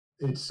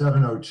It's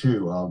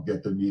 7:02. I'll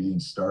get the meeting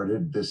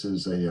started. This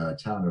is a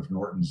Town of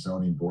Norton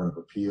Zoning Board of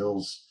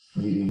Appeals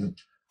meeting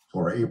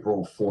for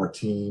April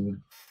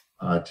 14,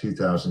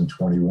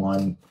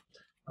 2021.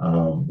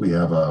 We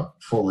have a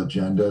full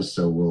agenda,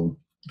 so we'll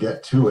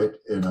get to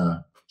it in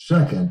a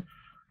second.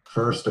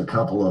 First, a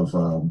couple of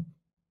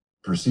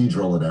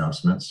procedural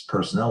announcements,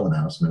 personnel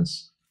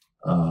announcements.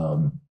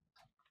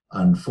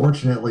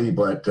 Unfortunately,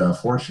 but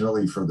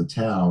fortunately for the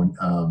town,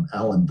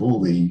 Alan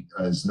Booley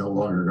is no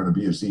longer going to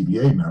be a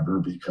ZBA member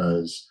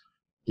because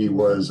he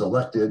was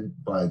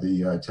elected by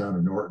the town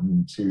of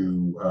Norton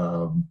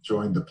to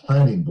join the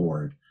planning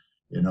board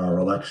in our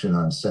election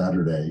on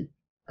Saturday.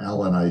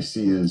 Alan, I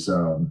see, is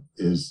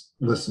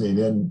listening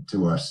in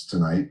to us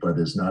tonight, but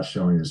is not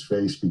showing his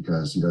face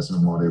because he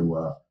doesn't want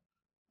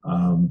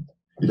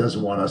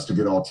us to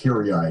get all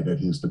teary-eyed at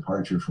his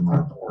departure from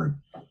our board.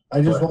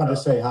 I just wanted to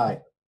say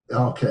hi.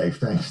 Okay,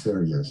 thanks.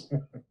 There he is.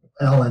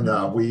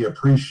 Alan, we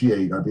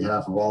appreciate, on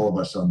behalf of all of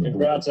us on the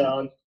Congrats, board,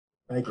 Alan.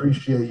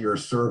 Appreciate your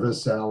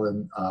service,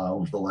 Alan,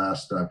 over the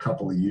last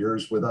couple of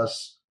years with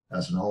us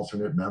as an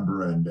alternate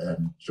member and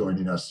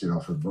joining us,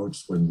 for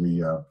votes when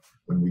we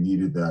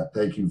needed that.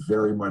 Thank you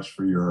very much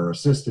for your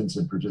assistance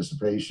and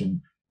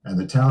participation. And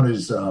the town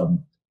has got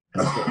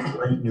a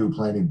great new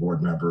planning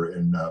board member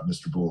in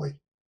Mr. Booley.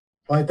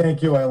 Why,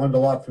 thank you. I learned a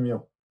lot from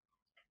you.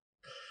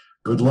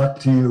 Good luck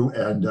to you,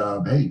 and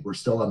hey, we're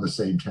still on the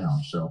same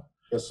town, so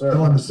yes, sir.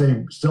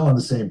 Still on the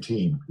same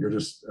team. You're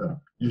just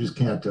you just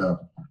can't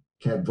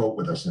vote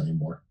with us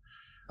anymore.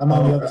 I'm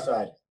on the other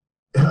side.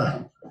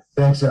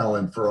 Thanks,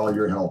 Alan, for all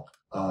your help.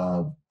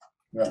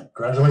 Yeah,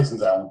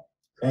 congratulations, Alan.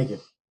 Thank you.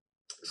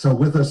 So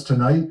with us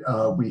tonight,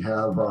 we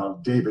have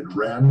David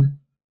Wren,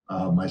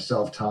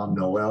 myself, Tom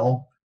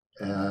Noel,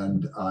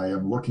 and I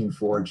am looking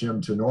for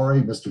Jim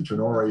Tenori. Mr.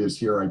 Tenori is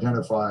here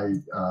identified.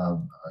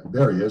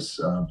 There he is,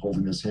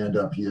 holding his hand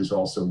up. He is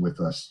also with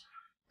us.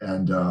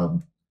 And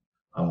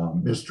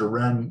Mr.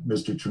 Wren,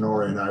 Mr.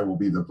 Tenori, and I will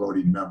be the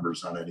voting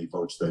members on any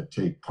votes that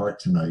take part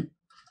tonight.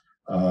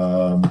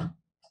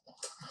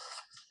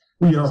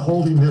 We are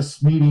holding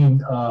this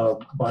meeting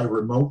by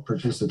remote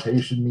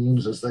participation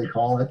means, as they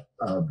call it,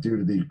 due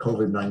to the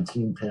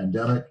COVID-19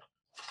 pandemic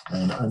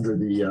and under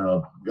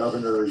the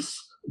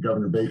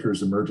Governor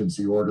Baker's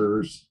emergency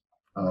orders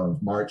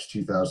of March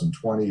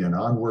 2020 and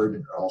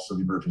onward, also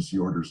the emergency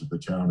orders of the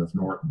town of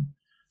Norton,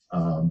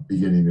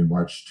 beginning in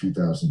March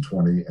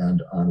 2020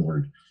 and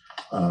onward,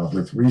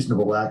 with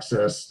reasonable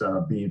access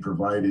being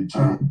provided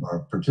to our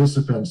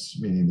participants,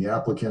 meaning the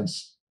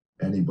applicants,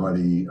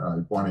 anybody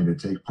wanting to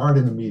take part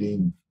in the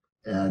meeting,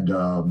 and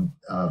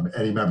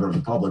any member of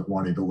the public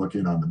wanting to look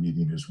in on the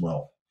meeting as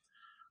well.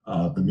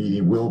 The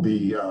meeting will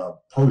be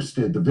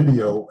posted, the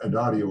video and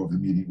audio of the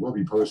meeting will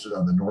be posted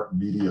on the Norton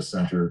Media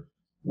Center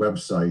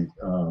website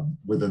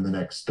within the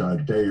next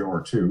day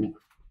or two.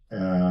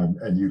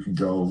 And you can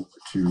go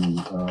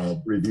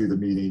to review the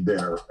meeting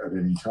there at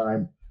any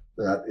time.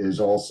 That is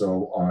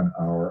also on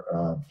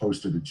our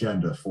posted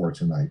agenda for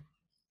tonight.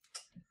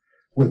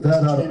 With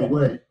that out of the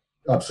way,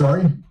 I'm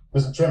sorry?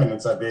 Mr. Chairman,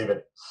 it's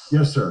David.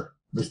 Yes, sir.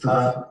 Mr.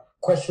 Wren.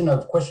 Question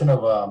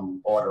of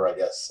order, I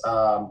guess.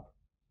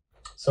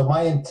 So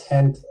my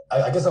intent,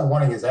 I guess I'm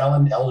wondering, is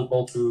Alan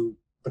eligible to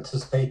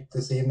participate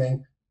this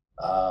evening?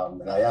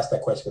 And I asked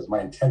that question because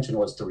my intention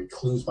was to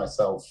recluse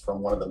myself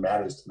from one of the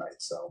matters tonight,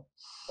 so.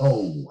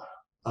 Oh,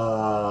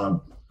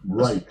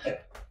 right.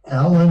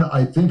 Alan,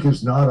 I think,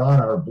 is not on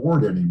our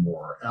board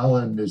anymore.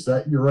 Alan, is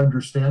that your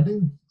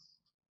understanding?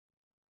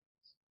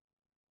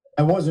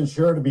 I wasn't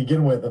sure to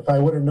begin with. If I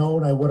would have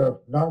known, I would have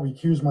not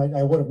recused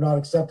I would have not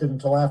accepted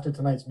until after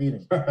tonight's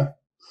meeting.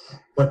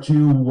 But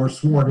you were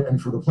sworn in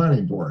for the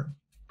planning board.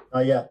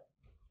 Not yet.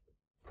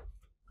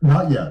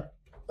 Not yet.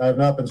 I have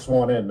not been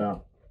sworn in,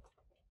 no.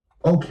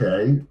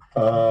 Okay.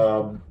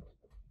 I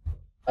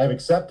have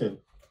accepted,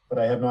 but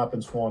I have not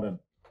been sworn in.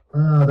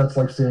 That's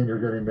like saying you're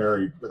getting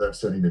married without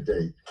setting a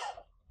date.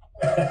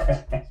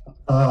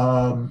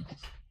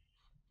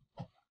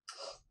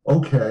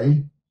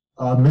 Okay.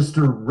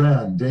 Mr.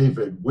 Wren,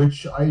 David,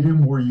 which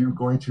item were you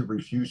going to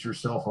recuse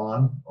yourself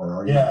on? Or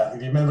are you? Yeah,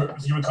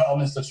 if you recall,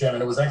 Mr.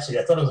 Chairman, it was actually,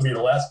 I thought it was going to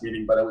be the last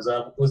meeting, but it was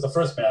the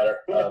first matter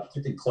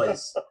taking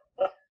place.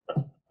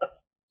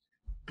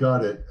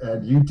 Got it.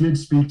 And you did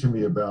speak to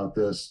me about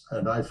this,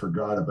 and I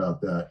forgot about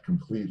that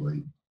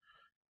completely.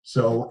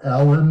 So,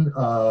 Alan,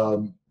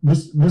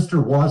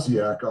 Mr.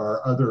 Wozniak, our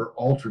other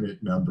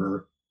alternate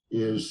member,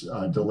 is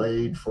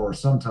delayed for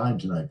some time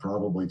tonight,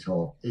 probably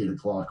till 8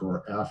 o'clock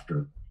or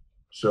after.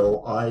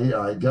 So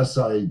I guess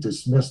I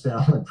dismissed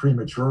Alan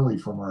prematurely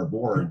from our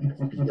board.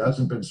 He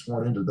hasn't been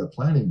sworn into the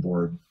planning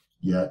board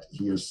yet.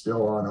 He is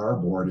still on our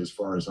board as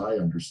far as I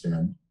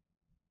understand.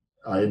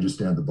 I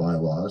understand the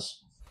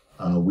bylaws.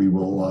 We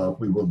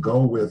will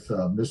go with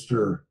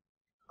Mr.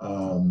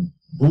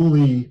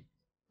 Booley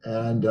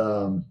and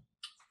Mr.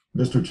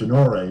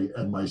 Tenori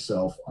and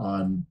myself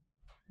on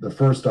the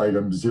first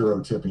item,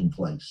 0 Tipping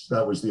Place.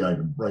 That was the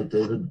item, right,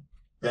 David?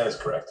 That is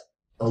correct.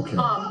 Okay,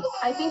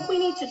 I think we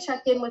need to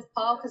check in with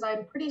Paul because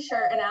I'm pretty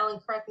sure, and Alan,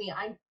 correct me,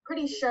 I'm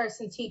pretty sure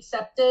since he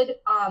accepted,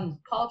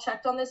 Paul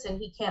checked on this and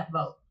he can't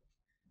vote.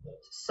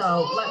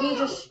 So let me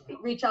just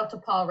reach out to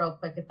Paul real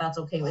quick if that's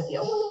okay with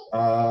you.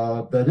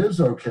 that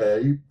is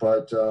okay,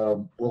 but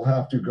we'll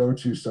have to go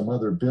to some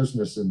other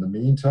business in the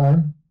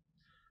meantime,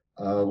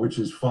 which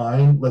is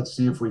fine. Let's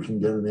see if we can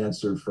get an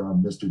answer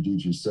from Mr.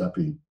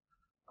 DiGiuseppe.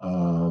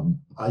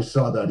 I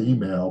saw that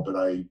email, but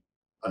I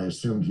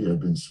assumed he had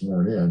been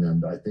sworn in,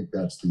 and I think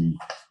that's the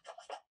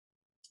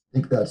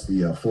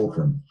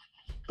fulcrum.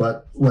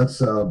 But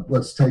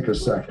let's take a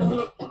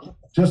second.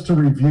 Just to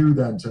review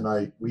then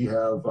tonight, we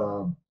have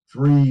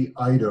 3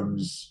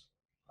 items.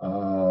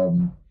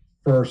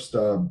 First,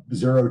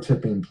 0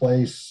 Tipping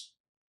Place,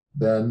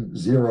 then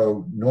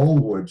 0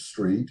 Knollwood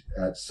Street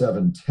at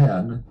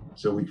 7:10.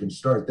 So we can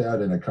start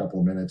that in a couple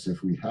of minutes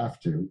if we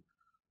have to.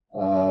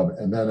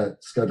 And then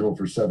at scheduled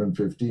for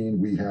 7:15,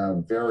 we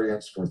have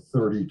variance for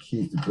 30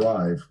 Keith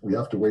Drive. We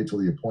have to wait till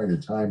the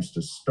appointed times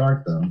to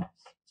start them.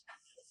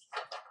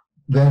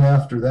 Then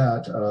after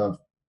that,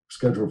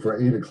 scheduled for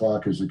 8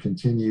 o'clock is a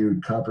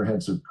continued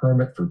comprehensive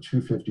permit for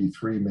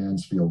 253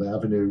 Mansfield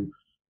Avenue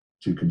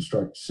to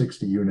construct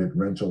 60-unit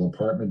rental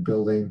apartment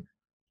building,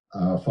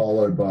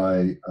 followed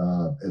by,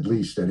 at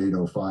least at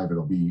 8:05,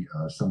 it'll be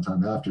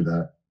sometime after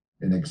that,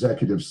 an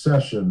executive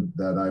session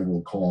that I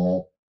will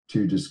call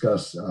to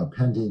discuss a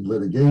pending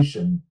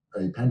litigation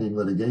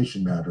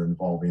matter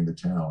involving the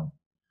town.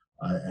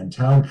 And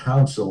town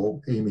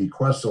council, Amy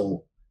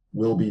Questle,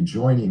 will be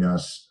joining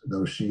us,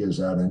 though she is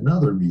at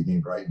another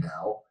meeting right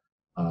now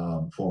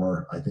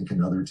for, I think,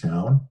 another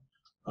town.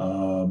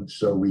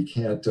 So we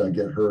can't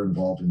get her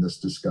involved in this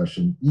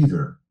discussion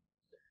either.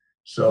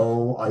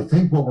 So I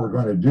think what we're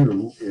going to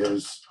do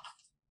is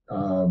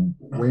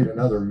wait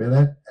another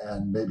minute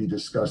and maybe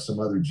discuss some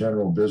other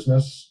general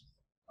business.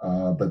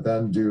 But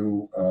then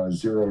do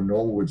 0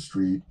 Knollwood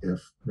Street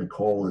if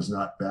Nicole is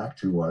not back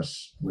to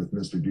us with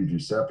Mr.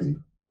 DiGiuseppe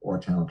or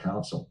town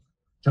council.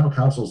 Town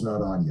council's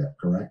not on yet,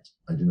 correct?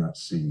 I do not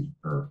see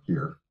her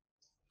here.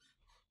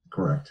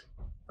 Correct.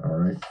 All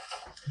right.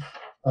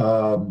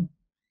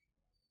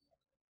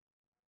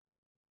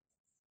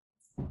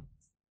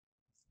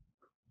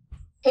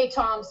 Hey,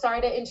 Tom,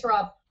 sorry to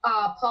interrupt.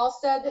 Paul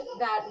said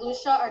that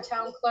Lucia, our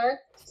town clerk,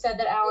 said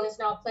that Alan is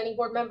now a planning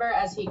board member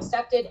as he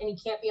accepted and he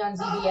can't be on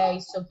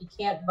ZBA, so he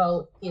can't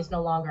vote. He is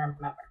no longer a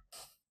member.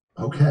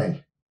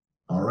 Okay.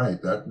 All right.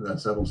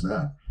 That settles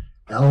that.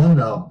 Alan,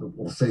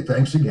 we'll say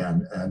thanks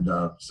again and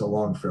so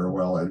long,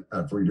 farewell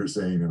at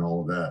Friedershain and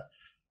all of that.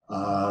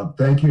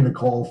 Thank you,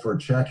 Nicole, for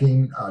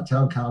checking.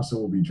 Town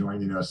council will be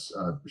joining us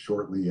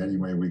shortly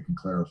anyway. We can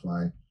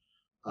clarify.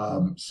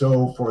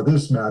 So for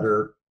this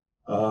matter,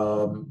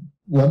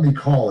 let me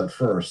call it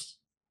first.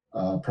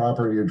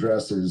 Property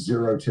address is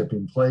 0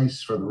 Tipping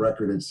Place. For the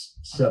record, it's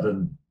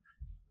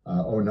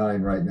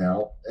 709 right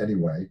now.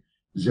 Anyway,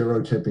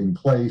 0 Tipping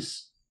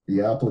Place.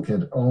 The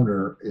applicant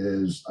owner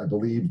is, I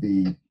believe,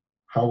 the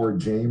Howard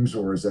James,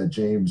 or is that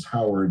James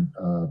Howard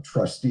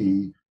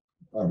trustee,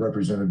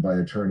 represented by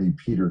attorney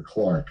Peter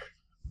Clark.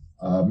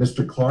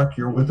 Mr. Clark,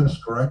 you're with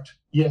us, correct?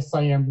 Yes,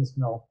 I am, Ms.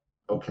 Mill.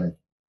 Okay.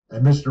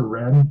 And Mr.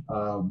 Wren,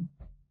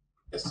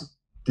 Yes.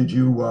 did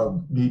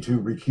you need to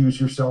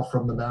recuse yourself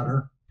from the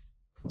matter?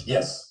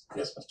 Yes,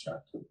 Mr.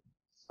 Chair.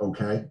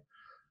 Okay.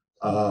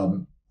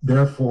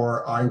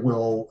 Therefore, I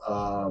will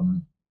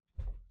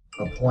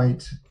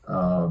appoint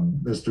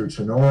Mr.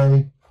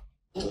 Tenori.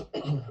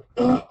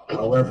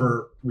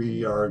 However,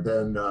 we are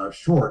then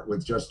short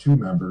with just 2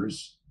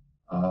 members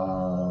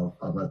of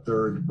a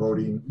 3rd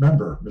voting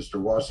member.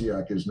 Mr.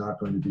 Wozniak is not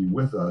going to be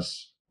with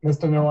us.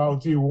 Mr. Noel,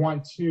 do you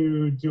want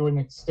to do an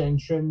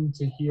extension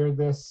to hear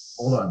this?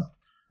 Hold on.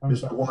 I'm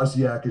Mr. sorry.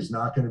 Wozniak is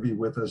not going to be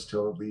with us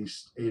till at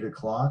least 8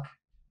 o'clock.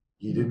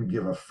 He didn't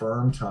give a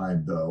firm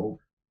time, though.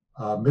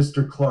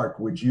 Mr. Clark,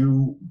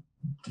 do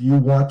you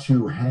want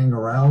to hang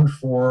around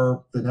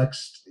for the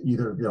next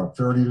either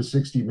 30 to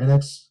 60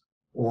 minutes,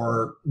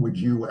 or would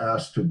you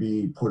ask to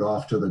be put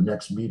off to the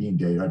next meeting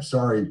date? I'm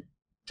sorry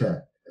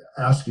to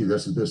ask you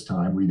this at this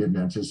time. We didn't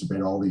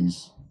anticipate all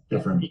these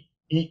different.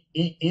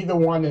 Either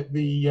one at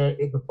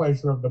the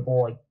pleasure of the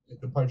board,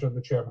 at the pleasure of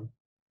the chairman.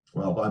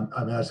 Well,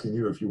 I'm asking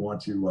you if you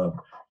want to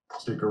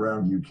stick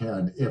around, you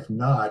can. If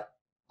not,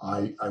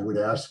 I would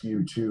ask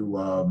you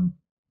to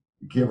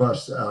give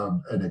us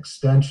an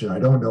extension. I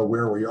don't know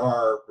where we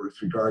are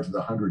with regard to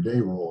the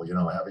 100-day rule,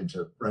 having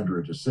to render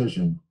a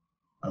decision.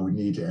 I would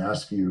need to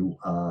ask you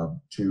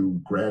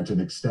to grant an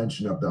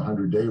extension of the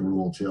 100-day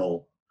rule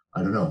till,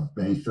 I don't know,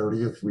 May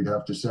 30th, we'd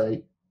have to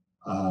say,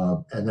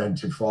 and then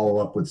to follow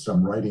up with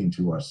some writing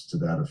to us to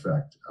that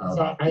effect.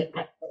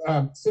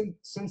 So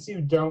since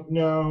you don't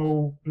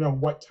know,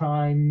 what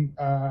time,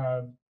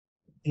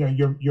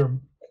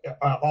 your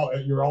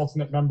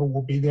alternate member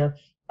will be there,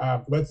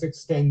 let's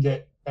extend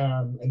it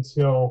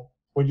until,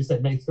 what did you say,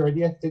 May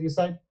 30th, did you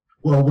say?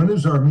 Well, when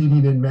is our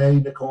meeting in May,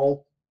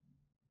 Nicole?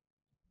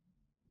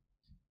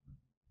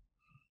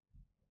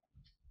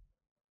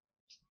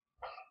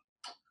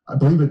 I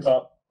believe it's,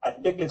 I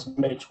think it's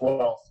May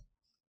 12th.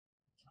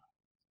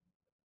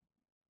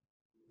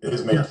 It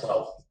is May Yes.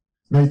 12th.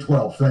 May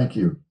 12th, thank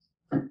you.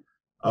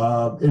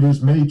 It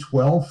is May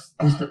 12th,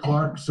 Mr.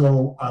 Clark.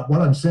 So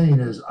what I'm saying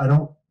is I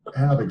don't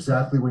have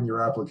exactly when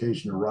your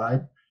application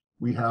arrived.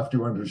 We have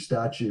to, under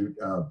statute,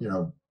 I'm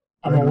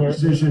render aware.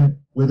 decision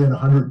within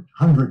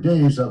 100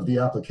 days of the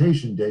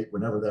application date,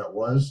 whenever that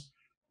was.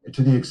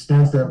 To the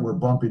extent that we're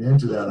bumping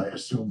into that, I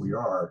assume we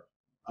are.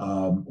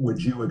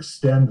 Would you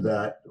extend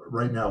that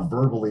right now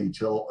verbally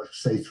till,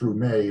 say, through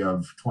May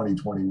of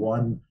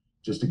 2021,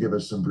 just to give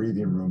us some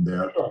breathing room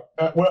there? Sure.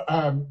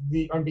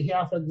 On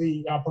behalf of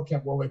the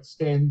applicant, we'll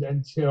extend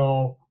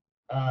until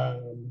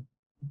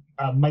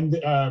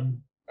Monday,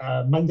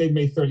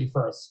 May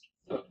 31st.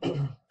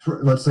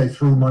 Let's say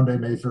through Monday,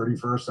 May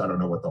 31st. I don't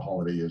know what the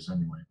holiday is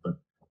anyway, but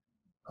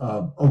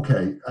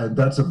okay, and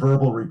that's a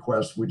verbal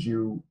request. Would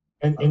you?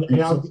 And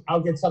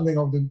I'll get something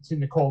over to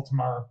Nicole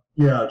tomorrow.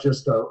 Yeah,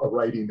 just a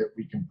writing that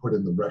we can put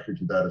in the record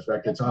to that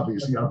effect. It's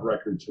obviously on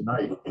record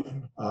tonight.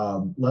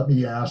 Let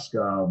me ask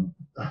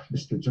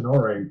Mr.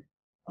 Tenore,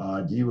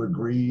 do you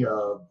agree?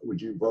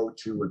 Would you vote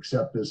to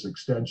accept this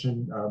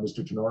extension,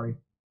 Mr. Tenore?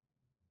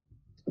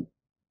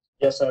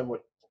 Yes, I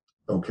would.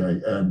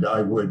 Okay, and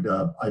I would,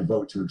 I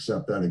vote to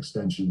accept that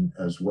extension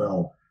as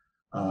well.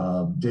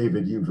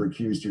 David, you've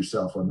recused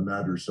yourself on the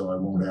matter, so I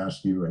won't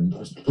ask you, and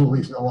Mr.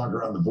 Pooley's no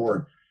longer on the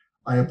board.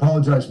 I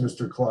apologize,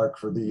 Mr. Clark,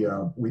 for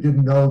the, we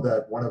didn't know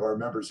that one of our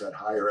members had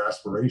higher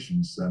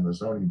aspirations than the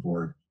zoning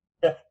board.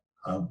 Yeah.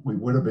 We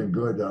would have been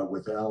good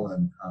with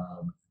Alan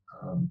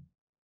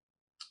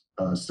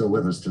still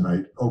with us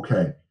tonight.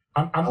 Okay.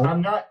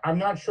 I'm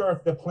not sure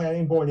if the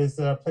planning board is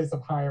a place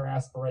of higher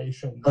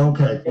aspiration.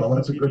 Okay, well,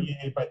 that's a good,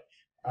 But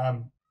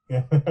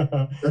yeah.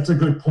 that's a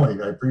good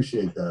point. I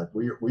appreciate that.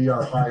 We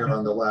are higher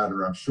on the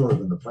ladder, I'm sure,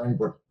 than the planning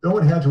board. No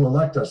one had to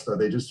elect us, though.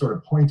 They just sort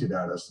of pointed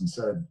at us and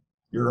said,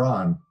 you're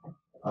on.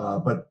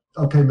 But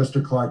okay,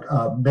 Mr. Clark,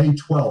 May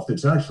 12th,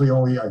 it's actually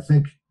only, I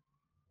think,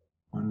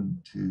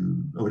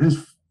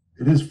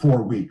 it is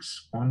 4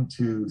 weeks. 1,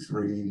 2,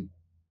 3.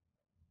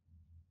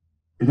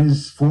 It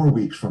is 4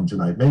 weeks from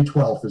tonight. May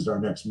 12th is our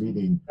next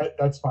meeting.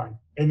 That's fine.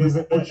 And is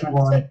it Put you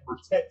on for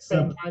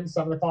same time,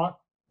 7 o'clock?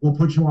 We'll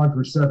put you on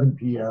for 7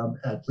 p.m.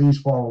 and please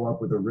follow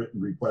up with a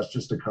written request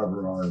just to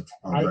cover our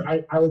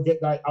record. I will get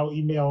that. I'll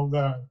email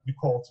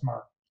Nicole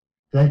tomorrow.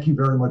 Thank you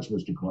very much,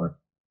 Mr. Clark.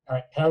 All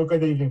right. Have a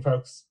good evening,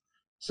 folks.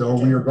 So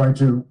we are going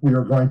to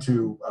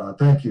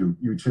thank you,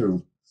 you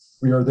too.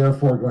 We are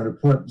therefore going to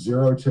put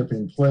zero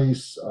tipping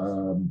place.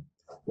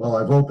 Well,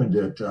 I've opened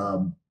it.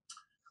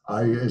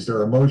 Is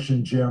there a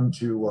motion, Jim,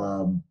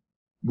 to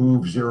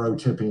move zero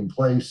tipping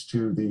place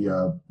to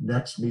the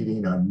next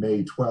meeting on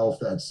May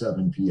 12th at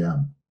 7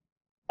 p.m.?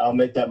 I'll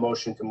make that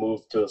motion to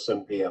move till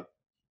 7 p.m.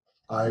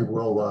 I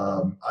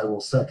will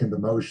second the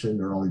motion.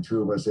 There are only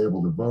 2 of us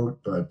able to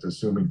vote, but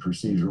assuming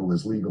procedural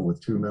is legal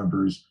with 2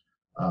 members,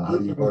 how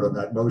do you vote on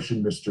that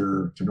motion,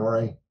 Mr.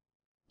 Tenore?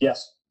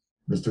 Yes.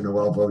 Mr.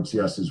 Noel votes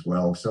yes as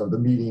well. So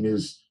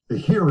the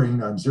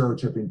hearing on zero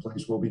tipping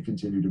place will be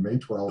continued to May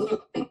 12th,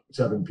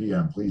 7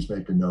 p.m. Please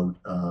make a note,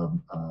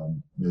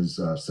 Ms.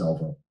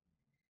 Selva.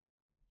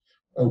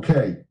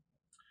 Okay,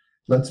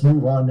 let's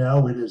move on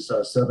now. It is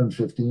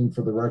 7:15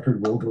 for the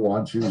record. We'll go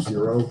on to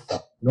 0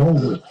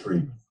 Knollwood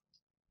Street.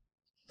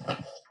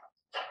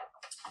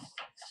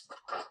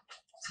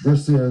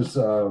 This is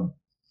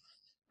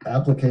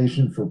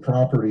application for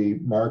property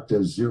marked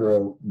as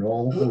 0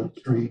 Knollwood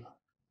Street.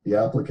 The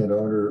applicant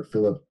owner,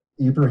 Philip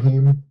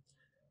Ibrahim.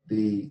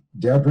 The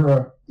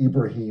Deborah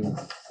Ibrahim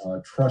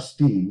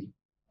trustee,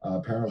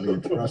 apparently a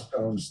trust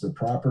owns the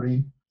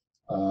property.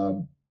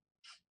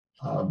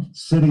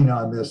 Sitting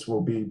on this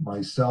will be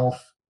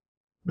myself,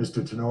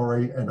 Mr. Tenore,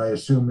 and I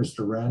assume,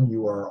 Mr. Wren,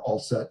 you are all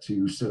set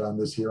to sit on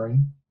this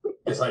hearing?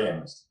 Yes, I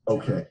am.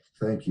 Okay,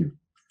 thank you.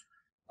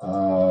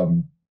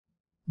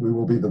 We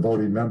will be the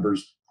voting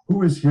members.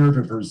 Who is here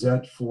to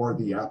present for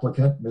the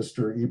applicant,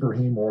 Mr.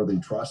 Ibrahim, or the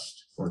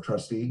trust or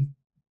trustee?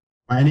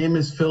 My name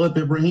is Philip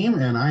Ibrahim,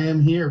 and I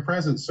am here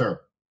present,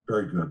 sir.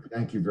 Very good.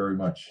 Thank you very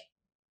much.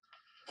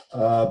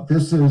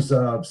 This is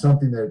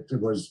something that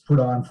was put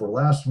on for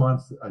last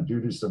month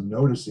due to some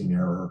noticing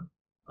error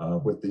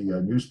with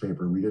the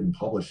newspaper. We didn't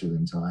publish it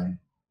in time,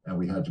 and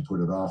we had to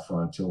put it off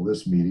until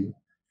this meeting.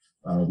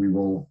 We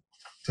will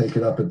take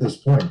it up at this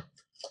point.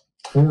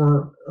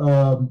 For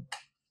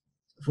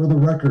the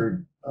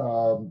record,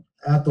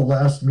 at the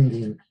last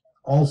meeting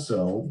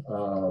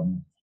also,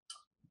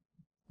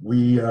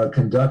 we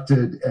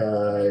conducted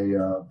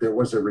there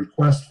was a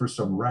request for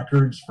some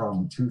records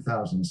from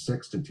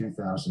 2006 to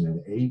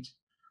 2008.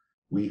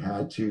 We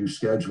had to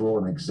schedule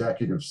an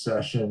executive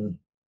session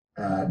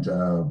at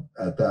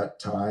that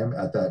time,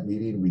 at that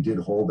meeting. We did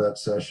hold that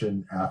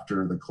session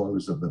after the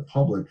close of the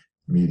public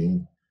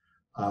meeting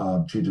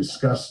to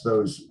discuss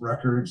those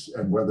records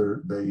and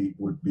whether they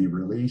would be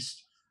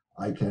released.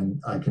 I can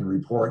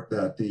report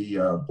that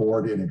the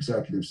board in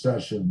executive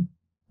session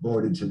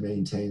voted to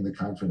maintain the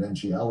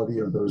confidentiality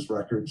of those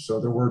records. So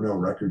there were no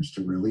records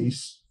to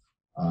release.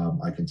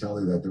 I can tell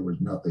you that there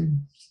was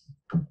nothing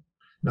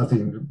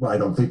I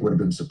don't think would have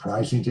been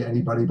surprising to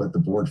anybody, but the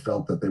board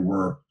felt that they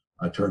were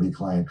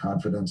attorney-client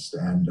confidence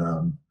and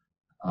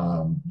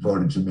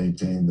voted to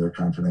maintain their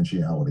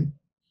confidentiality.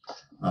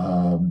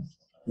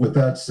 With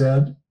that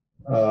said,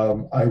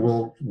 I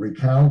will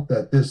recount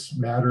that this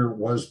matter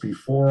was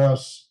before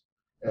us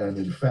and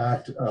in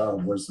fact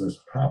was the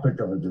topic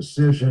of a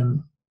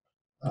decision,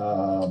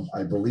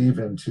 I believe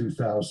in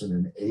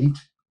 2008,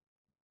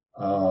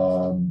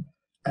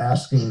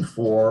 asking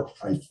for,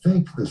 I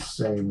think, the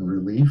same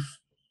relief.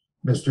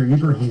 Mr.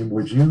 Ibrahim,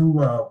 would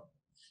you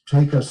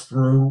take us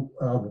through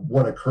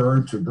what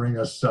occurred to bring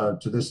us to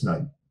this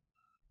night?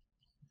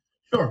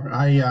 Sure.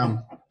 I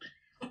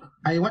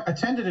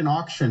attended an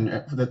auction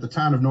that the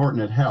town of Norton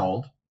had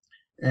held,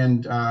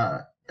 and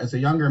as a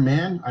younger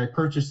man, I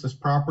purchased this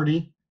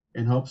property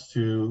in hopes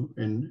to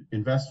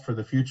invest for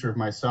the future of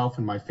myself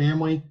and my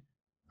family.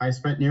 I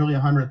spent nearly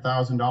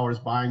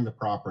 $100,000 buying the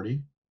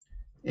property,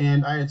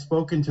 and I had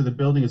spoken to the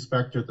building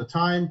inspector at the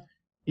time.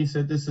 He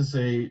said, this is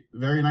a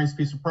very nice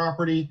piece of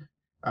property.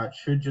 It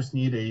should just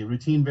need a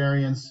routine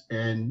variance,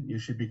 and you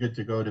should be good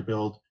to go to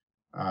build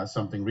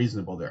something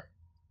reasonable there.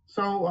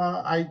 So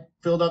I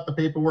filled out the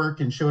paperwork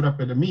and showed up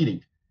at a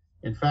meeting.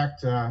 In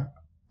fact,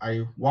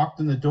 I walked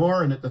in the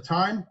door, and at the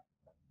time,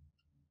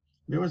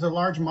 there was a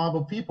large mob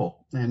of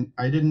people, and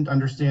I didn't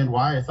understand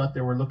why. I thought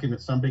they were looking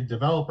at some big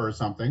developer or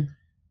something.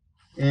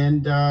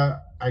 And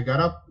I got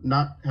up,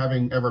 not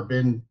having ever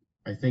been,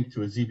 I think,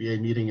 to a ZBA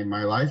meeting in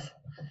my life,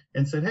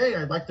 and said, hey,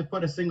 I'd like to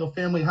put a single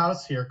family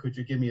house here. Could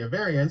you give me a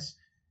variance?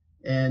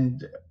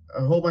 And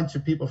a whole bunch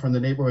of people from the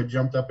neighborhood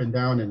jumped up and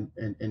down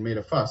and made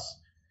a fuss.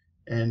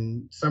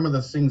 And some of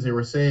the things they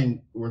were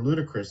saying were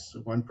ludicrous.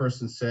 One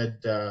person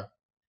said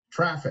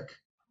traffic,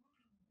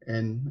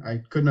 and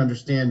I couldn't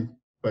understand,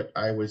 but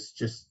I was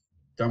just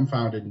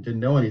dumbfounded and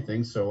didn't know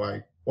anything. So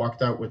I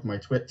walked out with my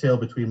tail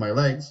between my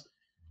legs.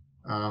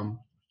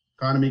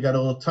 Economy got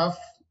a little tough,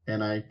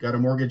 and I got a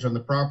mortgage on the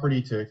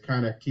property to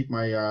kind of keep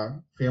my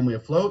family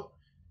afloat.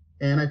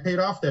 And I paid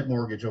off that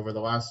mortgage over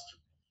the last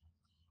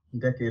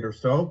decade or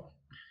so.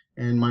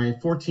 And my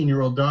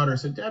 14-year-old daughter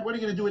said, Dad, what are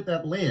you going to do with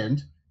that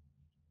land?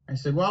 I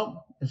said,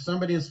 well, if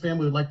somebody in his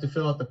family would like to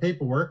fill out the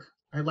paperwork,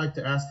 I'd like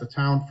to ask the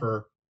town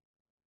for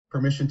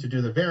permission to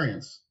do the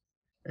variance.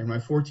 And my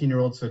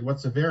 14-year-old said,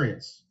 what's a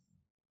variance?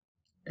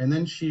 And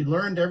then she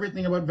learned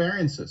everything about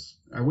variances.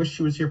 I wish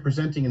she was here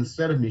presenting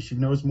instead of me. She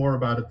knows more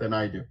about it than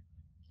I do.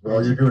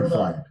 Well, you're doing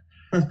fine.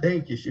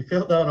 Thank you. She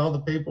filled out all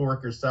the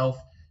paperwork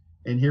herself,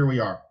 and here we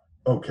are.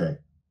 Okay.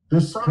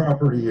 This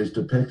property is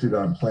depicted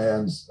on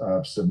plans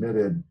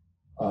submitted.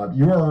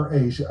 You are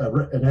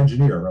an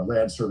engineer, a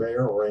land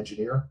surveyor or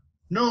engineer?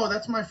 No,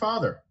 that's my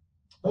father.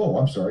 Oh,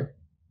 I'm sorry.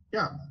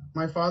 Yeah,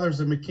 my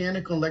father's a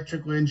mechanical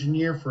electrical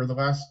engineer for the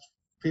last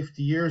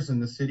 50 years in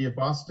the city of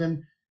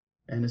Boston,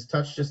 and has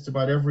touched just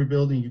about every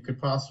building you could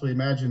possibly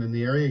imagine in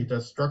the area. He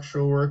does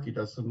structural work, he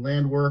does some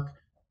land work.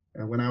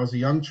 And when I was a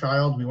young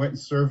child, we went and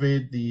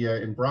surveyed the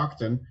in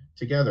Brockton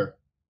together.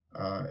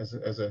 As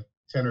a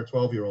 10 or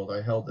 12-year-old,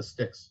 I held the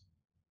sticks.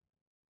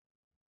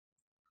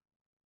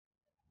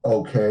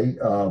 Okay.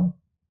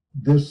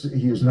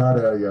 He is not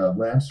a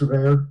land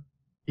surveyor?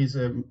 He's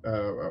a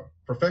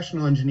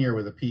professional engineer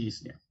with a PE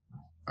stamp.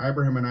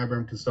 Ibrahim and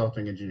Ibrahim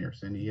Consulting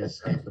Engineers, and he has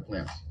stamped the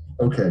plans.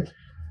 Okay.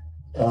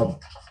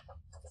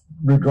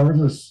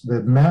 Regardless,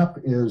 the map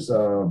is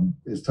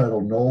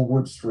titled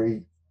Knollwood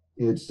Street.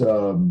 It's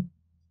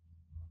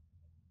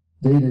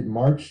dated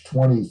March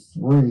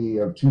 23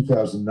 of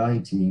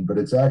 2019, but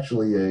it's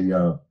actually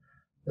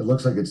it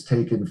looks like it's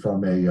taken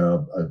from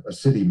a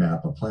city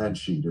map, a plan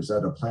sheet. Is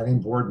that a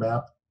planning board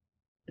map?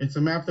 It's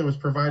a map that was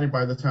provided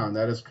by the town.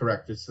 That is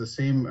correct. It's the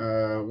same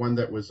one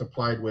that was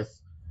applied with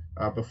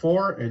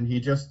before, and he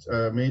just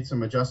made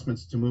some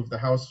adjustments to move the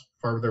house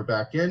farther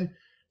back in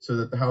so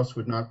that the house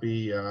would not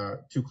be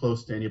too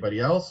close to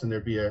anybody else, and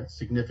there'd be a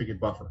significant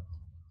buffer.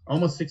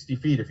 Almost 60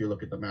 feet if you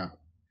look at the map.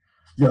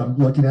 Yeah, I'm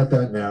looking at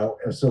that now.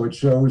 And so it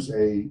shows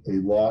a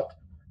lot,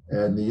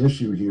 and the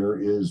issue here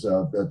is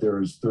that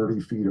there is 30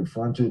 feet of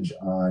frontage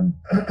on,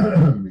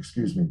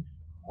 excuse me,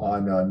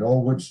 on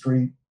Knollwood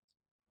Street.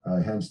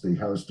 Hence, the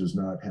house does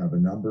not have a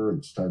number.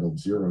 It's titled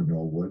 0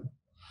 Knollwood.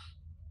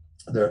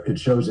 There, it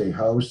shows a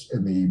house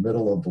in the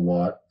middle of the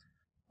lot,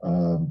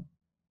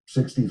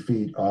 60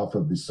 feet off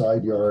of the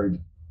side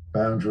yard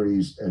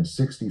boundaries and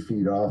 60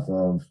 feet off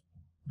of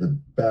the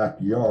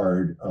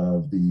backyard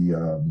of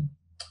the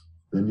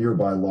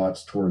nearby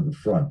lots toward the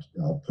front.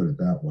 I'll put it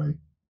that way.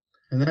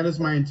 And that is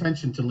my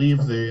intention, to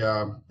leave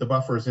the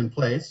buffers in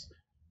place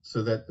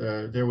so that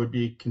there would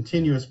be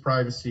continuous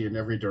privacy in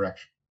every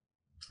direction.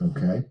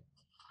 Okay.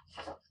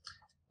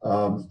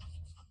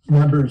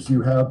 Members,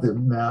 you have the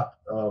map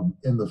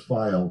in the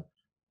file,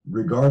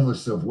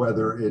 regardless of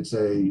whether it's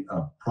a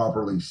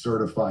properly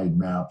certified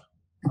map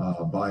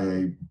by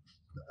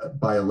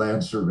a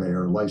land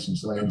surveyor,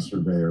 licensed land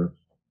surveyor.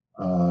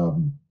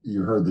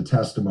 You heard the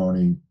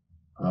testimony.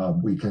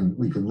 We can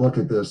look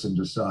at this and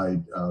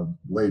decide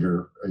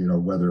later,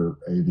 whether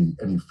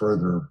any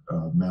further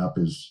map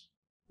is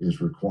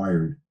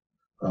required.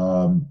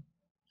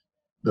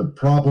 The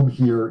problem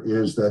here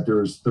is that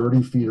there is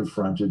 30 feet of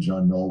frontage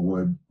on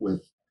Knollwood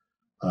with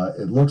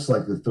It looks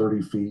like the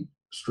 30 feet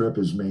strip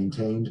is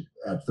maintained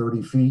at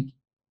 30 feet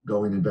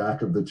going in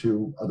back of the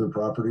two other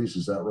properties.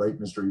 Is that right,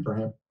 Mr.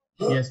 Ibrahim?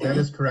 Yes, that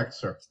is correct,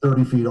 sir.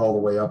 30 feet all the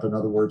way up, in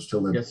other words,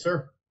 till it. Yes,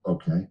 sir.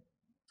 Okay.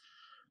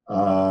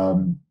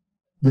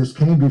 This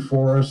came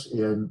before us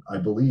in, I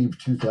believe,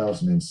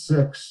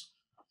 2006,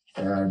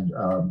 and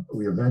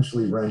we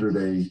eventually rendered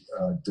a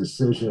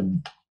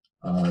decision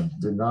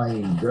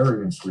denying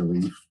variance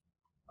relief.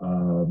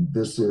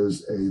 This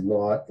is a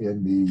lot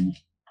in the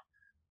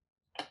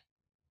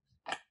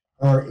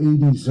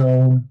R80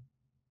 zone,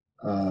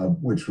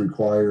 which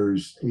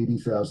requires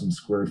 80,000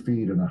 square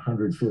feet and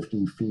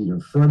 150 feet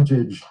of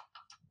frontage.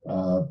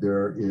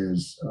 There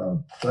is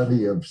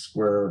plenty of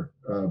square,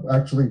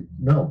 actually,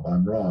 no,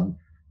 I'm wrong.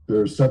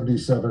 There's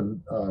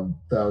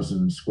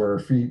 77,000 square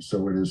feet,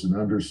 so it is an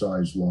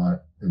undersized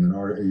lot in an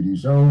R80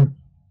 zone.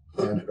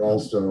 And it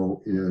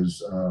also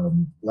is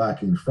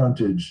lacking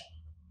frontage.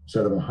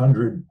 Instead of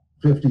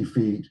 150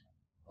 feet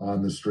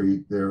on the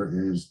street, there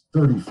is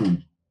 30 feet.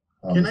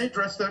 Can I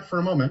address that for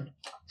a moment?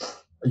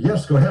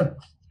 Yes, go ahead.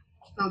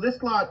 So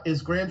this lot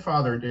is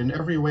grandfathered in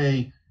every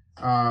way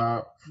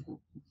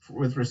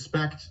with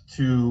respect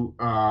to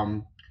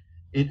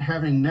it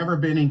having never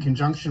been in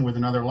conjunction with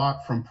another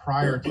lot from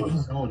prior to the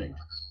zoning.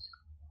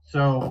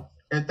 So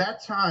at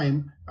that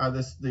time,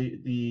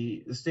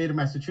 the state of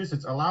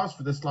Massachusetts allows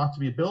for this lot to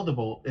be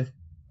buildable if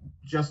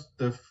just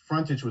the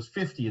frontage was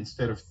 50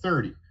 instead of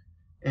 30.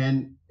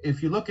 And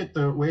if you look at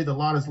the way the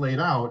lot is laid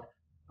out,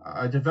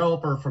 a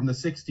developer from the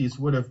 60s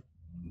would have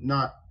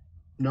not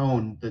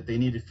known that they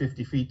needed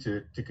 50 feet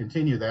to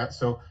continue that.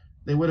 So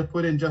they would have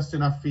put in just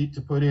enough feet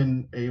to put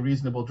in a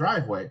reasonable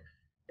driveway.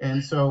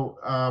 And so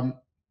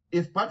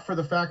but for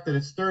the fact that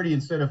it's 30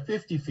 instead of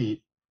 50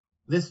 feet,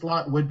 this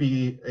lot would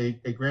be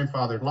a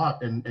grandfathered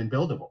lot and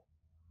buildable.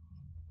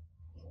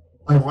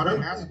 What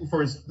I'm asking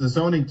for is the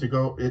zoning to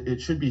go, it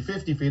should be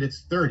 50 feet,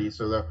 it's 30.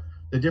 So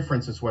the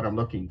difference is what I'm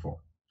looking for.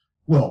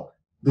 Well,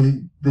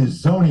 the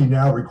zoning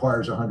now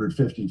requires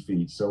 150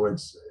 feet. So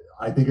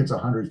I think it's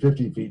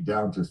 150 feet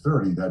down to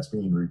 30 that's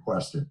being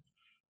requested.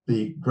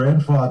 The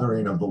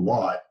grandfathering of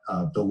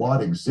the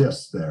lot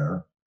exists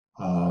there.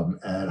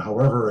 And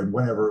however, and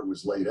whenever it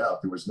was laid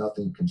out, there was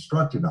nothing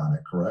constructed on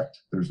it,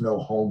 correct? There's no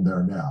home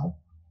there now.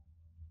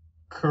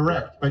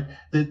 Correct, but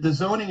the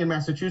zoning in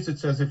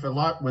Massachusetts says if a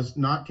lot was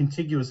not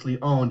contiguously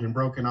owned and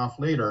broken off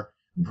later,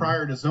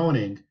 prior to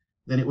zoning,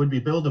 then it would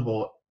be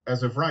buildable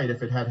as of right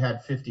if it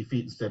had 50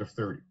 feet instead of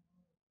 30.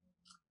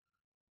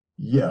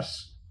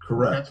 Yes,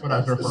 correct. That's what I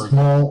was referring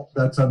to.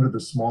 That's under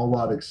the small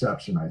lot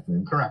exception, I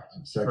think. Correct.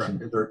 Section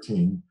Correct.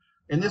 13.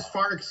 And this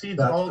far exceeds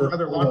That's all the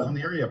other lots in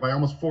the area by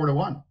almost 4 to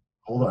 1.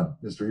 Hold on,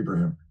 Mr.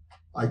 Ibrahim.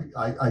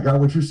 I got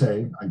what you're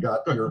saying. I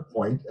got your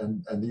point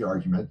and the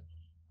argument.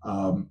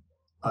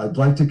 I'd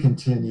like to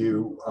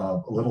continue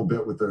a little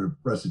bit with the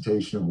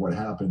recitation of what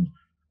happened.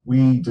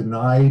 We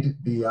denied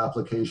the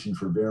application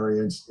for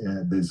variance,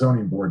 and the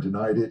zoning board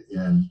denied it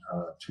in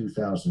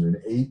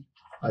 2008,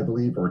 I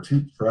believe, or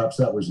perhaps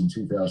that was in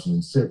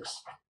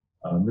 2006.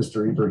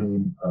 Mr.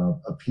 Ibrahim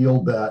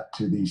appealed that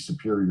to the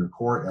Superior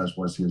Court, as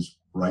was his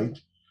right.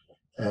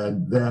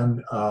 And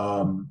then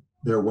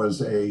there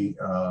was a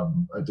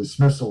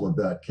dismissal of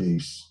that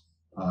case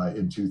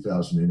in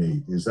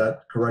 2008. Is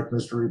that correct,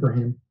 Mr.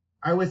 Ibrahim?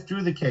 I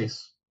withdrew the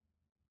case.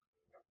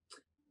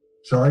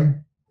 Sorry?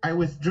 I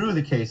withdrew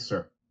the case,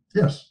 sir.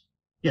 Yes.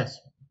 Yes.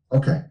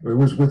 Okay. It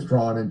was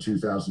withdrawn in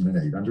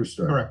 2008.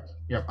 Understood. Correct.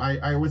 Yep.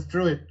 I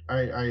withdrew it.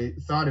 I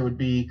thought it would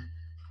be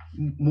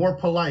more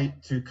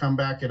polite to come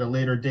back at a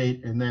later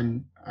date, and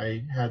then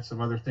I had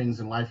some other things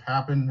in life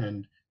happen,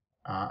 and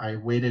I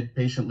waited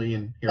patiently,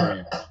 and here I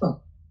am.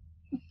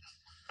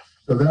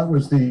 So that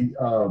was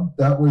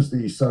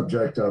the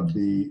subject of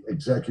the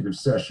executive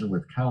session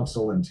with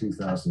counsel in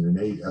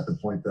 2008. At the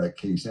point that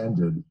case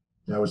ended,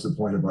 that was the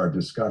point of our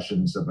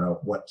discussions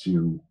about what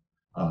to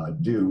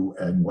do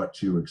and what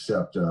to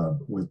accept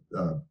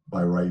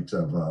by right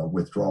of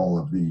withdrawal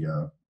of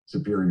the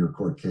Superior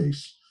Court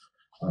case.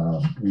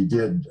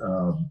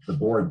 The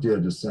board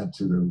did assent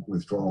to the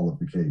withdrawal of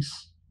the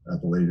case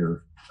at a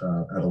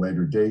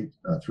later date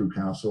through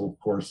counsel, of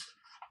course.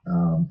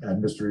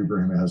 And Mr.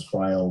 Ibrahim has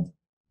filed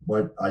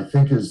what I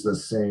think is the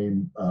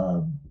same,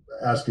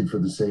 asking for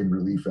the same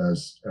relief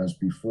as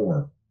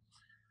before.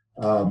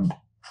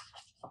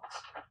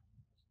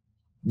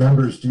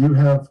 Members, do you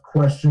have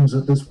questions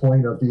at this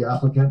point of the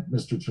applicant,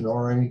 Mr.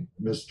 Tenore,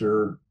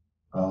 Mr.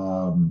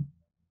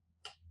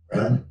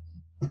 Ben?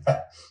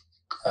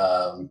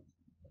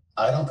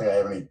 I don't think I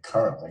have any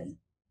currently.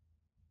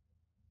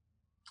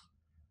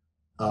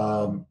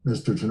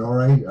 Mr.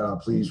 Tenore,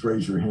 please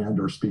raise your hand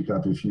or speak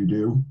up if you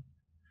do.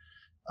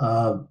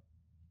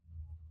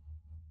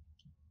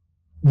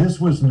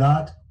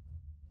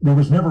 There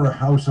was never a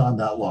house on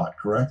that lot,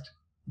 correct,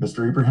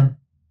 Mr. Ibrahim?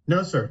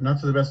 No, sir,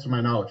 not to the best of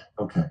my knowledge.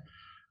 Okay.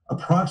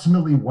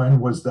 Approximately when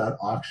was that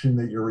auction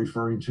that you're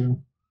referring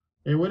to?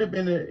 It would have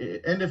been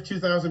end of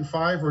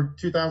 2005 or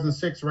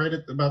 2006, right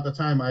at about the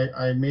time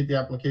I made the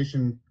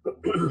application,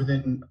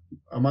 within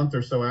a month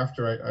or so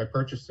after I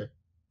purchased it.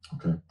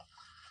 Okay.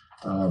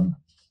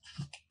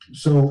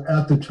 So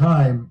at the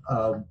time,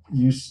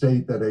 you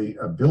state that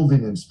a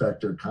building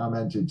inspector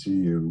commented to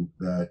you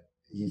that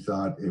he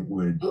thought it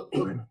would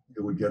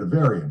get a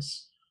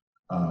variance.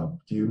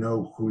 Do you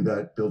know who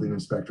that building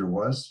inspector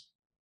was?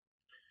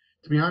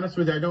 To be honest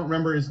with you, I don't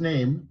remember his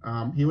name.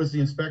 He was the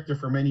inspector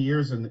for many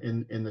years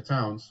in the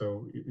town,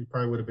 so he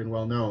probably would have been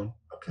well known.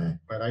 Okay.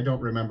 But I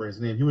don't remember his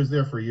name. He was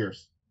there for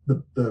years.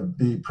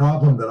 The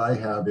problem that I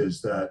have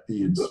is that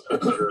the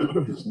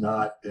inspector is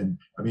not, and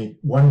I mean,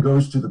 one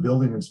goes to the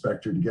building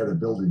inspector to get a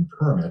building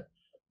permit.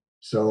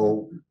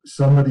 So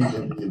somebody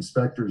in the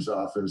inspector's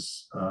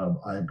office,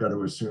 I've got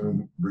to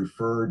assume,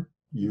 referred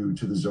you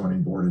to the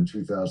zoning board in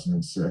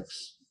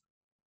 2006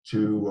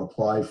 to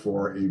apply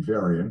for a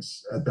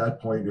variance. At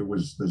that point, it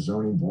was the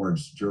zoning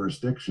board's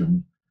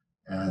jurisdiction,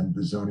 and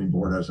the zoning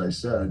board, as I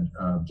said,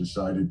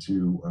 decided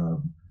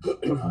to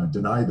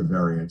deny the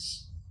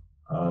variance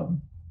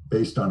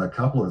based on a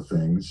couple of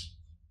things.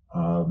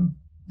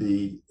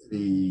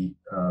 The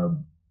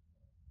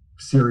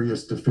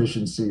serious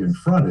deficiency in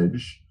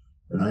frontage,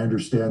 and I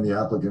understand the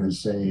applicant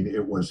is saying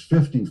it was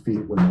 50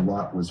 feet when the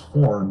lot was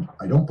formed.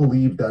 I don't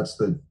believe that's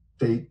the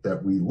date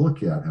that we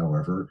look at,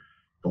 however.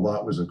 The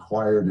lot was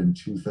acquired in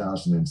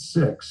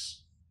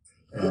 2006,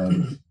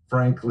 and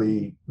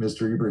frankly,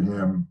 Mr.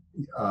 Ibrahim,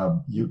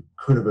 you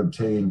could have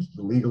obtained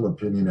the legal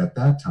opinion at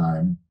that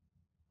time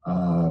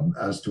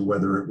as to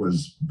whether it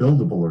was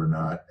buildable or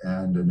not,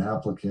 and an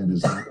applicant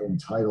is not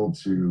entitled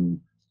to,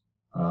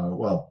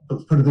 well,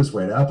 let's put it this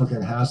way, an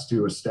applicant has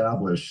to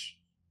establish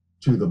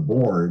to the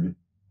board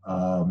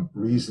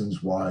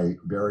reasons why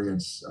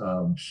variance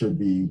should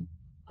be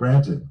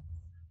granted.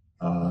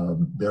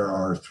 There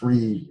are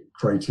 3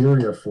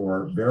 criteria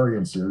for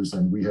variances,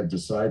 and we had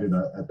decided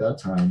at that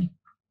time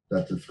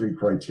that the 3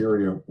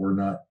 criteria were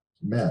not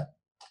met.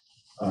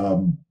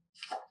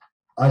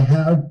 I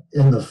had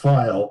in the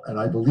file, and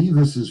I believe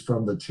this is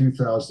from the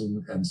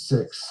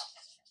 2006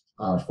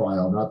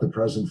 file, not the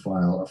present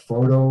file, a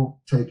photo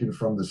taken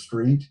from the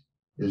street.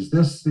 Is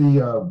this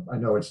the, I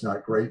know it's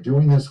not great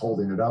doing this,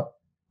 holding it up.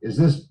 Is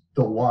this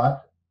the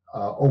lot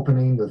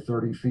opening the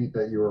 30 feet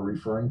that you were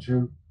referring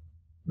to,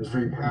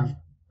 Mr. Ibrahim?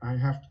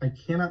 I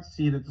cannot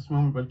see it at this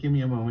moment, but give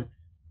me a moment.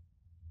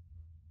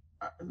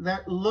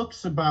 That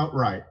looks about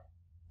right.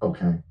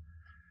 Okay.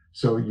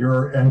 So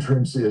your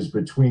entrance is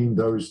between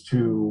those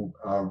 2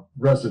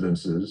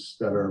 residences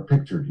that are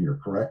pictured here,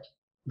 correct?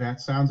 That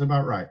sounds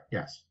about right,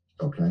 yes.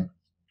 Okay.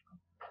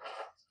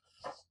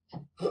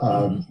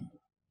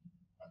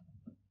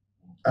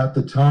 At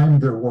the time,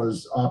 there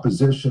was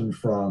opposition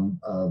from,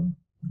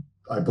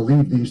 I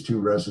believe, these 2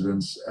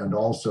 residents and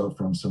also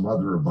from some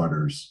other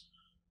abutters.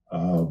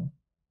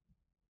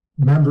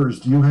 Members,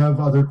 do you have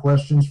other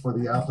questions for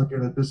the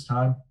applicant at this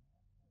time?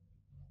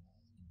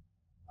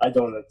 I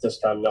don't at this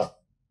time, no.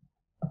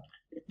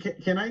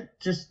 Can I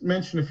just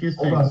mention a few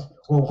Hold things? on.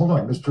 Well, hold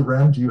on. Mr.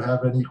 Wren, do you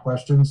have any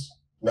questions?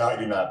 No, I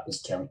do not,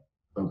 Mr. Chairman.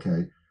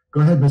 Okay.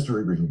 Go ahead,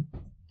 Mr. Ibrahim.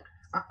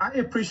 I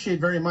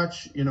appreciate very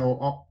much, you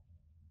know,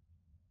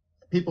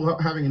 people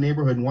having a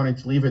neighborhood and wanting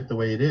to leave it the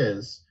way it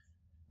is.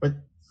 But,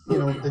 you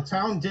know, the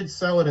town did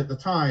sell it at the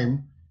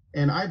time.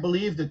 And I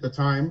believed at the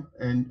time,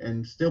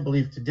 and still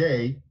believe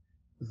today,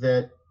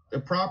 that a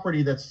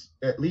property that's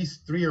at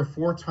least 3 or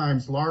 4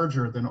 times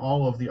larger than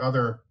all of the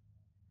other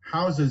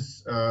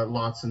houses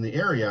lots in the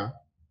area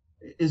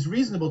is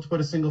reasonable to put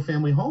a single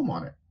family home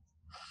on it.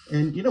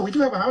 And, you know, we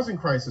do have a housing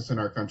crisis in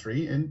our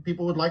country, and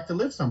people would like to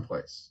live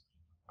someplace.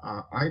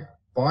 I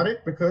bought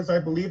it because I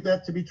believe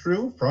that to be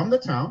true from the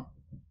town,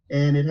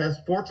 and it has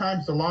 4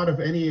 times the lot of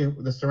any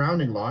of the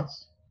surrounding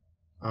lots.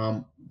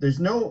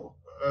 There's no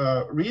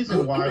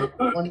reason why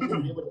one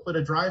wouldn't be able to put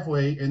a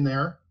driveway in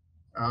there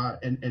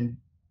and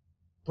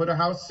put a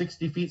house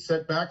 60 feet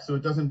setback so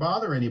it doesn't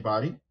bother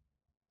anybody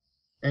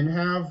and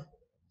have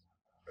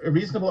a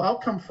reasonable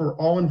outcome for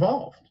all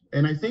involved.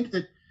 And I think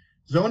that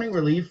zoning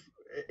relief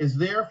is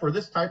there for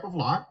this type of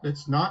lot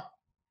that's not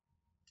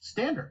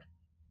standard.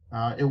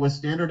 It was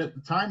standard at the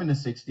time in the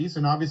 60s,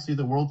 and obviously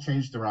the world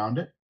changed around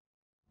it.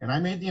 And I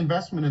made the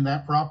investment in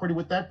that property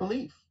with that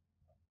belief.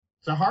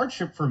 It's a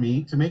hardship for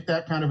me to make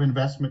that kind of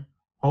investment,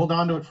 hold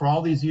on to it for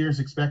all these years,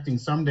 expecting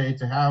someday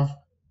to have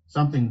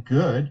something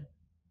good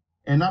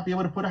and not be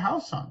able to put a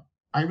house on.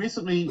 I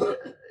recently,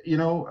 you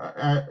know,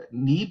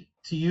 need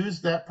to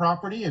use that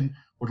property and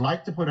would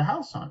like to put a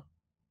house on.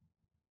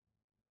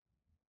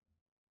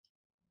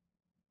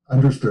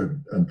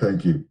 Understood, and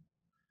thank you.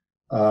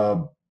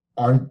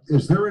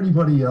 Is there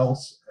anybody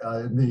else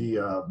in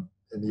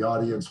the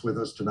audience with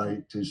us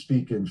tonight to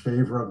speak in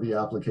favor of the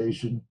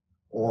application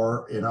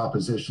or in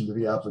opposition to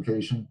the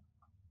application?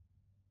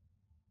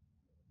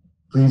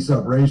 Please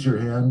raise your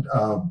hand.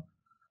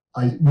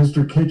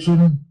 Mr.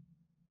 Kitchen,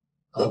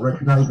 I'll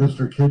recognize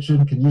Mr.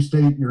 Kitchen. Can you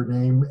state your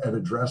name and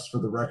address for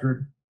the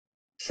record?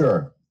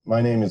 Sure.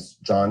 My name is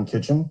John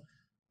Kitchen.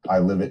 I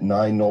live at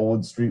 9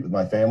 Knollwood Street with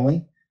my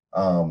family.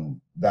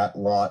 That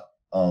lot,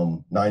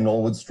 9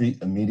 Knollwood Street,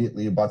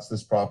 immediately abuts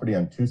this property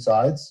on 2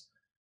 sides.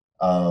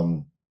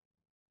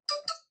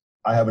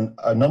 I have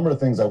a number of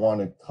things I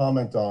want to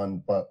comment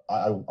on, but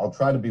I'll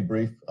try to be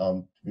brief,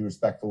 to be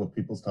respectful of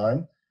people's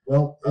time.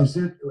 Well,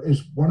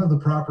 is one of the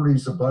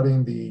properties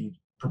abutting the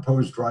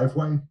proposed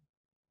driveway?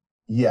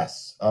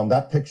 Yes,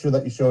 that picture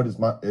that you showed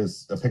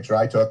is a picture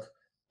I took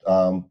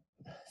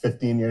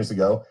 15 years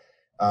ago,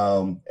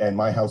 and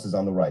my house is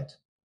on the right.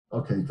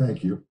 Okay,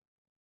 thank you.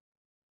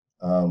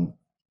 Go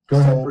Go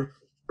ahead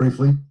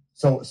briefly.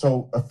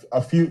 So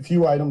a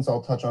few items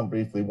I'll touch on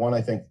briefly. One,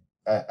 I think,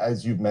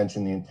 as you've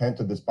mentioned, the intent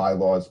of this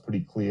bylaw is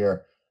pretty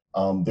clear.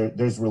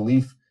 There's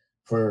relief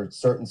for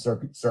certain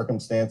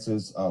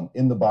circumstances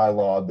in the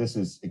bylaw. This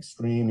is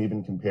extreme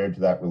even compared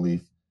to that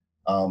relief.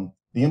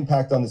 The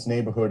impact on this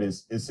neighborhood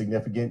is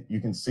significant.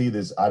 You can see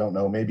there's, I don't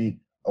know,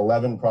 maybe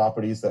 11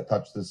 properties that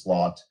touch this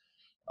lot.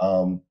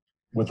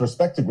 With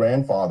respect to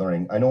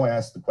grandfathering, I know I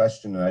asked the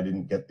question and I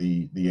didn't get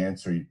the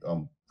answer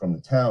from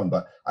the town,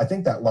 but I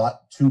think that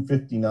lot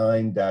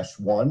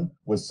 259-1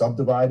 was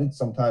subdivided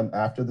sometime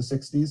after the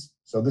 60s.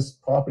 So this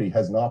property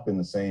has not been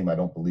the same, I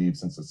don't believe,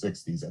 since the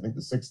 60s. I think the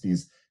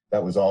 60s,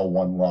 that was all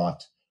one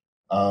lot.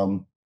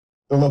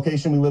 The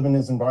location we live in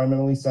is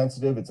environmentally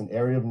sensitive. It's an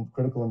area of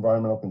critical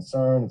environmental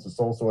concern. It's a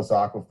sole source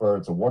aquifer.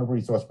 It's a water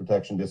resource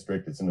protection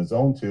district. It's in a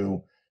zone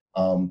 2.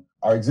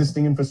 Our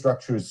existing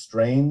infrastructure is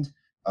strained.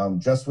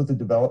 Just with the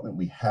development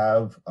we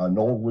have,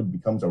 Knollwood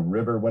becomes a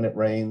river when it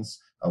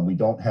rains. We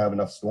don't have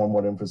enough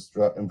stormwater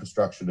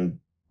infrastructure to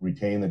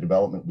retain the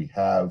development we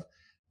have.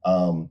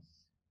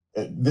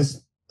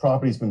 This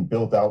property's been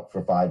built out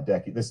for 5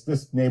 decades.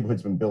 This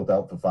neighborhood's been built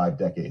out for 5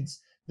 decades.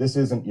 This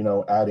isn't,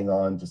 adding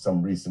on to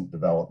some recent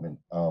development.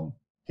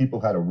 People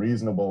had a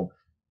reasonable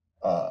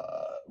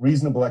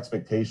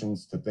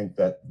expectations to think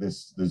that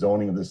the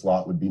zoning of this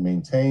lot would be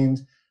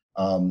maintained.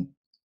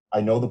 I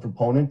know the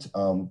proponent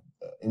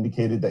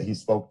indicated that he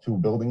spoke to a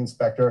building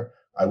inspector.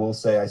 I will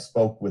say I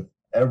spoke with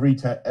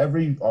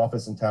every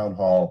office in town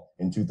hall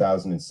in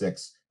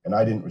 2006, and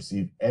I didn't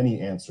receive any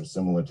answer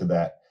similar to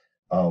that,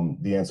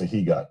 the answer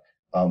he got.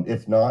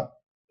 If not,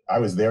 I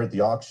was there at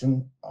the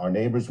auction. Our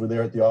neighbors were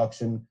there at the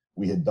auction.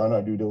 We had done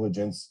our due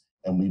diligence,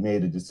 and we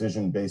made a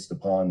decision based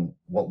upon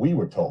what we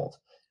were told.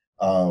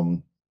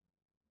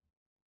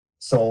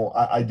 So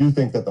I do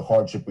think that the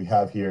hardship we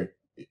have here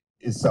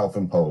is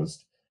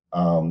self-imposed.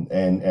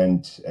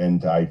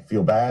 And I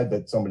feel bad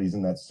that somebody's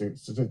in that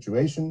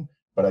situation,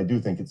 but I do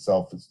think it's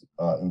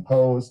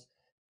self-imposed.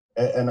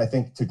 And I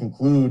think, to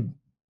conclude,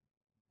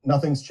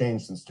 nothing's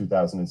changed since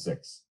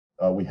 2006.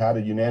 We had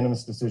a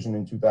unanimous decision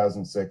in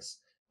 2006,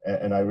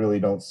 and I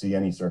really don't see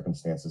any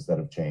circumstances that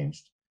have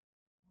changed.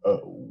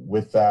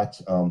 With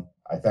that,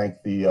 I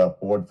thank the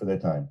board for their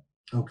time.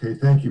 Okay,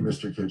 thank you,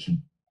 Mr.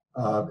 Kitchen.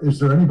 Is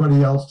there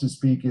anybody else to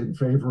speak in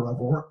favor of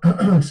or,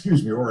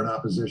 excuse me, or in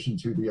opposition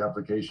to the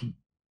application?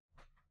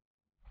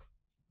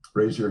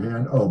 Raise your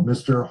hand. Oh,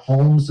 Mr.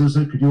 Holmes, is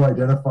it? Could you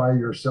identify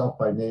yourself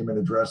by name and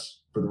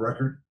address for the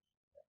record?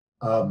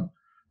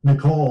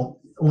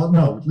 Nicole, well,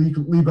 no,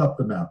 leave up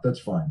the map. That's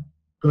fine.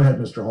 Go ahead,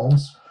 Mr.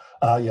 Holmes.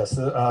 Yes,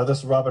 this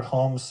is Robert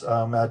Holmes.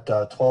 At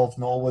 12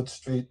 Knollwood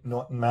Street,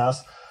 Norton,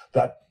 Mass.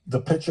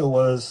 The picture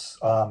was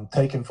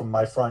taken from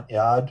my front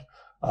yard,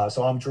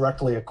 so I'm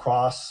directly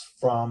across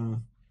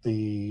from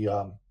the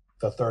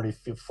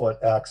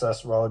 30-foot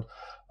access road.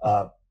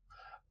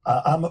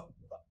 I'm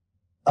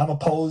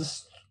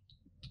opposed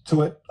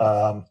to it,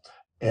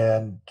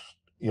 and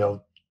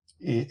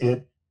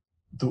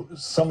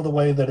some of the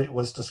way that it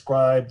was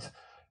described,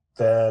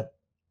 that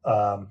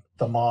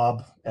the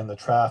mob and the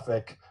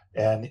traffic,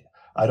 and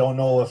I don't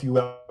know if you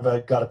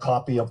ever got a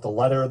copy of the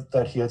letter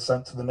that he had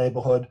sent to the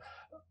neighborhood,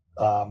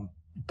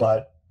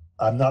 but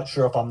I'm not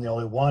sure if I'm the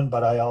only one,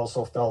 but I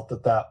also felt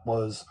that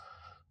was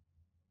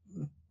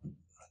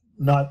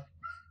not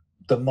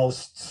the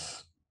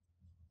most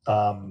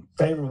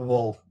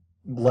favorable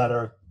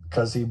letter,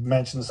 because he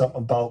mentioned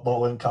something about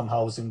low-income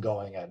housing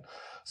going in.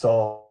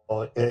 So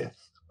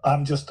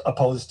I'm just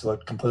opposed to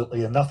it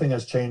completely, and nothing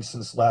has changed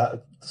since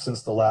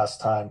the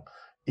last time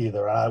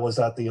either. I was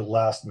at the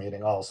last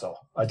meeting also.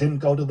 I didn't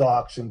go to the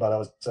auction, but I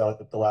was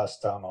at the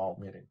last town hall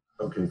meeting.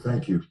 Okay,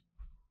 thank you.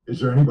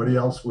 Is there anybody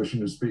else wishing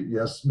to speak?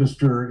 Yes,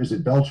 Mr. Is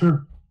it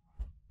Belcher?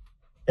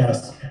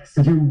 Yes.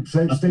 Could you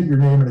state your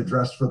name and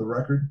address for the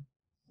record?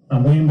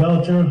 I'm William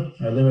Belcher.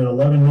 I live at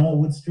 11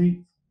 Knollwood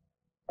Street.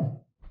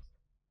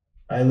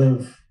 I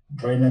live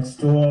right next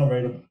door,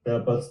 right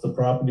abutts the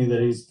property that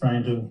he's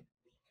trying to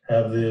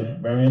have the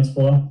variance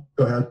for.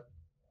 Go ahead.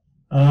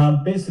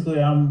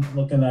 Basically, I'm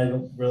looking, I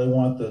don't really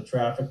want the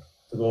traffic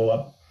to go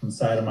up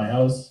inside of my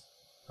house.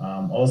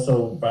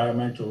 Also,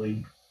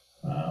 environmentally,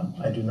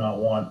 I do not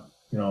want,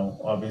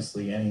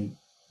 obviously any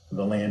of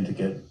the land to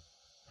get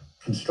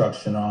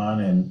construction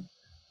on, and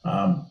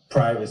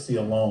privacy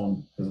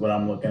alone is what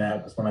I'm looking at.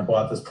 Because when I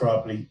bought this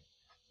property,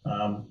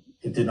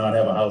 it did not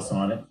have a house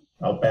on it,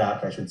 out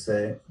back, I should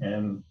say.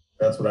 And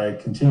that's what I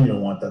continue to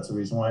want. That's the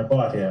reason why I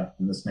bought here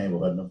in this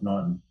neighborhood of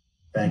Norton.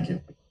 Thank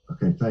you.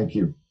 Okay, thank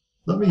you.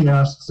 Let me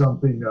ask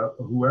something,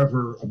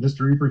 whoever,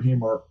 Mr.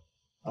 Ibrahim, or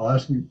I'll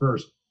ask you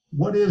first.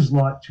 What is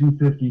lot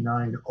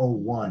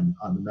 25901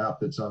 on the map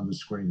that's on the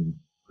screen?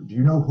 Do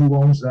you know who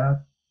owns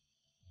that?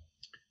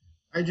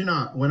 I do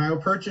not. When I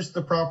purchased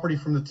the property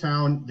from the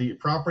town, the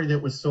property that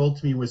was sold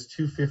to me was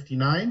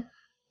 259.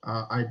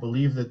 I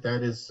believe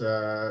that is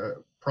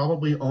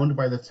probably owned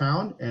by the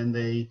town, and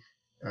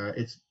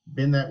it's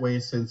been that way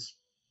since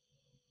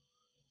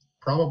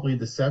probably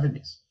the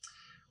 70s.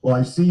 Well,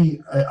 I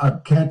see, I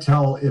can't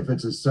tell if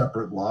it's a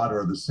separate lot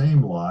or the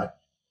same lot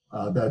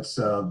that's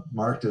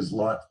marked as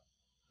lot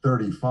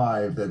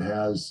 35 that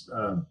has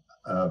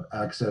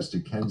access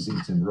to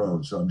Kensington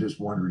Road. So I'm just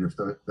wondering if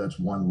that's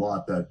one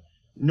lot that.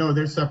 No,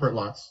 they're separate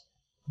lots.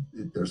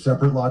 They're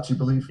separate lots, you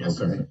believe? Yes,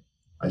 okay. sir.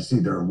 I see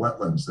there are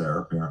wetlands there,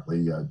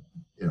 apparently,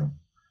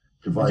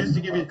 Just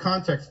to give you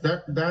context,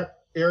 that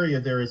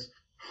area there is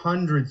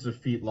hundreds of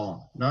feet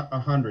long, not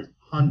 100,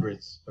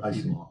 hundreds of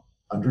feet long.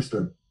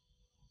 Understood.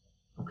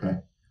 Okay.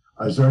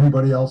 Is there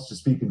anybody else to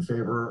speak in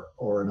favor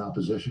or in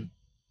opposition?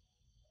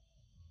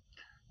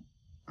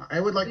 I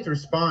would like to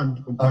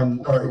respond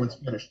when everyone's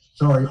finished.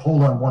 Sorry,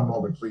 hold on one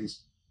moment,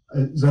 please.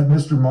 Is that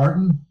Mr.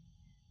 Martin?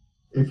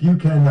 If you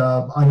can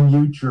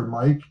unmute your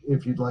mic,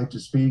 if you'd like to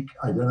speak,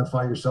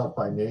 identify yourself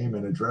by name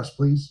and address,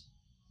 please.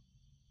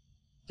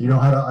 Do you know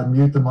how to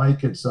unmute the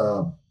mic? It's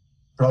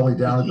probably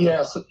down at the...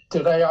 Yes,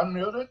 did I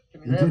unmute it?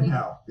 Can you hear did me?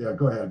 now. Yeah,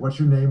 go ahead. What's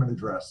your name and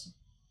address?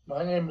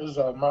 My name is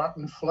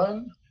Martin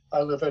Flynn.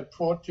 I live at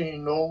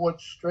 14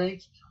 Norwood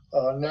Street,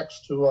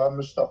 next to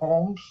Mr.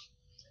 Holmes.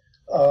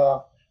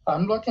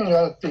 I'm looking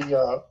at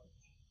the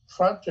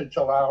frontage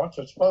allowance.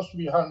 It's supposed to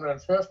be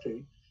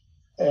 150,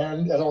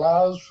 and it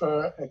allows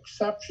for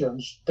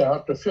exceptions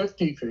down to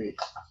 50 feet.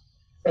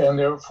 And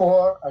there are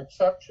 4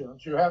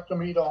 exceptions. You have to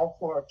meet all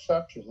 4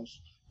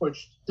 exceptions,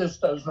 which this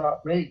does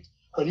not meet.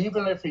 But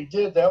even if he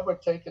did, that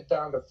would take it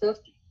down to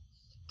 50.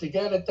 To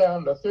get it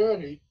down to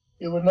 30,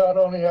 you would not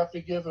only have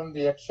to give him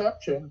the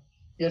exception,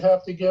 you'd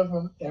have to give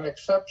him an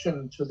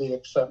exception to the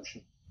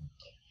exception.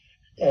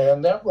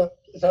 And that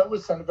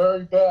was a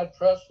very bad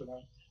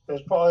precedent.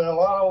 There's probably a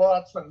lot of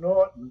lots in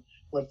Norton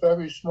with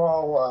very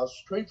small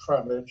street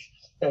frontage.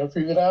 And if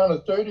you go down to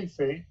 30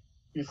 feet,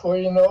 before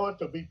you know it,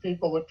 there'll be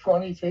people with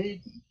 20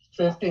 feet,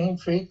 15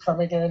 feet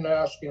coming in and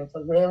asking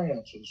for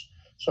variances.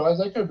 So I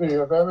think it'd be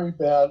a very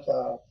bad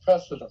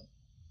precedent.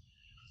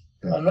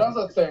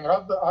 Another thing,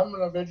 I'm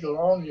an individual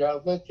only.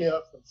 I've lived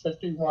here for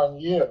 51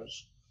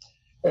 years.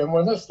 And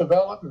when this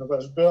development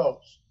was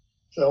built,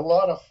 there were a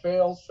lot of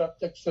failed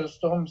septic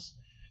systems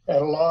and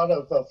a lot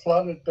of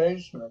flooded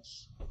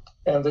basements.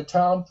 And the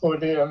town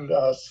put in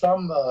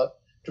some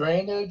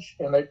drainage,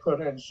 and they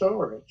put in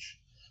sewerage.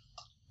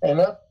 And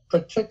that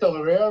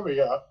particular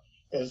area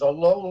is a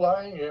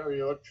low-lying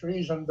area of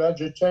trees and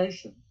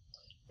vegetation.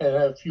 And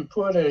if you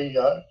put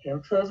a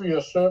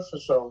impervious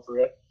surface over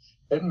it,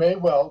 it may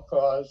well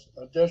cause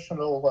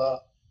additional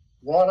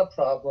water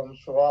problems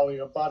for all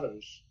your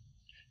abutters.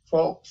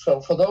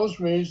 So for those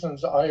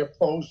reasons, I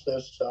oppose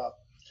this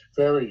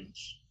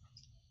variance.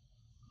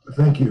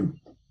 Thank you.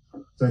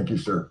 Thank you,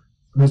 sir.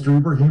 Mr.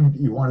 Ibrahim,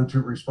 you wanted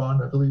to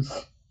respond, I believe?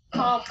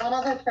 One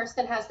other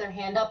person has their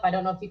hand up. I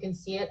don't know if you can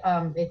see it.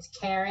 It's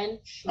Karen.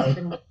 She's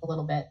been waiting a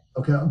little bit.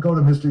 Okay, I'll go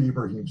to Mr.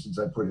 Ibrahim since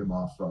I put him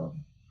off.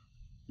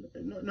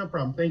 No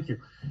problem. Thank you.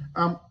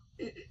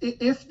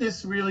 If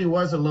this really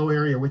was a low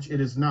area, which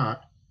it is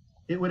not,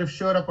 it would have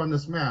showed up on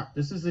this map.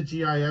 This is a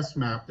GIS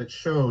map that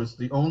shows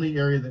the only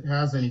area that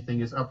has anything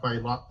is up by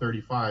lot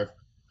 35,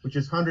 which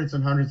is hundreds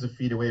and hundreds of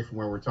feet away from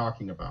where we're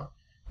talking about.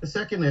 The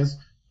second is,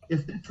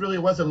 if this really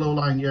was a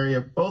low-lying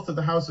area, both of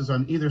the houses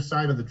on either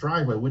side of the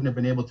driveway wouldn't have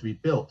been able to be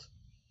built.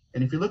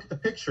 And if you look at the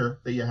picture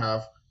that you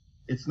have,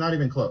 it's not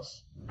even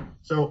close.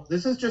 So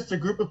this is just a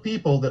group of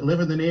people that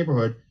live in the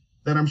neighborhood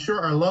that I'm sure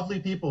are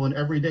lovely people and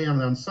every day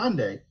on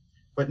Sunday.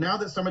 But now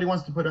that somebody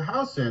wants to put a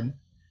house in,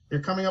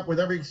 they're coming up with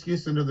every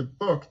excuse under the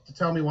book to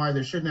tell me why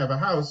they shouldn't have a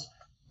house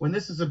when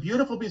this is a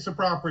beautiful piece of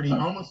property,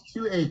 almost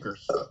 2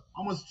 acres,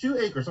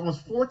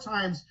 almost 4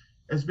 times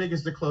as big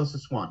as the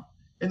closest one.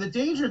 And the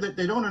danger that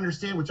they don't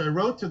understand, which I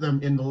wrote to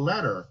them in the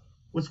letter,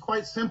 was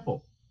quite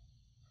simple.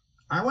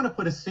 I want to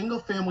put a single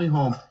family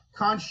home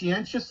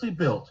conscientiously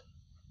built,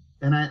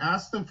 and I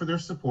asked them for their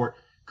support,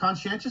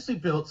 conscientiously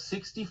built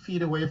 60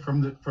 feet away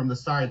from the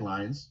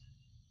sidelines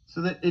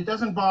so that it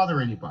doesn't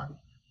bother anybody.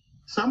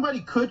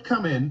 Somebody could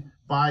come in,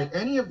 buy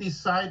any of these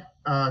side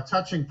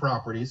touching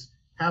properties,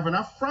 have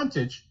enough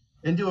frontage,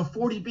 and do a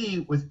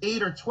 40B with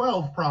 8 or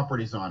 12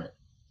 properties on it.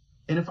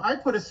 And if I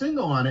put a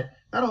single on it,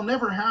 that'll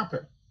never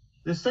happen.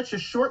 There's such a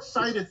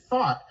short-sighted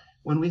thought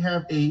when we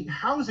have a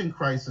housing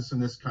crisis in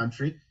this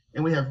country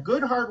and we have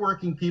good,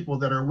 hardworking people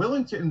that are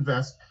willing to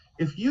invest.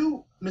 If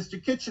you,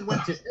 Mr. Kitchen,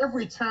 went to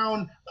every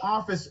town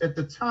office at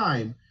the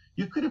time,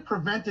 you could have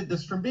prevented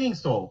this from being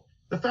sold.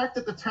 The fact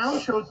that the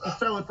town chose to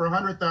sell it for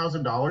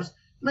 $100,000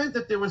 meant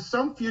that there was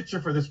some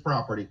future for this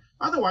property.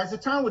 Otherwise, the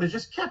town would have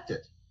just kept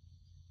it.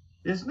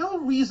 There's no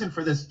reason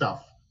for this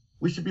stuff.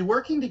 We should be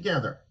working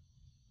together.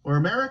 We're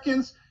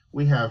Americans.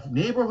 We have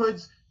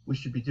neighborhoods. We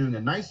should be doing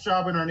a nice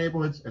job in our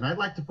neighborhoods, and I'd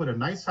like to put a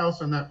nice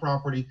house on that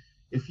property.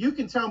 If you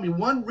can tell me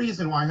one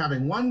reason why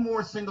having one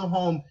more single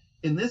home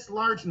in this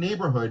large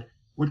neighborhood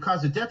would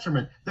cause a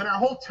detriment, then our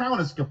whole town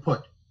is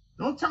kaput.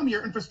 Don't tell me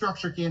your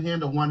infrastructure can't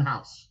handle one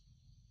house.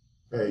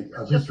 Hey,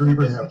 Just Mr.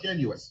 Ibrahim,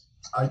 disingenuous.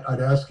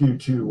 I'd ask you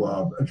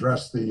to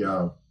address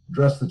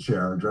the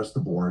chair, address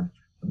the board.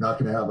 I'm not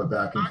going to have a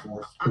back and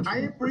forth.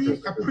 I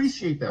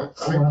appreciate that.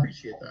 I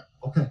appreciate that.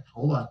 Okay,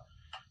 hold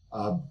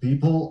on.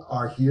 People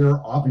are here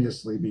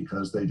obviously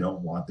because they don't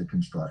want the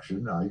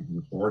construction.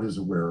 The board is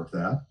aware of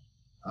that.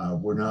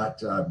 We're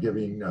not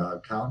giving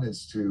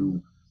countenance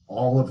to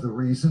all of the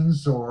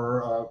reasons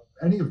or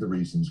any of the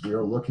reasons. We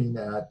are looking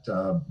at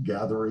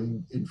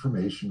gathering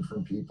information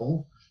from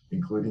people,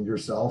 including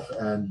yourself,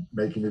 and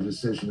making a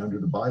decision under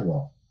the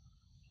bylaw.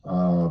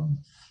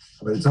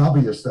 But it's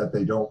obvious that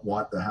they don't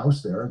want the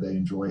house there. They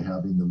enjoy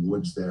having the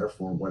woods there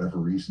for whatever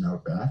reason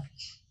out back.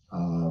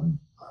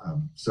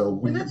 So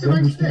we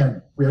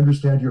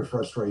understand your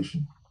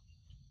frustration.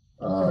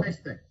 Nice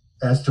thing.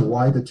 As to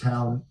why the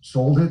town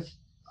sold it,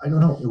 I don't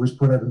know. It was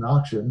put at an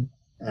auction,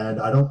 and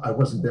I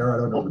wasn't there. I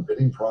don't know the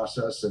bidding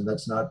process, and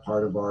that's not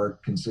part of our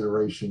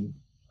consideration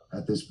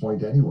at this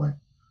point anyway.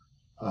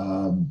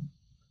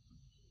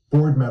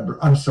 Board member,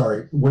 I'm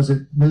sorry, was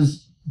it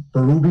Ms.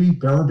 Barabee?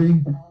 Barabee.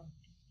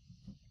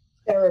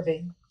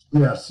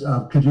 Yes.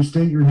 Could you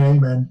state your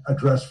name and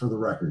address for the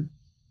record?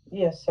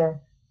 Yes, sir.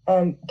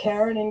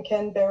 Karen and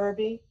Ken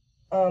Barabee.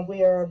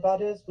 We are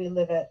abutters. We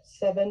live at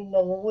 7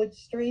 Knollwood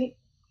Street.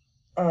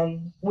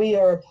 We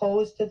are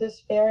opposed to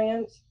this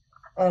variance.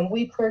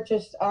 We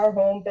purchased our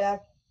home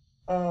back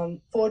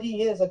 40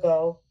 years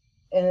ago,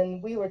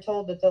 and we were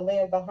told that the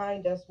land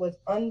behind us was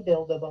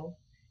unbuildable,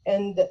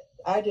 and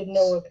I didn't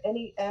know of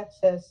any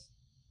access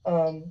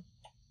on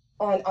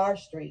our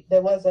street.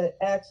 There was an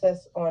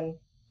access on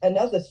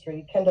another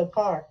street, Kendall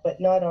Park, but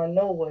not on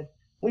Knollwood.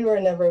 We were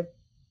never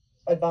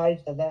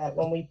advised of that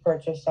when we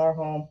purchased our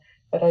home,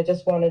 but I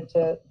just wanted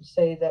to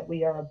say that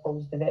we are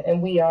opposed to it,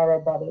 and we are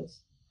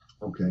abutters.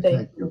 Okay,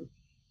 thank you.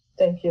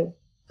 Thank you.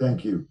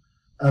 Thank you.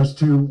 As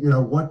to,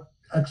 what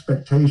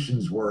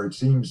expectations were, it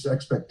seems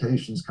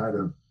expectations kind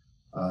of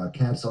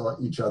cancel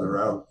each other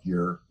out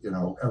here.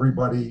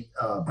 Everybody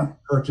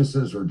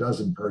purchases or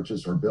doesn't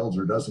purchase, or builds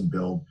or doesn't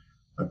build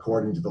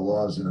according to the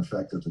laws in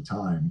effect at the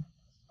time.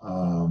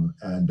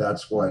 And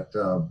that's what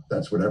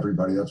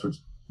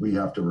we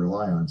have to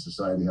rely on,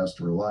 society has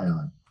to rely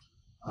on.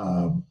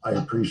 I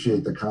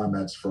appreciate the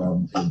comments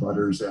from the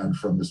abutters and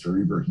from Mr.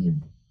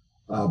 Ibrahim.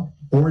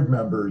 Board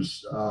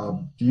members,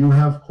 do you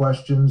have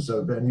questions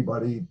of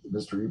anybody,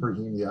 Mr.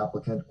 Ibrahim, the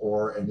applicant,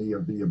 or any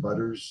of the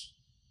abutters?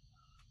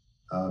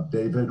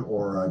 David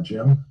or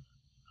Jim?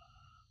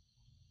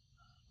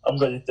 I'm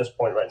good at this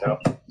point right now.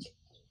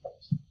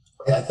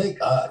 Yeah, I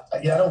think, I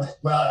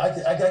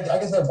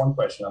guess I have one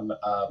question.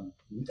 I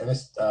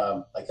guess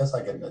I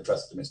can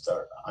address it to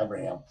Mr.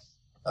 Ibrahim.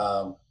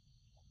 So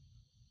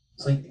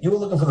you were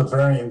looking for the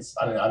variance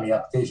on the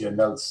application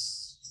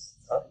notes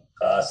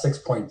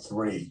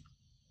 6.3.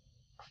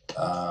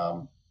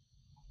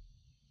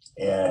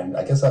 And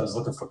I guess I was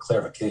looking for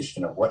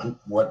clarification of well,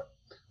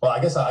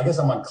 I guess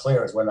I'm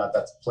unclear as whether or not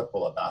that's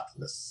applicable or not to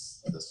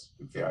this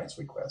variance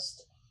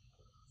request.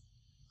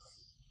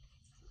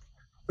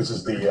 Which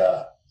is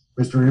the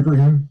Mr.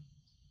 Ibrahim?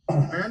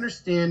 My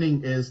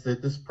understanding is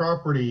that this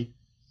property,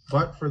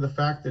 but for the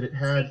fact that it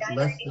had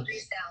less than...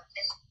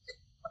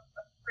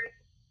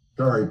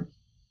 Sorry.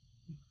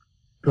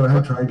 Go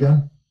ahead, try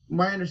again.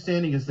 My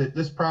understanding is that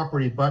this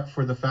property, but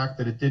for the fact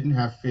that it didn't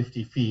have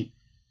 50 feet,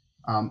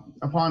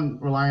 upon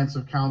reliance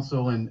of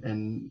council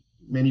and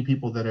many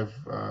people that have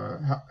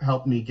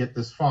helped me get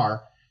this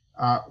far,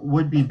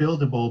 would be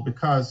buildable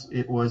because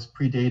it was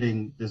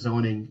predating the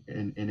zoning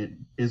and it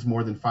is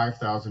more than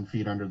 5,000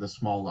 feet under the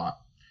small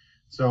lot.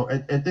 So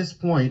at this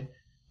point,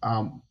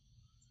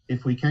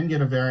 if we can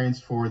get a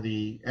variance for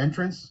the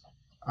entrance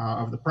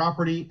of the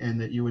property and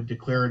that you would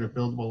declare it a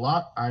buildable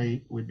lot,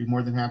 I would be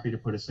more than happy to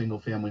put a single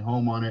family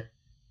home on it.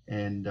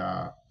 And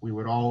we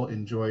would all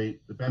enjoy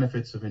the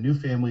benefits of a new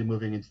family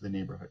moving into the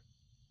neighborhood.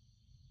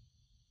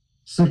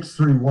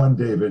 631,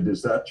 David,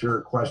 is that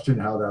your question,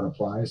 how that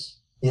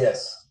applies?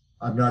 Yes.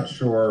 I'm not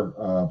sure.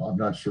 I'm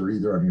not sure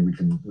either. I mean,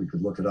 we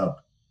could look it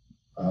up.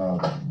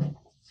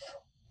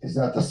 Is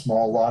that the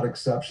small lot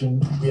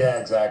exception? Yeah,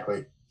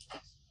 exactly.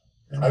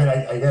 I mean,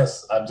 I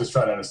guess I'm just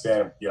trying to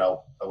understand,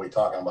 are we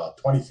talking about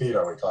 20 feet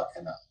or are we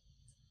talking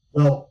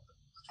well,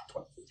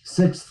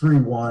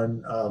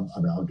 631, I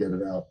mean, I'll get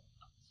it out,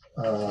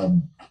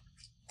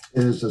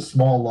 is a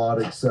small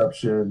lot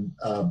exception.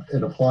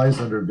 It applies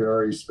under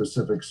very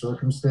specific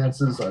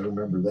circumstances. I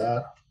remember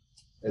that.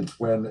 It's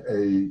when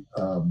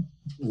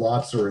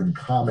lots are in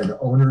common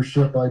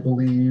ownership, I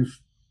believe,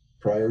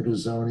 prior to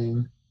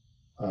zoning.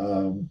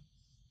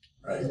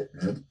 right?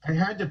 I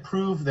had to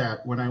prove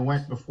that when I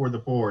went before the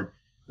board,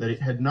 that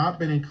it had not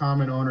been in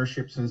common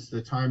ownership since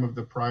the time of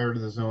the prior to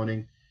the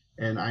zoning.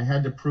 And I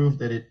had to prove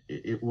that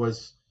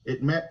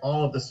it met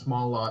all of the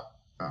small lot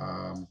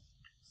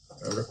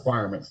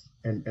requirements.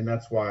 And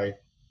that's why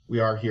we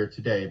are here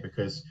today,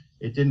 because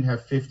it didn't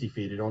have 50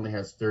 feet, it only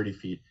has 30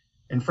 feet.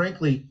 And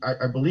frankly,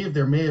 I believe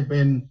there may have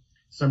been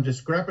some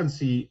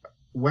discrepancy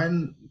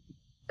when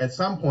at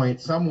some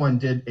point, someone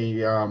did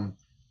a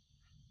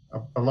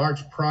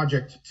large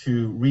project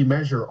to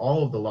remeasure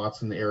all of the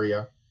lots in the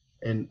area.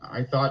 And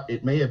I thought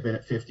it may have been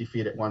at 50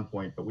 feet at one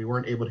point, but we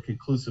weren't able to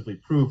conclusively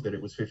prove that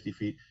it was 50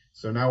 feet.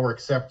 So now we're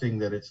accepting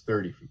that it's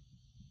 30 feet.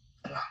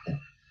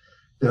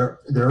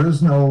 There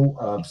is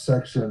no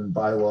section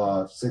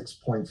bylaw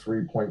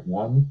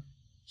 6.3.1.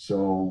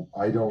 So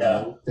I don't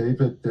know,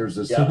 David, there's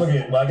a. Yeah, I'm looking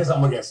at, well, I guess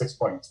I'm looking at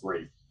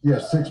 6.3. Yeah,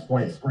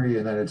 6.3,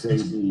 and then it's A,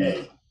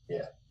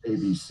 yeah.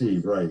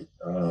 ABC, right.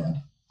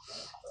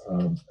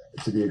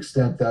 To the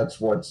extent that's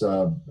what's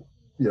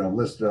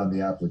listed on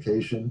the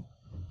application.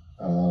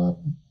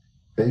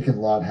 Vacant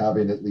lot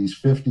having at least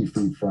 50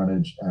 feet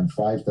frontage and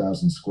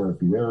 5,000 square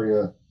feet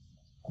area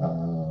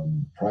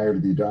prior to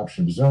the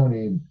adoption of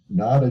zoning,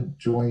 not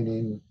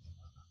adjoining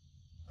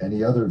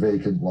any other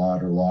vacant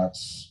lot or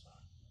lots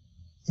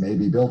may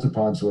be built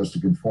upon so as to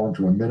conform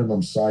to a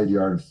minimum side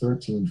yard of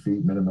 13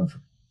 feet minimum.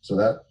 So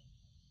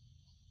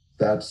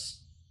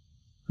that's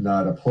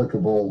not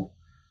applicable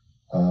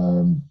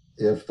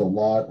if the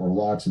lot or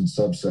lots in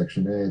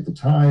subsection A at the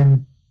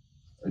time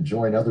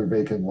adjoin other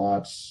vacant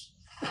lots.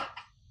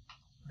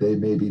 They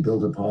may be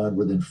built upon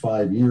within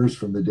 5 years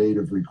from the date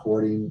of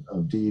recording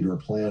of deed or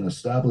plan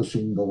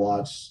establishing the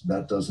lots.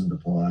 That doesn't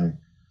apply.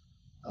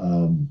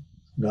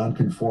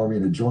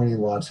 Non-conforming adjoining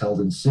lots held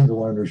in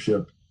single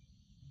ownership,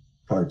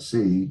 Part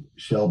C,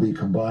 shall be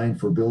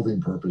combined for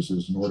building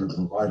purposes in order to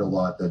provide a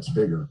lot that's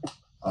bigger.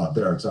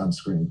 There, it's on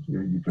screen.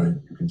 You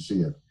can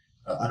see it.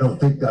 I don't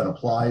think that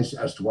applies.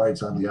 As to why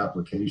it's on the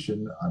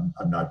application,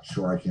 I'm not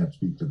sure. I can't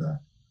speak to that.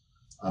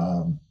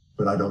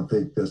 But I don't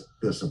think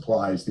this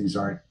applies. These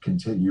aren't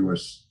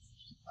contiguous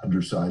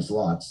undersized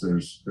lots.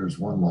 There's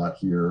one lot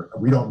here.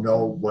 We don't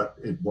know what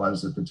it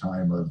was at the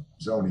time of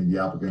zoning.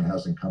 The applicant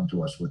hasn't come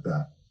to us with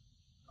that.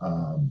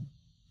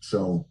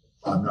 So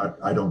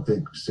I don't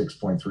think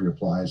 6.3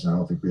 applies, and I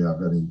don't think we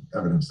have any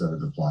evidence that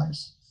it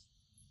applies.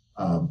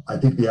 I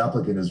think the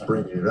applicant is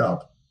bringing it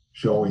up,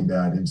 showing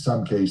that in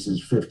some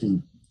cases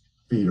 50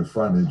 feet of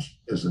frontage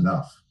is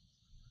enough.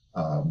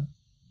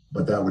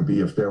 But that would be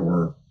if there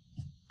were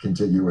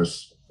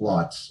contiguous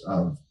lots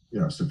of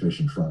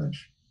sufficient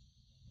frontage.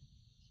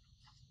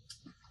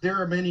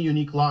 There are many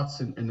unique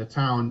lots in the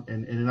town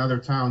and in other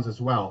towns as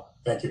well.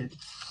 Thank you. In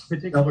this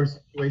particular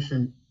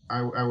situation,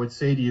 I would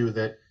say to you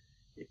that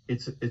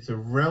it's a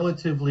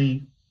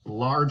relatively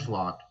large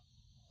lot.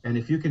 And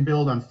if you can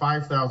build on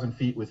 5,000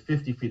 feet with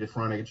 50 feet of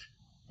frontage,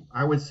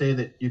 I would say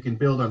that you can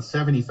build on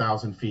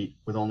 70,000 feet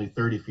with only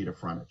 30 feet of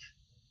frontage.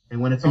 And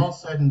when it's all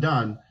said and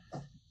done,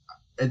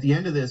 at the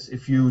end of this,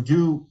 if you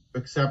do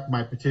accept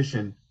my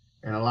petition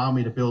and allow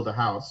me to build a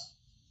house,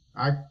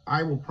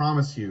 I will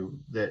promise you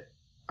that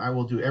I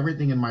will do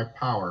everything in my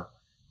power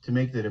to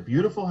make that a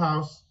beautiful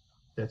house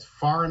that's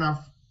far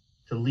enough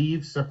to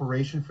leave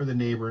separation for the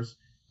neighbors.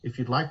 If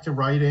you'd like to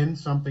write in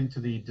something to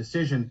the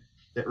decision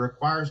that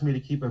requires me to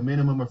keep a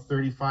minimum of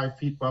 35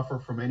 feet buffer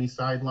from any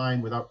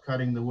sideline without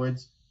cutting the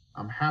woods,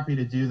 I'm happy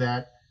to do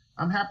that.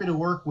 I'm happy to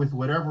work with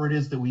whatever it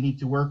is that we need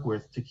to work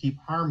with to keep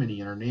harmony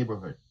in our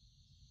neighborhood.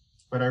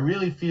 But I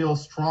really feel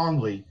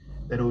strongly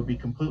that it would be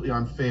completely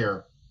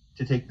unfair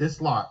to take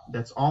this lot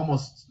that's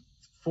almost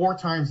 4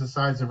 times the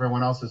size of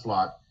everyone else's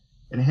lot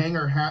and hang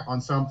our hat on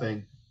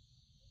something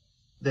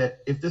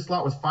that if this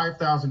lot was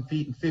 5,000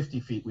 feet and 50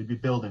 feet, we'd be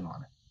building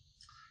on it.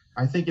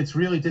 I think it's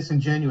really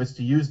disingenuous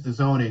to use the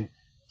zoning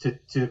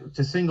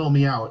to single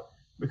me out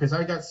because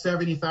I got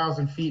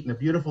 70,000 feet in a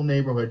beautiful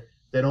neighborhood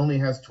that only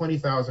has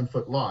 20,000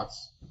 foot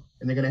lots,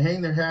 and they're going to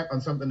hang their hat on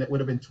something that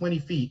would have been 20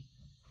 feet.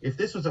 If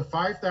this was a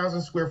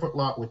 5,000 square foot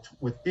lot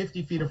with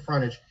 50 feet of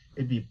frontage,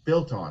 it'd be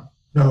built on.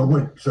 No, it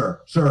wouldn't, sir.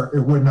 Sir,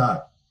 it would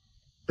not.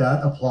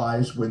 That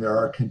applies when there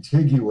are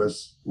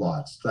contiguous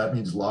lots. That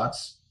means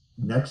lots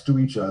next to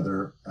each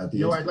other at the.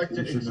 No, I'd like to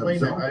explain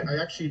that. I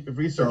actually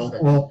researched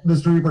that. Well,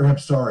 Mr. Ibrahim,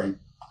 sorry,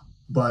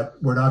 but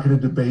we're not going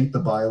to debate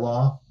the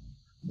bylaw.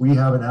 We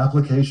have an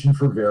application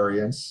for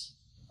variance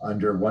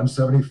under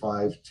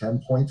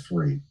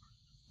 175-10.3.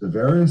 The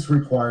variance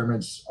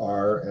requirements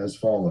are as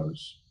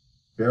follows.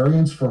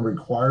 Variance from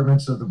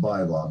requirements of the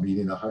bylaw,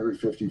 meaning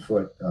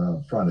 150-foot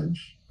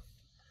frontage,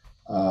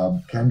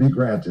 can be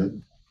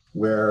granted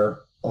where,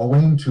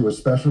 owing to a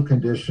special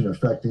condition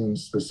affecting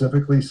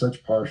specifically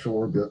such parcel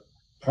or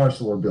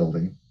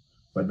building,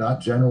 but not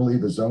generally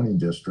the zoning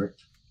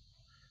district,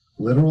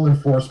 literal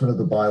enforcement of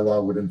the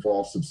bylaw would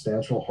involve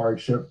substantial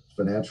hardship,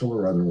 financial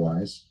or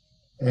otherwise,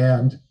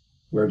 and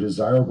where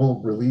desirable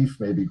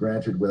relief may be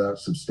granted without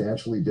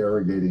substantially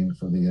derogating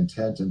from the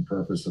intent and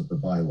purpose of the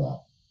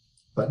bylaw,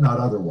 but not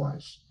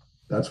otherwise.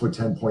 That's what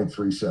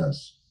 10.3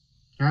 says.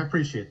 I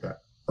appreciate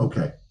that.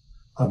 Okay.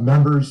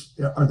 Members,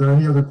 are there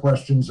any other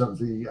questions of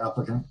the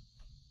applicant?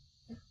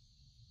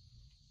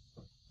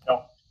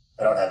 No,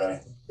 I don't have any.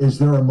 Is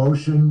there a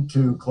motion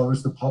to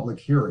close the public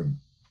hearing?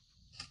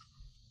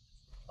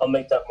 I'll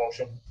make that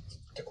motion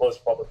to close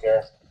the public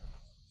hearing.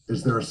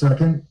 Is there a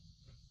second?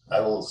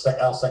 I'll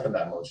second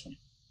that motion.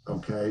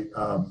 Okay.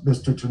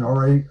 Mr.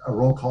 Tenore, a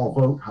roll call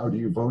vote. How do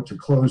you vote to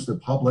close the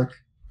public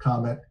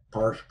comment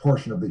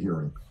portion of the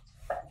hearing?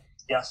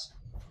 Yes.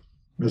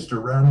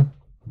 Mr. Wren,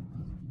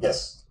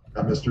 Yes.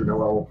 and Mr.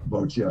 Noel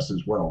votes yes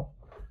as well.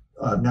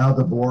 Now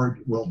the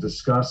board will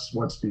discuss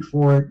what's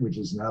before it, which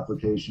is an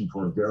application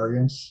for a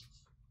variance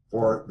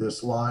for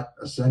this lot,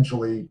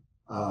 essentially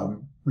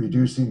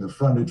reducing the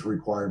frontage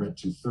requirement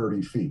to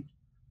 30 feet.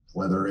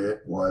 Whether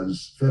it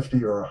was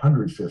 50 or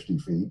 150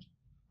 feet,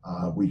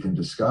 we can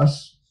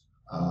discuss.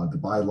 The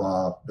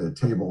bylaw, the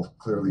table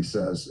clearly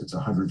says it's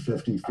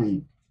 150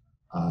 feet.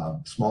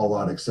 Small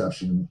lot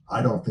exception,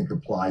 I don't think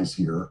applies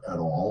here at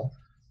all.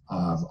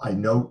 I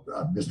note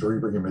Mr.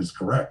 Ibrahim is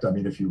correct. I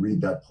mean, if you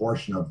read that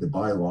portion of the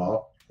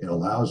bylaw, it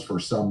allows for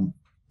some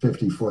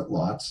 50-foot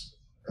lots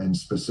and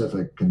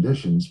specific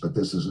conditions, but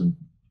this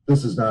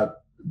is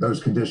not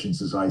those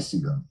conditions as I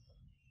see them.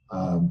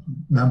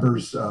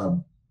 Members,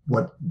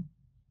 what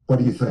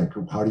do you think?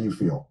 How do you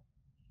feel?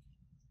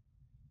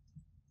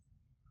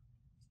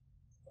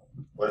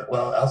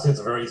 Well, I'll say it's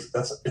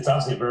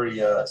obviously a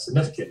very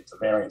significant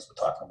variance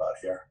we're talking about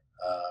here.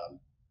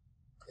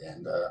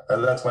 And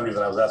that's one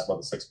reason I was asked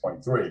about the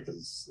 6.3,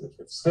 because if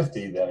it's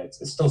 50, then it's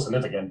still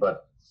significant,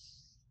 but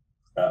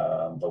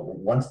 30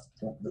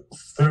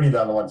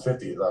 down to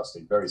 150 is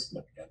obviously very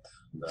significant.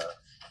 And,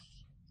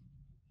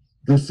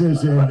 this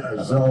is in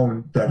a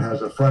zone that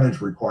has a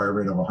frontage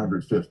requirement of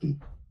 150.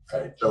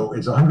 Right. So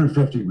it's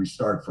 150 we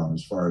start from,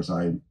 as far as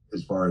I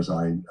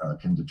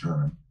can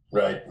determine.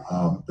 Right.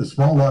 The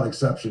small lot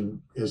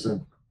exception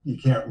isn't. You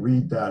can't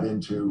read that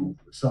into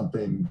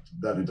something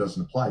that it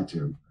doesn't apply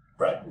to.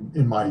 Right.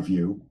 In my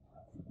view,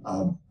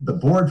 the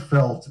board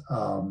felt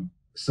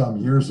some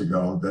years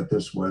ago that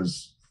this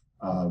was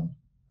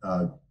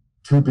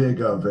too big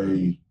of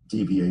a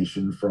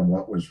deviation from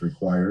what was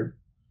required.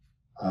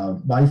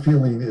 My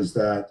feeling is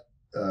that,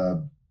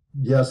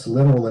 yes,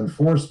 literal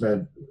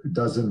enforcement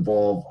does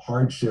involve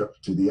hardship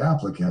to the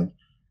applicant,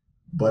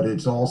 but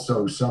it's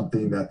also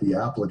something that the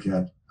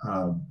applicant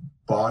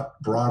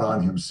brought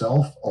on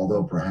himself,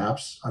 although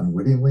perhaps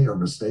unwittingly or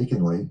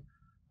mistakenly,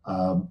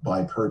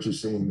 by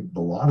purchasing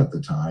the lot at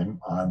the time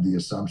on the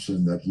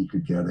assumption that he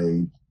could get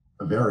a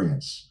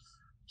variance.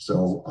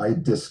 So I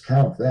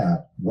discount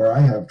that. Where I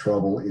have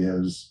trouble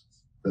is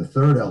the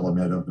third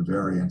element of the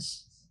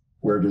variance,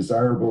 where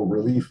desirable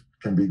relief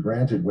can be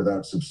granted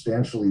without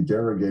substantially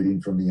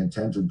derogating from the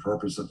intent and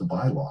purpose of the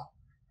bylaw.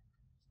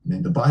 I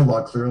mean, the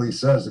bylaw clearly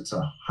says it's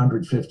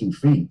 150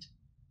 feet.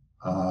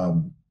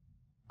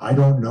 I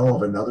don't know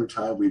of another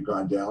time we've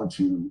gone down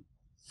to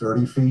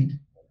 30 feet.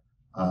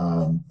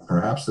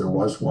 Perhaps there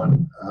was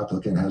one.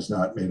 Applicant has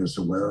not made us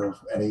aware of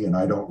any, and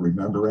I don't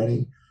remember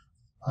any.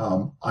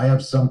 I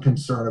have some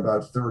concern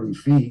about 30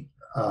 feet.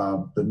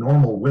 The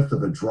normal width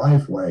of a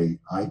driveway,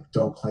 I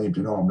don't claim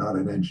to know, I'm not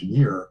an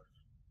engineer,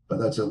 but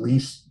that's at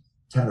least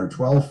 10 or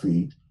 12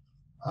 feet.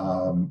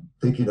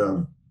 Thinking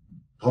of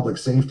public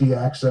safety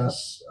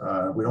access,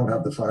 we don't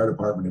have the fire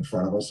department in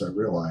front of us, I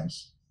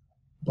realize,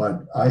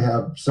 but I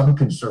have some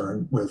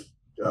concern with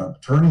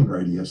turning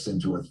radius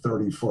into a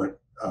 30-foot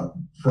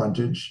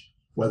frontage,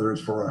 whether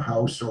it's for a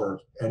house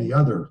or any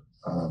other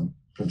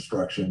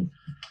construction.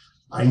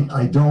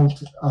 I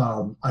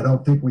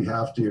don't think we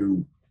have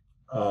to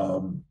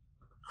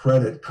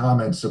credit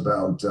comments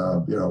about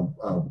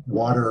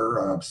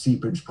water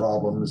seepage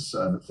problems,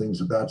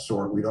 things of that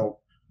sort. We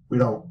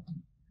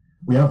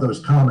have those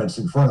comments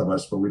in front of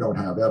us, but we don't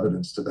have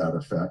evidence to that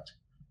effect.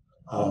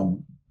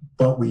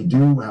 But we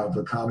do have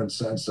the common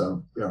sense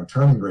of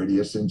turning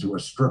radius into a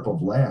strip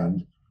of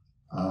land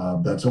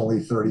that's only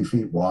 30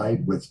 feet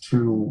wide with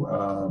two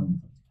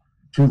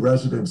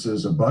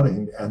residences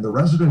abutting, and the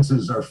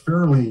residences are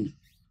fairly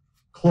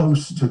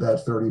close to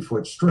that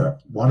 30-foot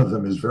strip. One of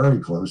them is very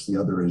close, the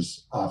other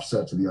is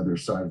offset to the other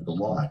side of the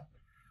lot.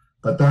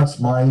 But that's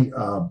my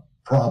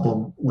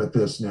problem with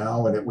this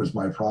now, and it was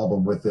my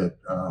problem with it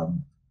a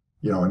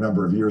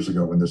number of years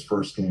ago when this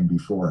first came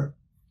before it.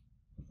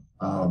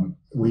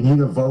 We need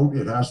a vote.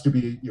 It has to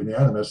be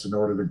unanimous in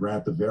order to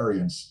grant the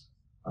variance.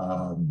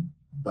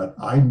 But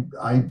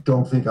I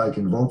don't think I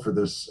can vote for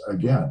this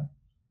again.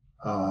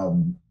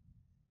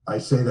 I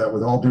say that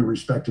with all due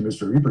respect to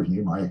Mr.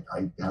 Ibrahim. I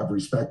have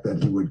respect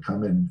that he would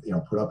come and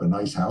put up a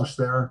nice house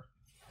there,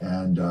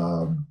 and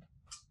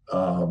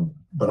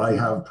but I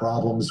have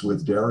problems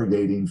with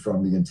derogating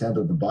from the intent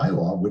of the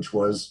bylaw, which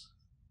was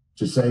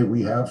to say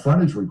we have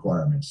frontage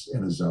requirements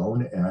in a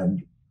zone,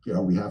 and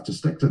we have to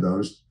stick to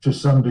those to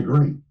some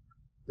degree.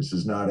 This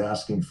is not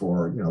asking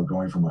for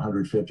going from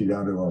 150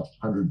 down to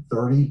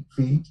 130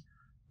 feet.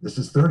 This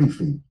is 30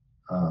 feet.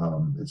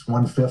 It's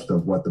 1/5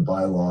 of what the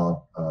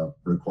bylaw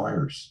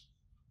requires.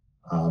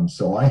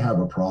 So I have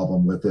a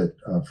problem with it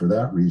for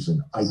that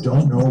reason. I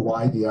don't know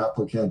why the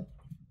applicant,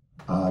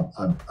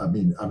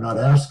 I'm not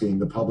asking,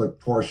 the public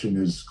portion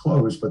is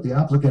closed, but the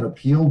applicant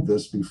appealed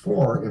this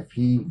before. If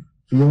he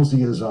feels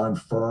he is on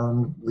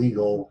firm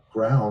legal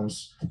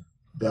grounds,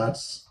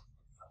 that's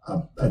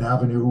an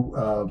avenue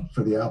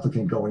for the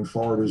applicant going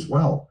forward as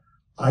well.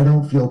 I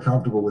don't feel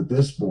comfortable with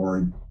this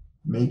board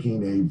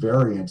making a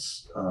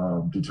variance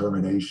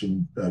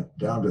determination that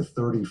down to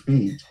 30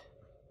 feet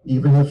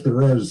even if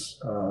there is,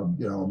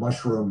 you know, a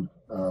mushroom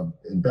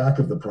in back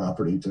of the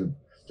property to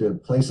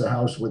place a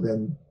house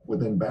within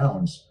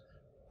bounds,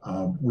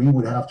 we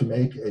would have to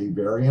make a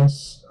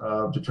variance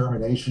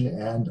determination,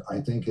 and I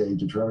think a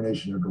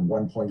determination under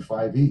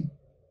 1.5E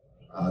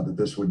that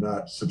this would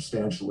not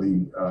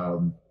substantially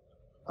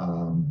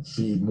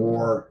be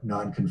more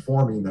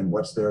non-conforming than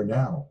what's there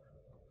now.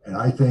 And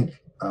I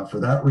think for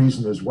that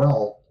reason as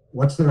well,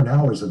 what's there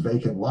now is a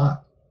vacant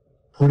lot.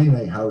 Putting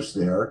a house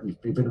there,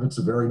 even if it's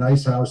a very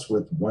nice house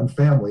with one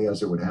family,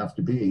 as it would have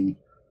to be,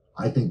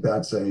 I think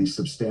that's a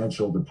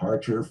substantial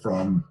departure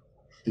from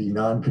the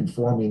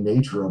non-conforming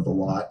nature of the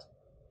lot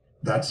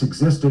that's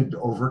existed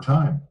over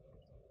time.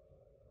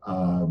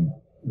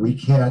 We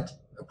can't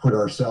put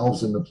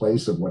ourselves in the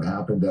place of what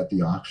happened at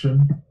the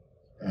auction,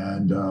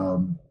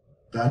 and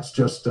that's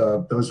just,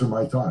 those are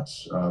my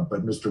thoughts.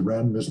 But Mr.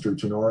 Wren, Mr.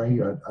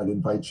 Tenori, I'd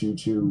invite you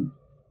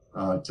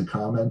to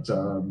comment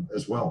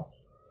as well.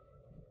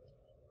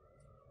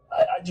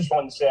 I just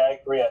wanted to say I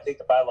agree. I think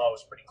the bylaw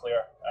was pretty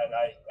clear, and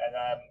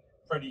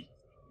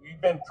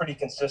we've been pretty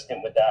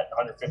consistent with that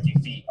 150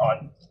 feet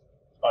on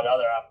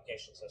other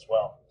applications as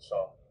well.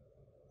 So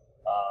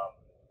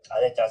I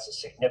think that's a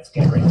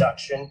significant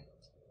reduction.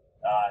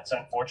 It's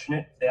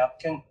unfortunate for the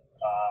applicant,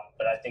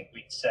 but I think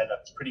we'd set a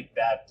pretty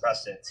bad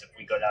precedent if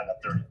we go down to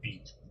 30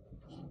 feet.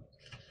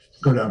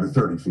 Go down to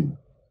 30 feet.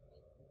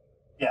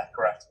 Yeah,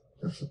 correct.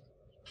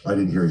 I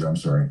didn't hear you, I'm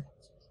sorry.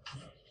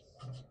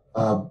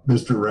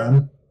 Mr.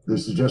 Wren,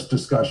 this is just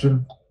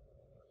discussion.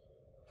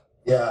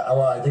 Yeah,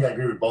 well, I think I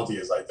agree with both of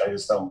you. I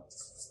just don't,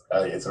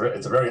 it's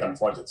a very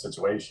unfortunate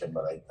situation,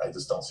 but I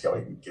just don't see how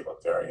we can give a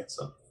variance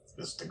of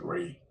this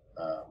degree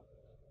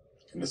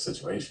in this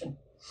situation.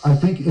 I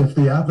think if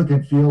the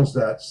applicant feels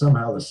that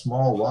somehow the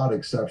small lot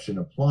exception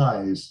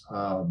applies,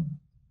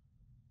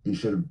 he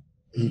should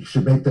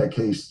make that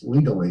case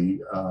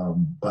legally,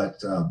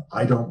 but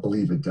I don't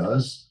believe it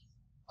does.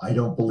 I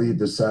don't believe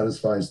this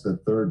satisfies the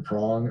third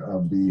prong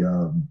of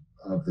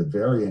the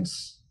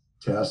variance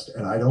test,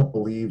 and I don't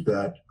believe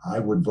that I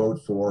would vote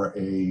for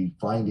a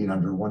finding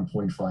under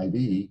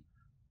 1.5E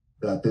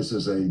that this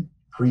is a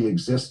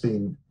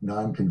pre-existing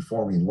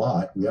non-conforming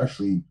lot. We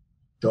actually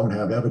don't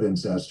have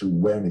evidence as to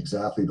when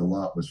exactly the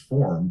lot was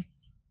formed.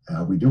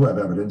 We do have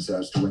evidence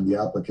as to when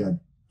the applicant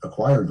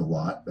acquired the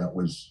lot. That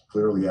was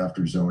clearly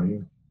after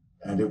zoning,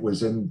 and it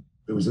was in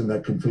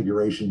that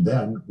configuration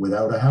then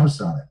without a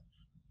house on it.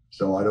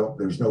 So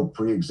there's no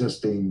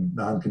pre-existing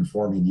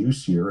non-conforming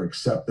use here,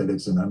 except that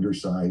it's an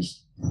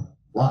undersized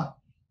lot.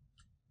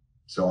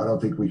 So I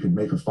don't think we could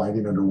make a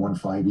finding under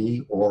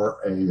 1.5E or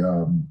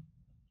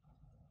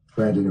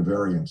granting a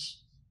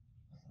variance.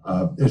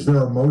 Is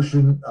there a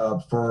motion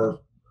for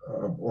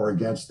or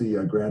against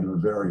the grant of a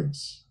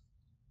variance?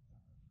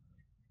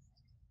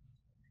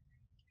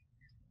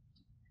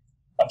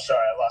 I'm sorry,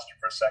 I lost you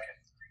for a second.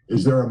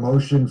 Is there a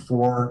motion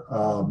for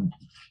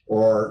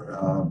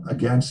or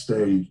against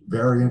a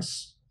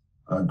variance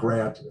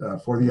grant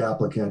for the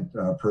applicant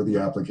per the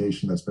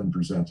application that's been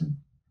presented?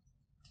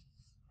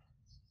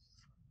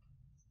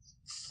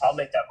 I'll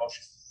make that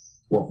motion.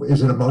 Well,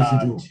 is it a motion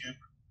to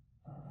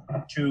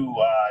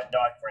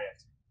not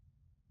grant?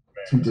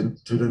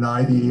 To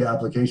deny the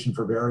application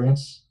for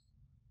variance?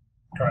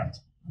 Correct.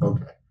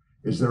 Okay.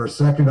 Is there a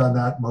second on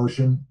that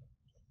motion?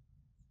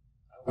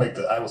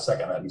 I will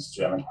second that, Mr.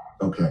 Chairman.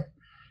 Okay.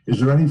 Is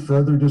there any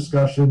further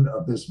discussion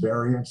of this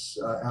variance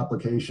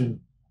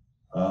application?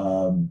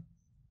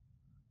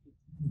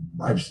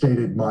 I've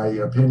stated my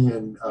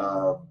opinion.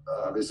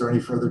 Is there any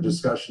further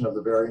discussion of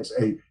the variance?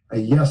 A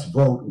yes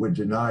vote would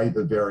deny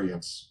the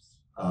variance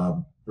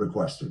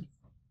requested.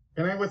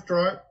 Can I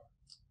withdraw it?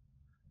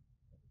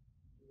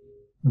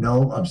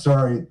 No, I'm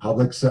sorry.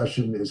 Public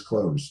session is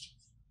closed.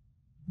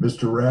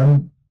 Mr.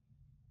 Wren,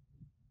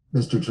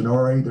 Mr.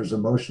 Tenori, there's a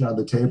motion on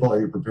the table. Are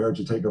you prepared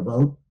to take a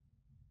vote?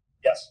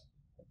 Yes.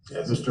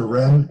 Yes. Mr.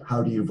 Wren,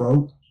 how do you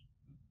vote?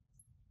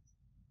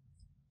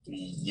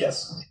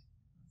 Yes.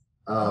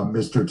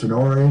 Mr.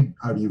 Tenori,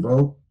 how do you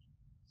vote?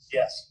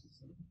 Yes.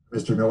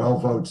 Mr. Noel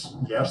votes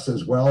yes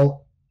as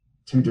well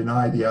to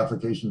deny the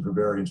application for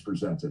variance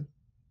presented.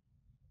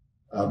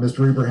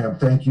 Mr. Ibrahim,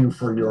 thank you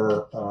for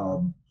your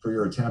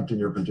attempt and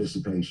your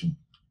participation,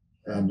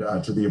 and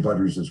to the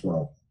abutters as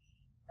well.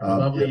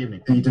 Lovely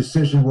evening. The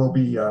decision will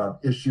be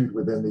issued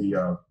within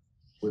the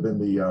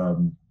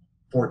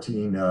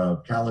 14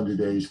 calendar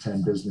days,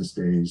 10 business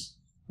days,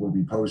 will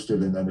be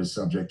posted and then is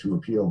subject to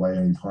appeal by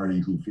any party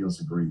who feels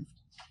aggrieved.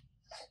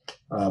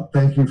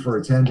 Thank you for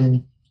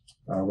attending.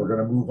 We're going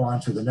to move on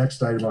to the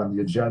next item on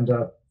the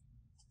agenda,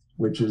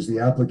 which is the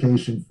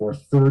application for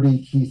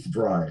 30 Keith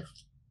Drive.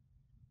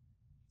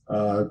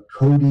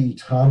 Cody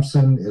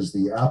Thompson is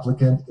the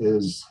applicant.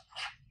 Is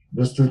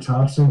Mr.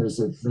 Thompson, is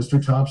it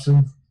Mr.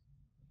 Thompson?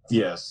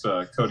 Yes,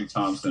 Cody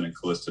Thompson and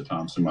Callista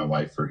Thompson, my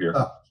wife, are here.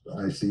 Oh,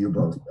 I see you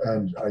both.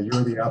 And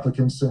you're the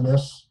applicants in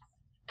this?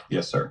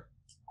 Yes, sir.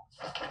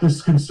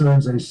 This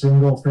concerns a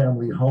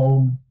single-family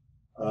home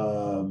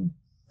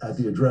at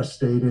the address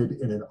stated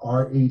in an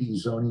R80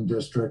 zoning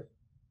district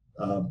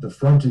The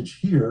frontage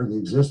here, the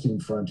existing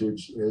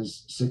frontage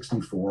is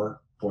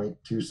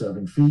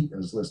 64.27 feet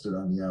as listed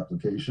on the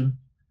application.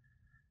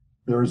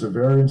 There is a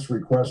variance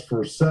request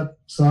for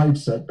side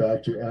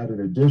setback to add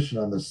an addition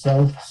on the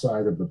south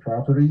side of the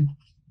property.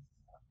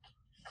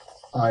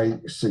 I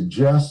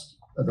suggest,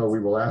 though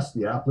we will ask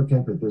the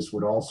applicant, that this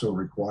would also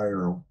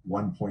require a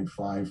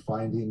 1.5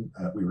 finding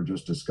that we were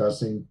just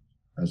discussing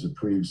as a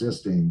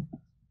pre-existing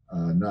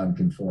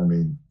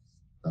non-conforming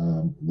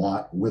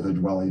lot with a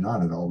dwelling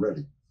on it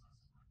already.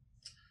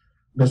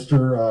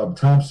 Mr.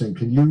 Thompson,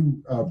 can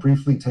you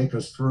briefly take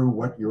us through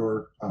what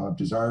you're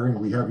desiring?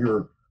 We have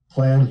your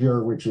plan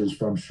here, which is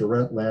from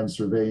Charette Land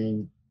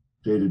Surveying,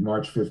 dated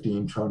March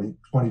 15,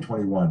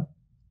 2021.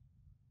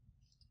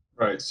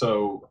 Right.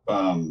 So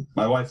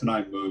my wife and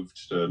I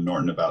moved to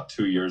Norton about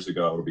 2 years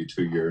ago. It'll be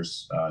 2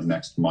 years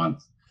next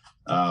month.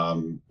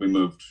 We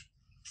moved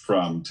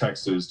from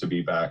Texas to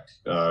be back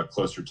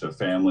closer to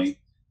family,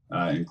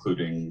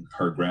 including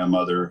her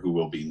grandmother, who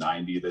will be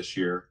 90 this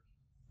year.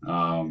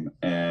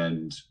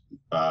 And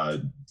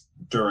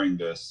during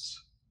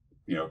this,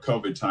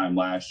 COVID time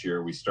last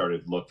year, we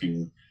started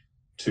looking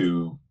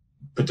to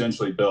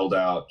potentially build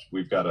out.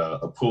 We've got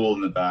a pool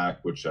in the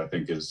back, which I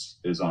think is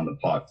on the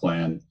plot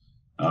plan.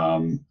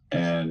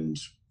 And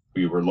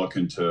we were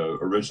looking to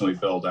originally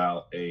build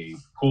out a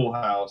pool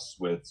house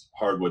with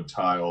hardwood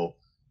tile,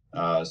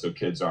 so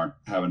kids aren't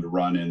having to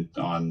run in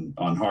on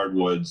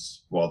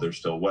hardwoods while they're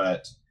still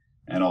wet,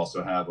 and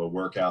also have a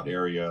workout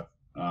area.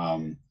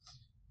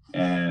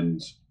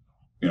 And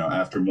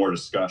after more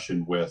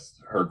discussion with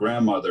her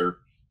grandmother,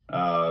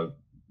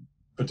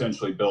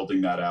 potentially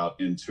building that out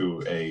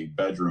into a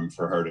bedroom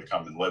for her to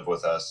come and live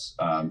with us.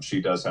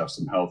 She does have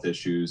some health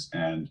issues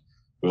and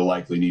will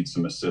likely need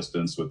some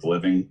assistance with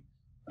living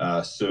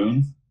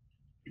soon.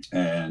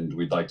 And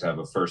we'd like to have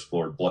a first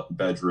floor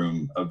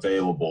bedroom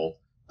available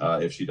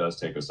if she does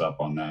take us up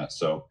on that.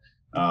 So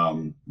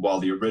while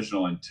the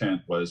original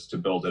intent was to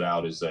build it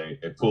out as a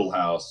pool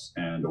house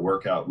and a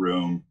workout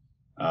room,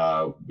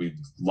 we'd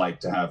like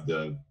to have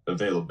the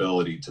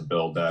availability to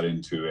build that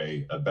into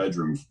a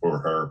bedroom for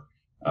her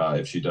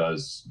if she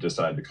does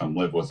decide to come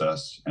live with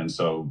us. And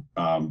so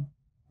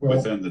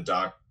within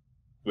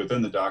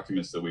the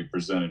documents that we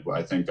presented,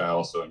 I think I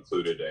also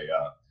included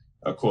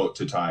a quote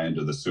to tie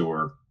into the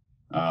sewer,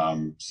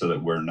 so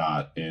that we're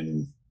not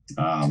in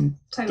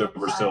that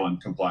we're still in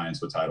compliance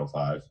with Title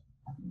V.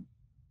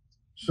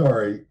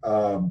 Sorry,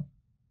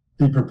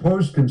 the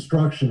proposed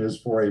construction is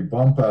for a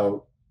bump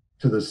out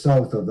to the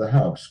south of the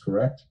house,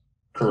 correct?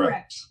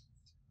 Correct.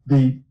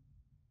 The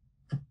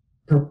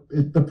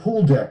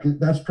pool deck,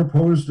 that's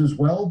proposed as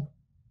well?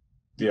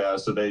 Yeah,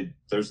 so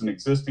there's an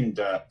existing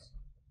deck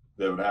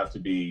that would have to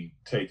be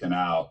taken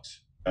out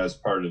as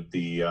part of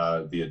the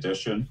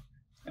addition.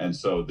 And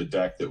so the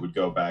deck that would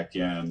go back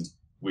in,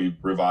 we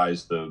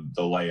revised the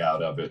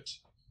layout of it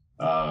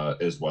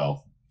as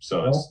well.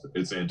 So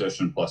it's the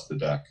addition plus the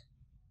deck.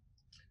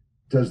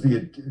 Does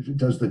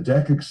the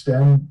deck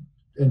extend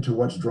into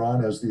what's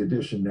drawn as the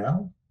addition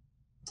now?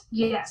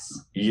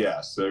 Yes.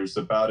 Yes, there's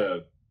about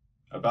a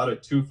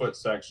 2-foot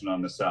section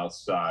on the south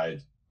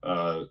side.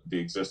 The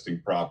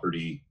existing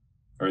property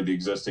or the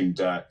existing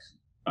deck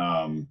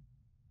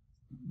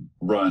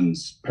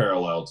runs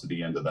parallel to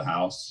the end of the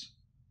house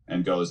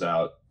and goes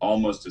out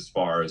almost as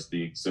far as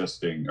the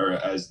existing or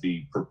as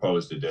the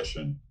proposed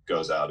addition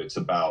goes out. It's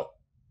about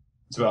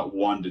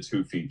 1 to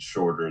 2 feet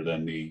shorter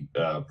than the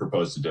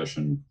proposed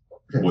addition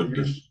would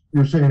be.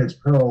 You're saying it's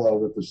parallel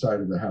with the side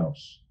of the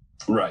house?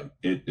 Right.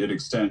 It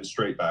extends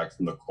straight back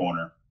from the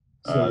corner.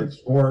 So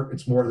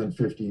it's more than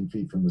 15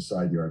 feet from the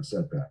side yard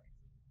setback.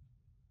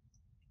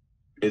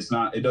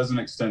 It doesn't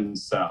extend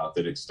south,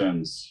 it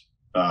extends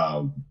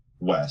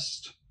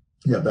west.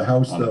 Yeah, the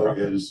house though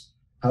is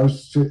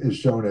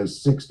shown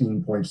as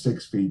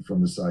 16.6 feet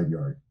from the side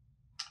yard.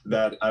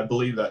 That I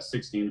believe that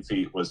 16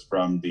 feet was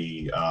from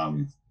the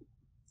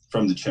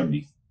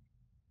chimney.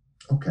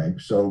 Okay,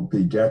 so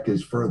the deck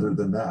is further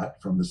than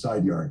that from the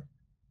side yard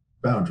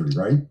boundary,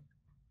 right?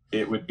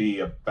 It would be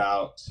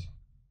about,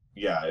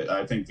 yeah,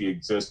 I think the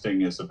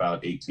existing is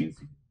about 18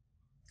 feet.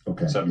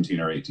 Okay. 17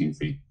 or 18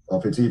 feet. Well,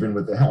 if it's even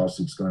with the house,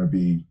 it's going to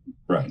be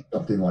right,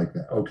 something like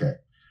that. Okay.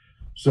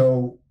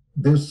 So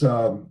this,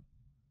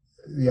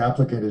 the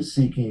applicant is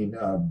seeking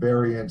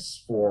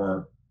variance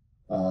for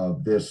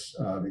this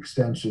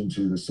extension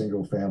to the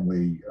single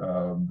family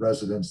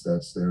residence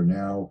that's there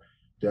now,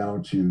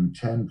 down to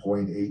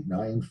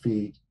 10.89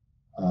 feet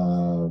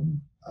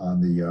on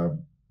the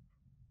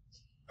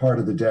part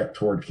of the deck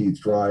toward Keith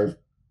Drive,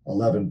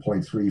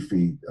 11.3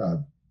 feet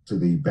to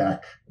the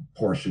back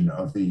portion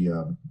of the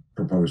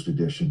proposed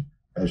addition,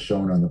 as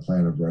shown on the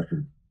plan of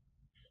record.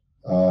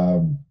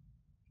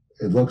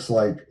 It looks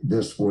like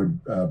this would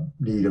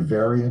need a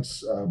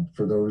variance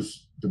for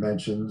those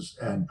dimensions,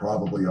 and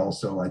probably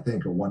also, I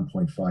think, a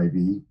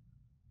 1.5E.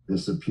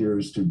 This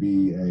appears to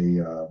be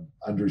a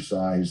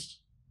undersized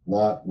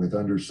lot with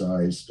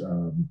undersized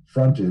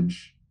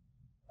frontage.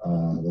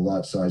 The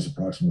lot size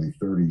approximately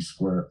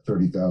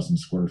 30,000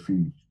 square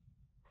feet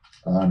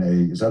on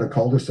is that a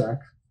cul-de-sac?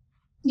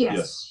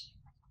 Yes.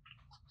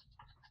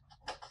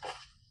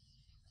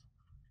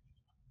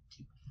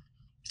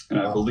 And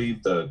I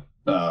believe that,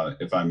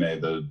 if I may,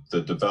 the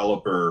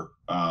developer,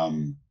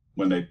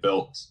 when they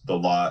built the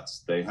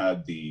lots, they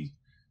had the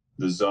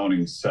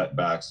zoning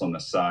setbacks on the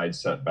side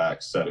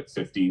setbacks set at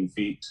 15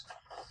 feet.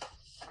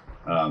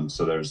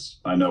 So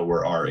I know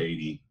we're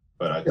R80,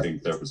 but I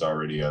think there was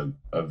already a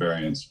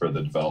variance for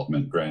the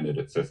development granted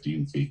at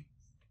 15 feet.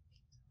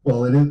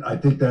 Well, it is, I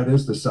think that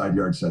is the side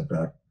yard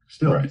setback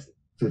still. Right.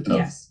 15.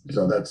 Yes.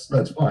 So that's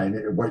fine.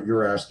 What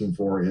you're asking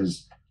for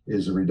is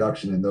a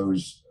reduction in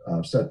those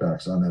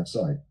setbacks on that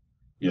site.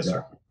 Yes,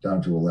 sir.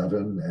 Down to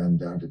 11 and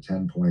down to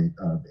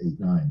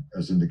 10.89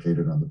 as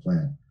indicated on the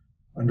plan.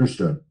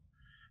 Understood.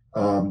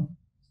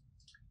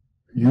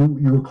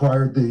 You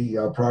acquired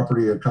the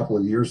property a couple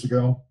of years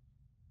ago.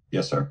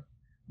 Yes, sir.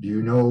 Do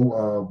you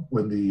know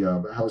when the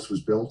house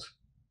was built?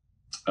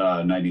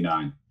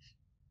 99.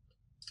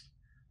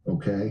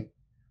 Okay.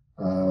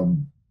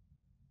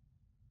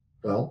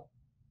 Well,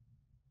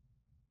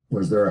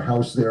 was there a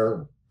house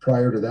there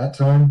prior to that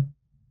time?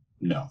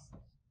 No.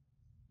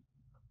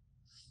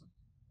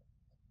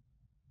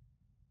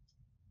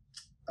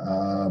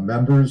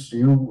 Members, do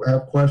you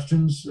have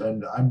questions?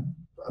 And I'm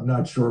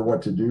not sure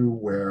what to do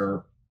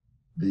where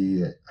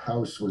the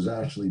house was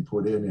actually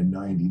put in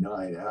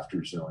 99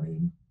 after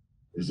zoning.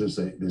 Is this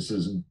a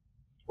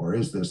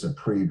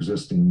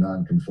pre-existing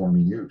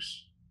non-conforming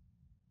use?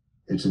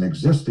 It's an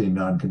existing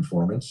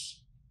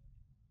non-conformance.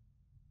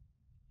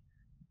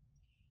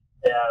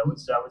 Yeah, I would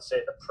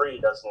say the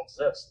pre doesn't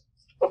exist.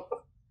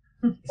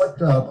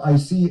 What I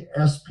see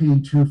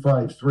SP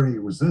 253,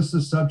 was this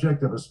the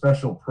subject of a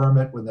special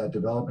permit when that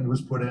development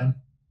was put in,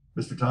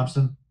 Mr.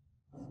 Thompson?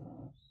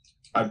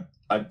 I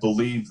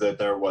believe that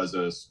there was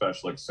a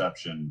special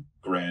exception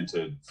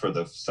granted for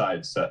the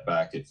side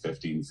setback at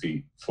 15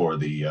 feet for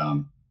the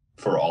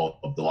for all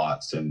of the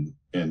lots in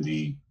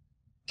the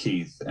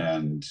Keith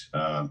and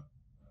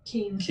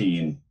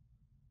Keene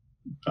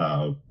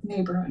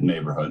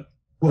neighborhood.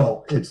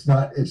 Well, it's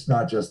not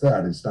just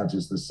that. It's not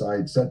just the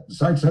side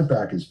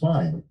setback is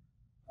fine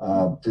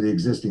to the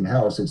existing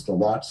house. It's the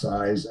lot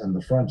size and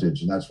the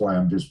frontage, and that's why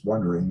I'm just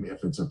wondering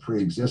if it's a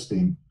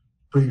pre-existing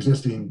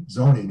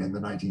zoning in the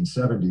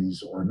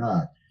 1970s or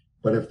not.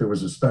 But if there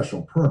was a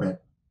special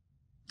permit,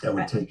 that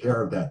would take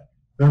care of that.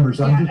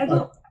 Members, I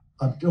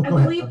go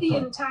believe ahead. the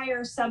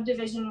entire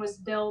subdivision was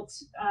built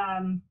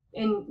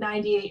in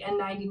 98 and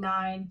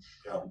 99.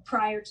 Yeah.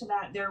 Prior to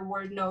that, there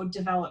were no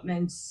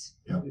developments,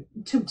 Yeah.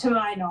 to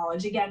my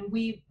knowledge. Again,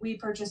 we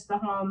purchased the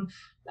home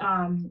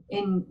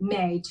in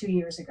May 2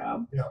 years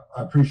ago. Yeah,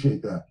 I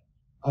appreciate that.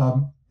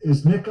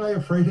 Is Nick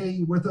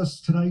Iafrate with us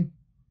tonight?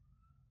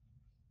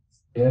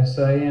 Yes,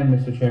 I am,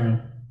 Mr.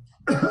 Chairman.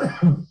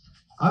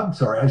 I'm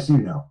sorry, I see you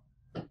now.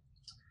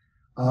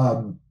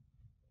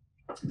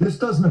 This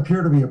doesn't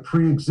appear to be a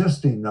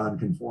pre-existing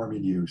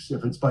non-conforming use.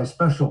 If it's by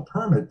special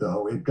permit,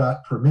 though, it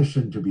got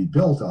permission to be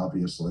built,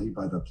 obviously,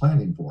 by the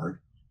planning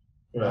board.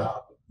 Yeah.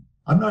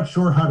 I'm not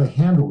sure how to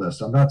handle this.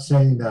 I'm not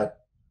saying that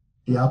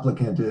the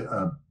applicant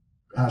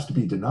has to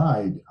be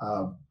denied.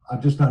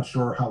 I'm just not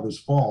sure how this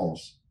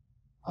falls.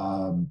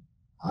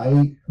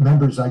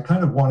 Members, I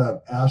kind of want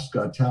to ask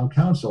town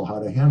council how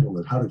to handle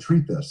it, how to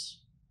treat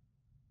this.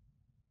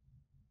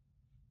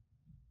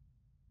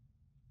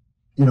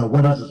 You know,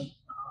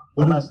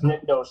 unless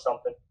Nick knows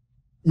something.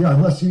 Yeah,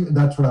 unless you,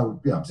 that's what I would,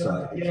 yeah, I'm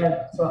sorry.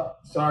 Yeah,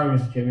 sorry,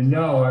 Mr. Chairman.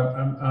 No,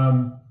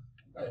 I'm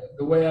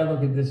the way I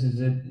look at this is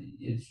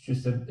it's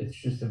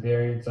just a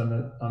variance on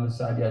the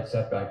side yard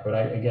setback.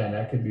 But again,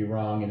 I could be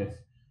wrong. And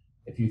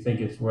if you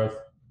think it's worth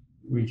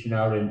reaching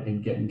out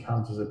and getting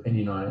council's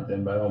opinion on it,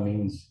 then by all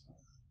means.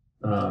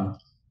 Well,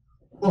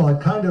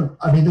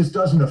 this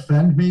doesn't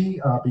offend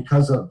me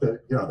because of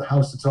the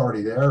house that's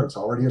already there. It's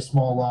already a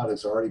small lot.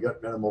 It's already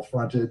got minimal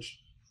frontage.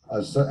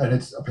 And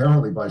it's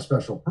apparently by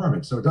special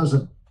permit. So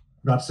I'm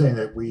not saying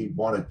that we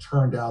want to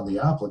turn down the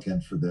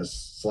applicant for this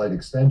slight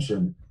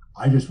extension.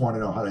 I just want to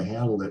know how to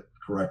handle it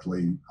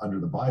correctly under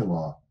the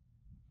bylaw.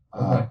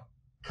 Okay.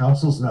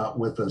 Council's not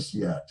with us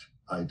yet.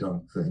 I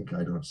don't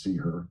see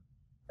her.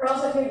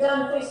 Girls, if you're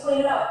done, please clean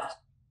it up.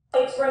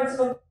 Please bring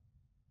some.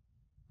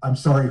 I'm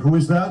sorry, who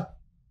is that?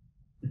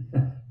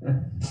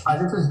 Hi,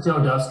 this is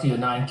Joe Dusky of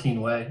 9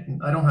 Keene Way.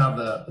 I don't have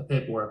the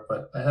paperwork,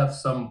 but I have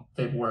some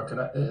paperwork. And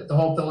the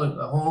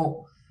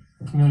whole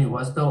community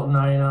was built in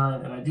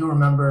 99, and I do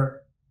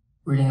remember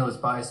reading it was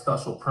by a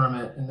special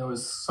permit, and there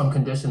was some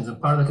conditions, and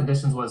part of the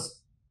conditions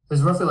was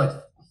there's roughly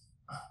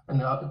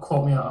and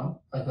quote me, I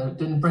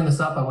didn't bring this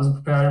up. I wasn't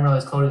prepared. I didn't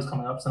realize Cody was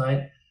coming up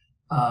tonight.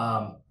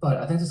 But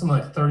I think there's something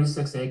like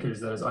 36 acres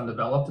that is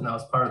undeveloped, and that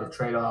was part of the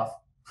trade-off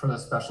for the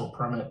special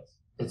permit.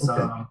 It's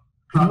okay.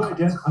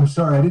 I'm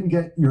sorry, I didn't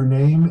get your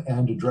name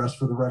and address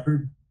for the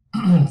record.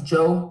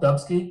 Joe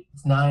Dubsky.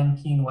 It's 9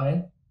 Keene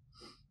Way.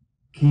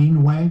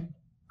 Keene Way?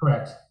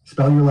 Correct.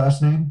 Spell your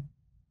last name.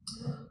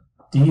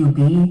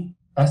 Dubsky.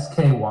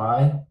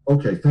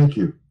 Okay, thank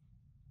you.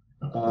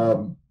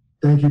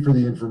 Thank you for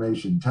the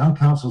information. Town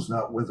council's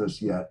not with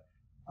us yet.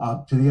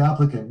 To the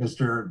applicant,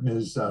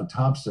 Ms.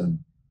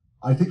 Thompson,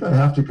 I think I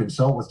have to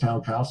consult with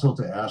town council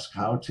to ask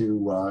how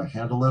to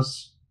handle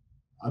this.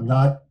 I'm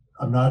not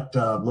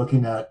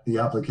looking at the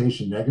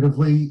application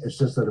negatively. It's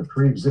just that a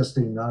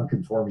pre-existing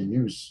non-conforming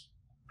use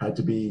had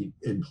to be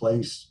in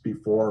place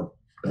before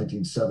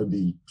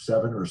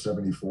 1977 or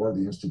 74,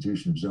 the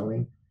institution of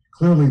zoning.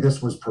 Clearly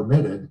this was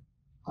permitted.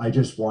 I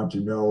just want to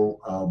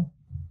know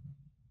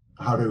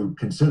how to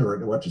consider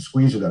it and what to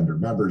squeeze it under.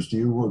 Members, do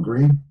you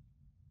agree?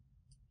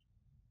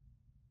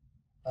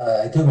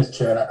 I do, Mr.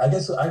 Chair. I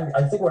guess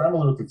I think what I'm a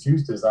little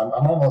confused is I'm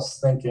almost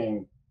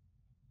thinking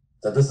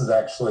that this is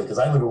actually, because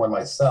I live in one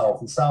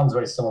myself, it sounds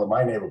very similar to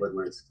my neighborhood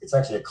where it's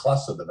actually a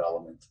cluster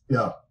development.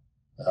 Yeah.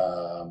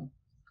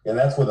 And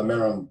that's where the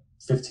minimum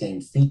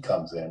 15 feet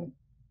comes in,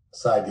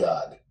 side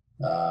yard.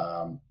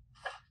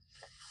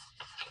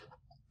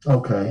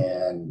 Okay.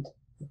 And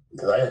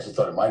because I actually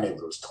thought in my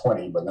neighborhood was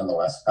 20, but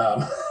nonetheless,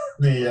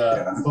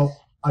 well,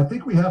 I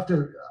think we have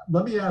to,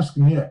 let me ask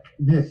Nick.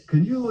 Nick,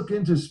 can you look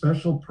into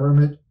special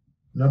permit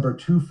number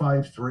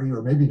 253,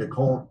 or maybe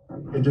Nicole?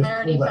 And just I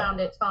already pull that.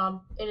 found it,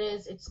 Tom.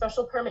 It's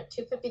special permit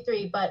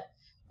 253, but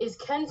is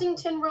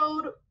Kensington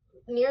Road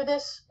near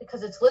this?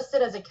 Because it's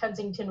listed as a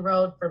Kensington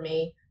Road for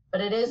me,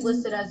 but it is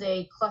listed as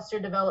a cluster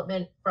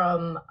development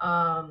from,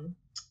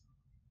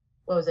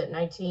 what was it,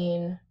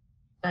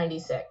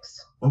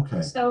 1996.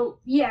 Okay. So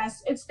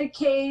yes, it's the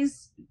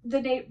K's,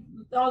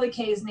 all the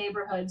K's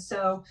neighborhoods.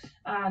 So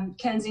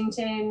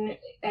Kensington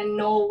and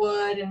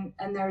Knollwood,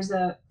 and there's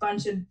a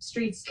bunch of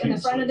streets in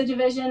the front of the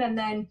division, and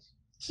then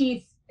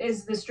Keith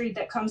is the street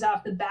that comes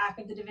off the back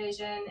of the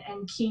division,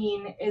 and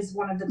Keene is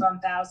one of the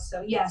bump outs.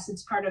 So yes,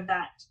 it's part of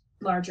that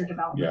larger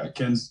development.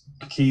 Yeah,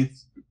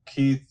 Keith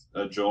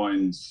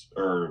adjoins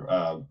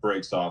or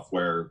breaks off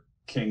where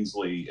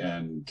Kingsley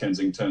and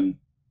Kensington.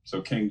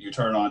 So you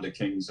turn on to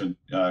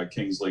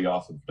Kingsley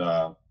off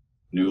of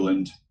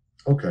Newland.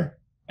 Okay.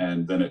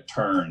 And then it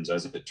turns.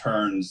 As it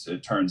turns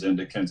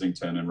into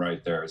Kensington, and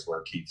right there is where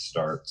Keith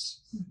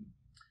starts.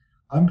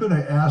 I'm going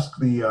to ask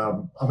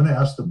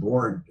the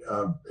board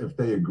if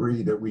they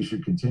agree that we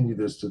should continue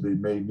this to the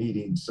May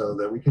meeting so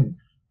that we can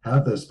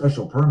have the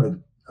special permit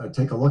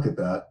take a look at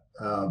that,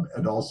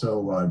 and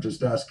also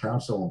just ask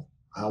council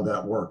how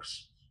that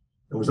works.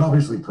 It was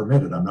obviously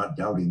permitted. I'm not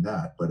doubting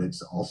that, but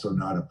it's also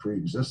not a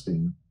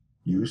pre-existing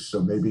use.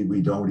 So maybe we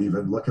don't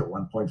even look at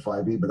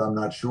 1.5e, but I'm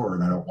not sure,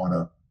 and I don't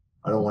want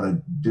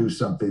to do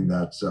something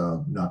that's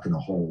not going to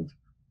hold.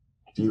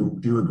 Do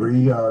you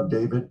agree,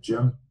 David,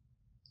 Jim?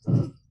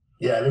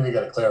 yeah, I think we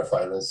got to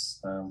clarify this.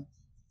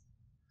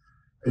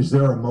 Is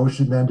there a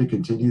motion then to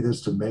continue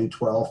this to May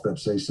 12th at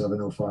say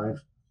 7:05?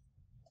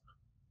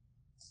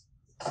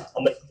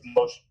 I'll make the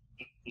motion.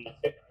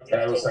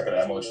 I will second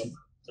that motion.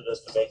 To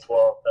this to May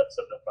 12th, that's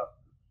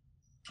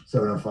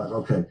 7:05. 7:05,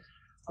 okay.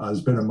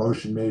 There's been a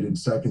motion made and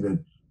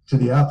seconded. To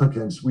the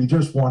applicants, we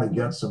just want to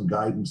get some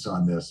guidance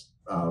on this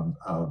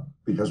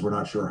because we're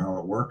not sure how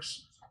it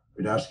works.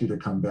 We'd ask you to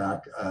come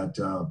back at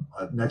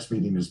next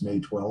meeting is May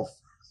 12th,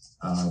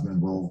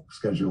 and we'll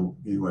schedule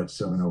you at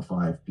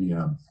 7:05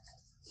 p.m.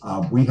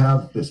 We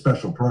have the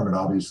special permit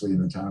obviously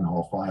in the town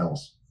hall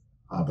files,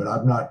 but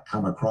I've not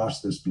come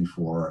across this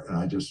before, and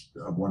I just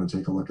want to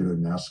take a look at it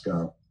and ask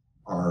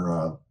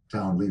our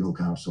town legal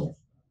counsel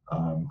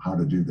how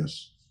to do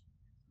this.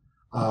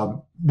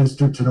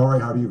 Mr. Tenori,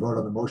 how do you vote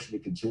on the motion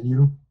to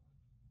continue?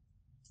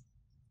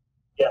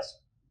 Yes.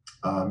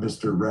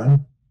 Mr.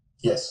 Wren?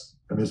 Yes.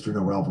 And Mr.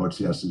 Noel votes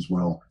yes as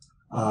well.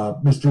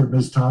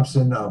 Ms.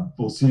 Thompson,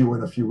 we'll see you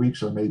in a few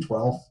weeks on May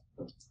 12th.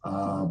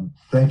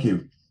 Thank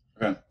you.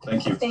 Okay,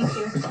 thank you. Thank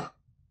you.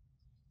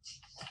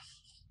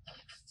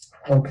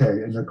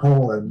 Okay, and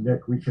Nicole and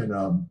Nick,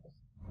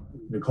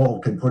 Nicole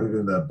can put it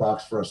in the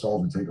box for us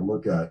all to take a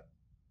look at.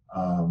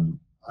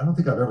 I don't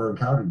think I've ever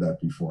encountered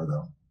that before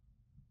though,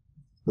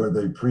 where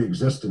the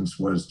pre-existence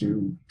was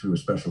due to a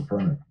special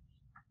permit.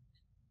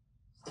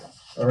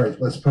 All right,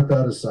 let's put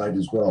that aside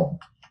as well.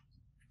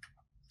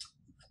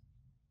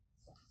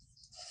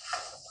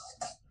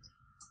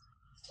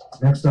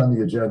 Next on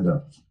the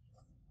agenda.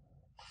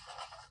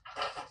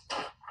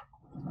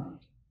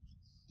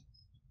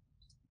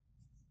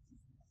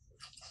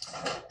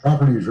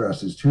 Property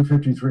address is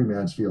 253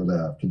 Mansfield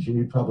Ave.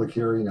 Continued public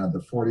hearing on the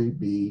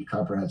 40B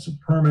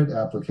comprehensive permit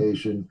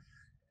application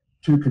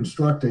to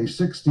construct a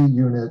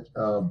 60-unit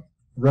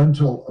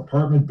rental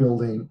apartment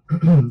building,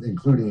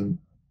 including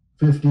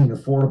 15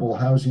 affordable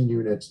housing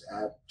units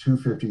at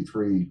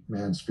 253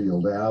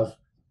 Mansfield Ave.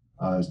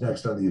 Is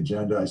next on the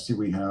agenda. I see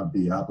we have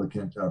the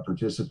applicant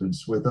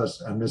participants with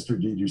us, and Mr.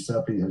 Di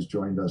Giuseppe has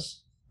joined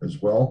us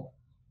as well.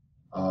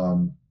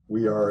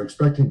 We are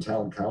expecting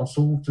town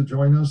council to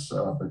join us,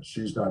 but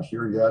she's not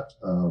here yet.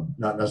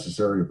 Not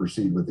necessary to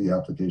proceed with the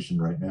application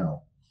right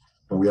now,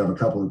 but we have a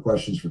couple of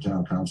questions for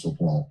town council,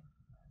 Paul.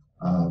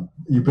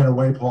 You've been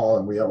away, Paul,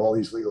 and we have all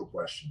these legal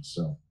questions,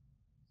 so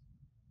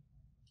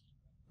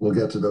we'll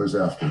get to those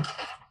after.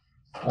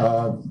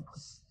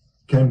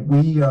 Can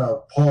we,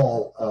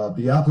 Paul,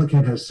 the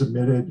applicant has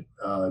submitted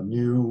a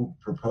new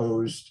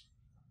proposed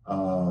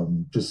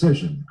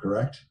decision,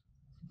 correct?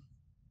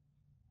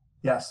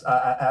 Yes,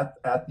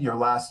 at your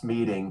last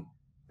meeting,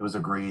 it was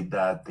agreed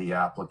that the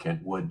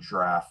applicant would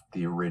draft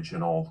the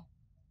original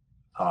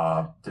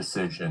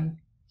decision.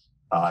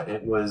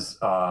 It was,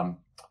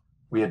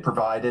 we had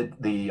provided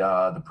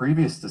the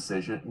previous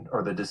decision,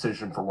 or the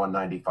decision for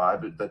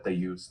 195 that they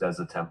used as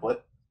a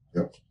template.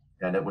 Yep.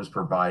 And it was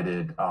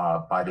provided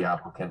by the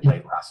applicant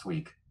late last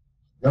week.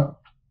 Yep.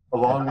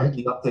 Along with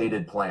the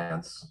updated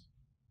plans.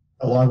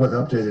 Along with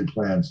updated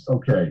plans.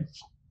 Okay.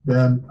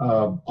 Then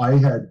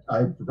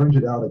I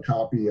printed out a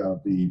copy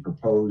of the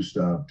proposed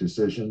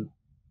decision,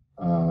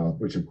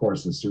 which of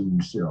course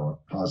assumes, you know,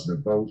 a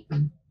positive vote,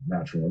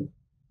 naturally.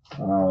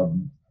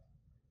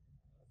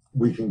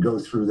 We can go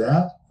through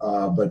that,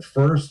 but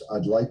first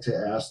I'd like to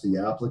ask the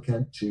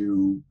applicant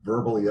to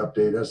verbally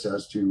update us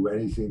as to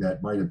anything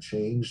that might have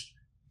changed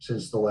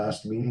since the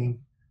last meeting.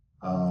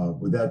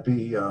 Would that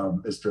be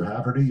Mr.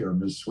 Haverty or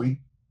Ms. Sweet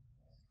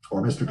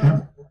or Mr.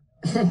 Campbell?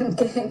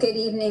 Good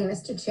evening,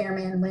 Mr.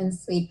 Chairman. Lynn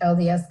Sweet,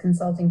 LDS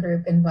Consulting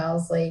Group in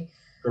Wellesley.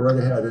 Go right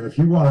ahead. And if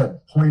you want to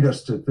point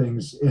us to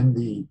things in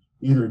the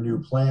either new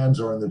plans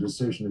or in the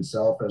decision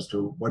itself as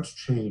to what's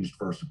changed,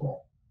 first of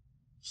all.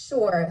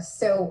 Sure.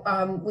 So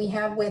we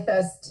have with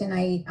us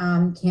tonight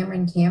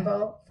Cameron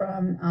Campbell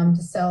from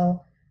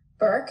DeSalle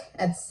Burke,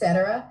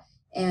 etc.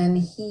 And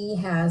he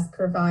has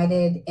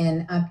provided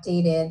an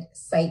updated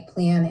site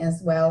plan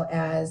as well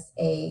as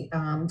a,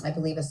 I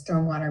believe, a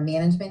stormwater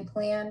management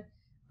plan,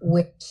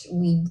 which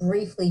we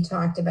briefly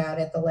talked about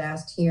at the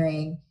last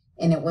hearing,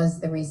 and it was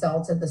the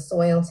result of the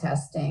soil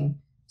testing.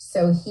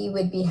 So he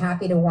would be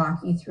happy to walk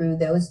you through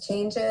those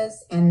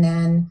changes, and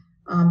then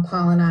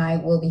Paul and I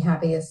will be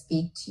happy to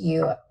speak to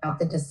you about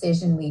the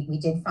decision. We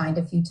did find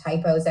a few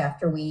typos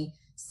after we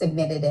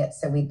submitted it,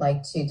 so we'd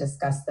like to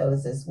discuss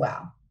those as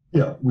well.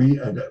 Yeah,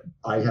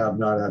 I have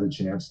not had a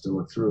chance to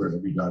look through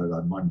it. We got it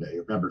on Monday.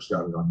 Members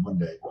got it on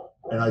Monday.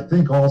 And I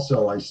think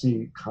also I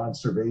see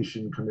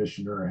Conservation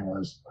Commissioner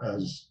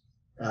has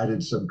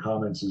added some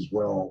comments as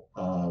well.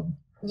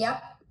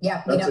 Yep,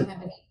 we don't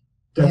have any.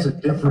 That's a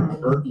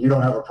different, you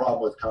don't have a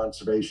problem with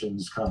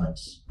Conservation's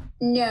comments?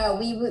 No,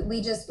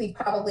 we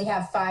probably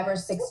have 5 or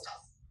 6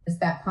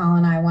 that Paul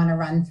and I want to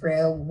run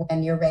through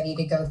when you're ready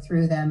to go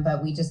through them,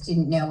 but we just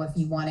didn't know if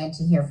you wanted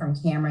to hear from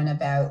Cameron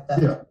about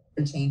the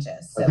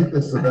changes. So I think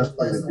that's the best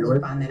way to do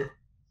it. On that.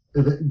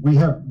 We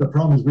have, the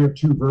problem is we have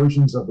 2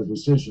 versions of the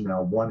decision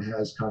now. One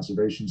has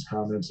Conservation's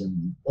comments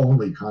and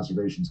only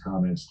Conservation's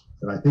comments,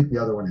 and I think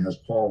the other one has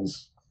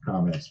Paul's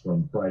comments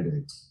from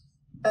Friday.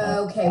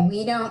 Okay,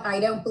 I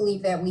don't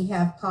believe that we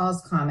have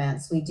Paul's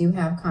comments. We do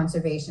have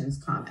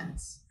Conservation's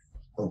comments.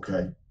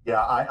 Okay.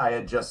 Yeah, I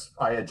had just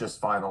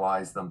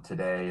finalized them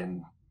today,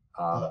 and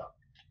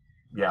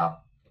yeah.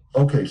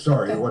 Okay,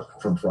 sorry, it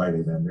wasn't from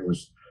Friday then. It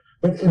was,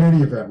 but in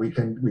any event, we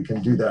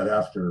can do that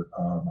after.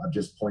 I'm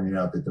just pointing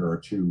out that there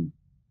are 2.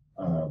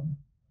 All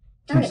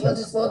right,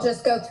 we'll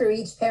just go through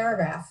each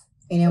paragraph,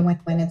 you know,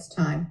 when it's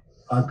time.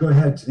 Go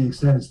ahead, to the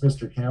extent it's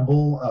Mr.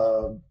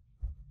 Campbell,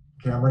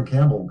 Cameron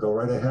Campbell, go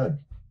right ahead.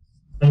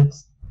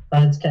 It's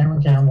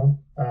Cameron Campbell.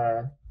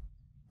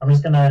 I'm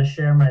just gonna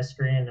share my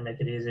screen to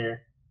make it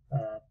easier.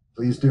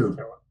 Please do.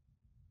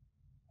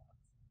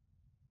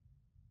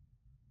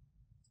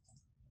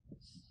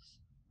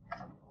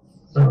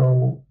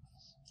 So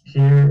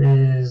here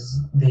is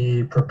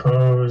the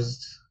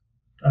proposed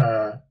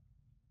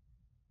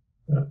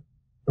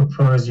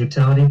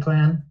utility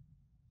plan,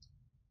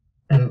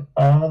 and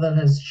all that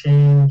has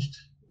changed.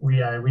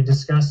 We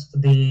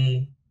discussed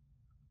the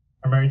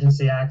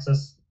emergency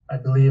access, I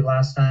believe,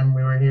 last time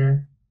we were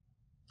here.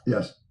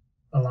 Yes.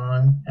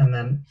 Along, and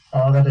then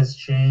all that has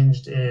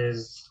changed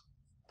is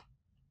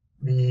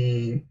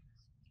the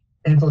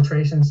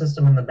infiltration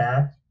system in the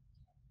back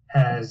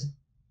has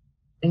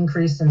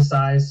increased in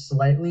size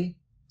slightly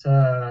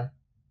to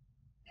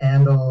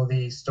handle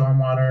the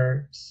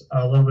stormwater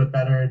a little bit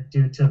better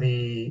due to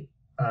the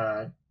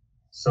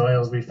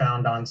soils we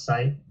found on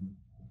site.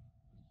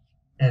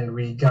 And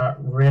we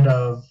got rid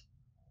of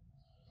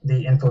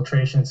the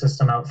infiltration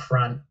system out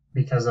front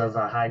because of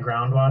high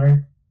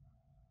groundwater.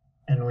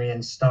 And we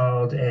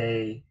installed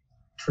a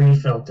tree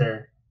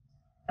filter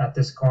at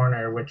this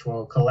corner, which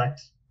will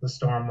collect the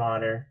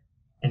stormwater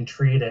and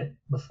treat it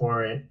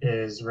before it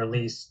is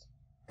released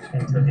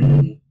into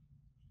the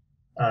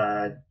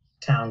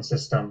town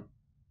system.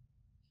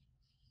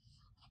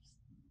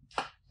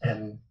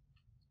 And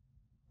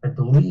I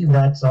believe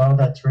that's all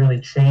that's really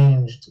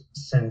changed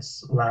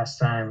since last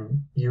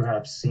time you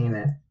have seen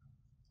it.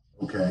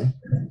 Okay.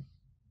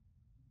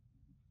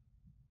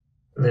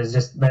 There's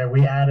just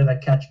we added a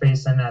catch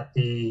basin at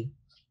the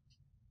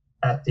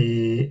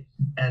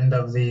end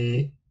of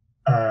the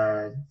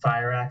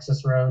fire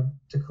access road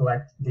to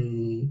collect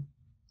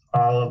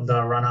all of the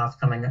runoff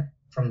coming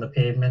from the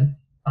pavement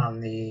on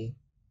the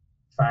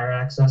fire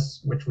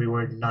access, which we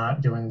were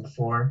not doing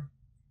before.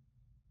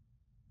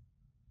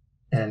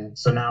 And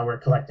so now we're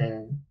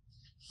collecting,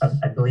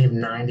 I believe,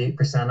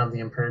 98% of the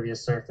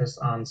impervious surface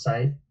on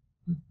site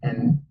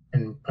and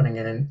putting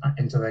it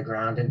into the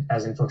ground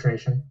as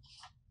infiltration.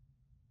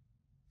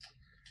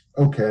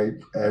 Okay,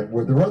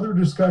 were there other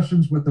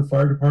discussions with the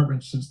fire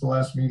department since the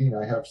last meeting?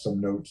 I have some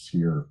notes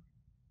here.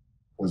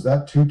 Was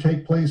that to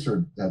take place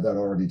or had that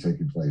already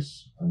taken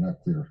place? I'm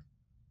not clear.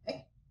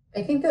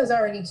 I think those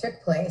already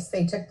took place.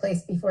 They took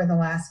place before the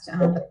last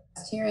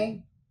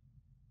hearing.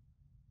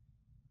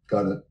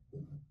 Got it.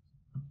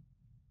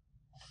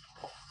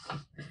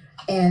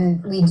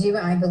 And we do,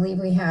 I believe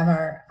we have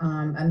our,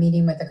 a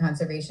meeting with the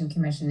Conservation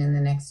Commission in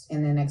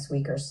the next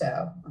week or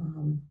so.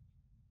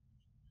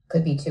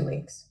 Could be 2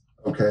 weeks.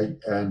 Okay,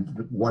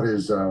 and what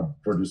is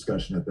for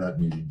discussion at that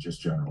meeting,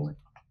 just generally?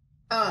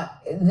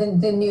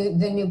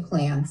 The new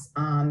plans.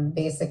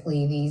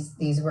 Basically,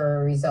 these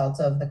were a result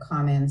of the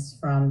comments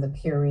from the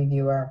peer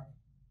reviewer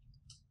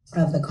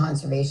of the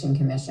Conservation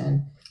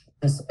Commission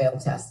on soil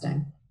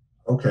testing.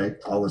 Okay,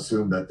 I'll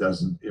assume that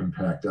doesn't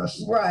impact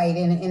us. Right,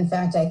 and in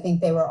fact, I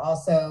think they were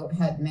also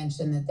had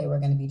mentioned that they were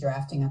going to be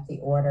drafting up the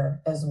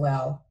order as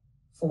well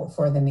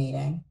for the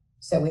meeting.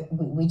 So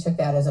we took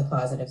that as a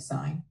positive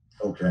sign.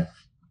 Okay.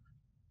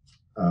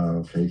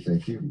 Okay,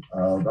 thank you.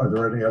 Are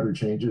there any other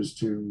changes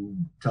to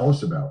tell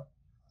us about?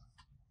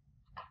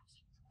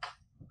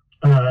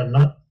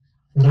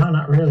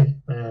 Not really.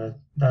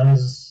 That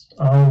is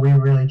all we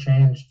really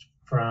changed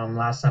from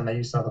last time that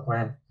you saw the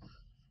plan.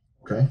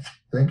 Okay,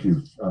 thank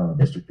you,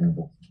 Mr.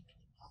 Campbell.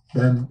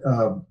 Then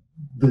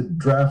the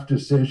draft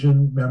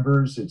decision,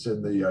 members, it's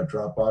in the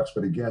Dropbox,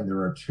 but again, there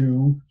are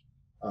two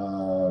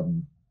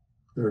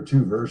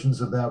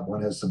versions of that.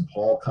 One has some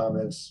Paul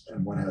comments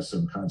and one has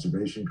some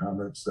conservation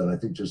comments that I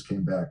think just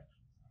came back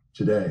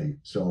today.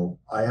 So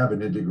I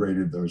haven't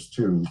integrated those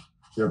two.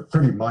 They're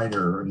pretty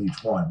minor in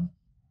each one.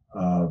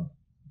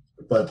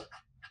 But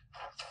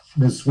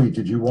Ms. Sweet,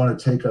 did you want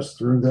to take us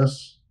through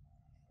this?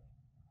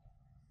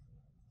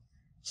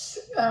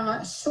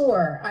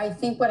 Sure. I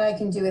think what I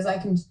can do is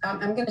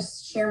I'm going to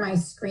share my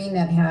screen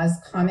that has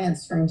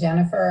comments from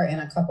Jennifer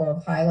and a couple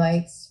of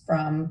highlights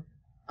from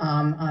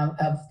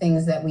of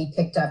things that we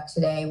picked up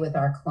today with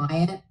our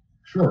client.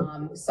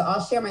 Sure. So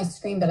I'll share my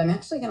screen, but I'm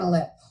actually going to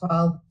let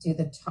Paul do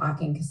the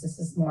talking because this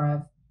is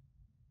more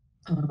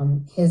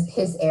of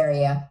his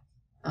area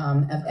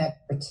of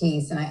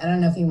expertise. And I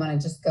don't know if you want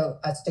to just go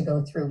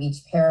through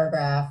each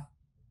paragraph,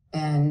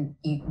 and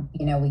you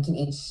know we can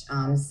each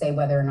say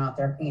whether or not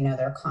they're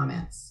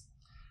comments.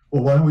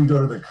 Well, why don't we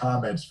go to the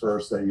comments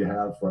first that you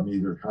have from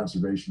either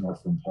conservation or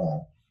from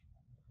Paul,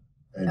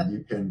 and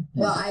you can.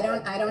 Well, I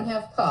don't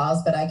have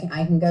Paul's, but I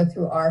can go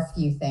through our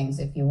few things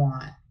if you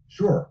want.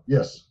 Sure.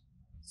 Yes.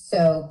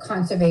 So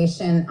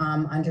conservation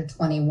under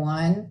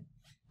 21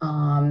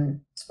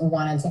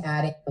 wanted to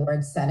add in the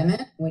word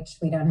sediment, which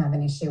we don't have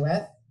an issue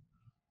with.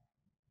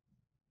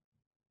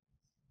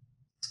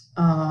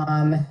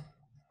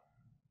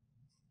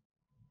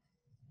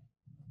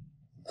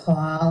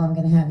 Paul, I'm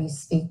going to have you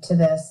speak to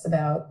this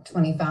about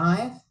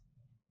 25.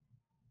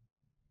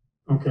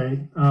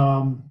 Okay.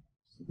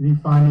 Any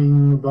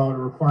finding about a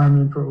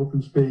requirement for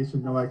open space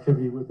and no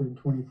activity within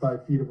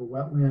 25 feet of a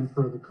wetland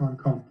per the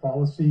Concom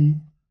policy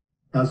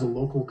as a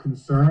local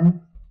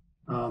concern.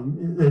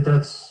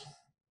 That's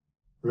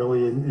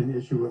really an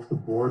issue if the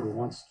board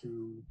wants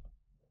to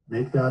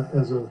make that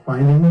as a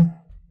finding.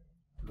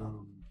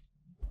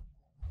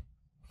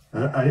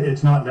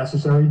 It's not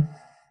necessary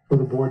for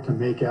the board to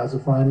make as a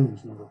finding.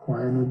 There's no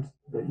requirement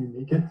that you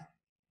make it.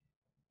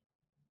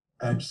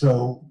 And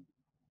so,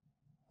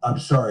 I'm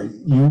sorry,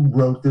 you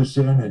wrote this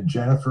in and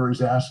Jennifer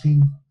is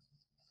asking?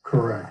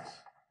 Correct.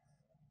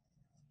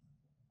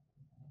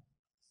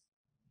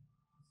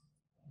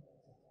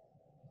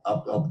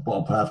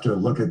 I'll have to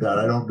look at that.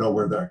 I don't know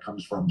where that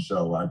comes from,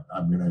 so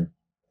I'm going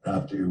to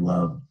have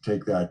to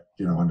take that,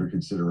 under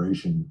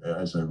consideration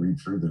as I read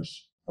through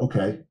this.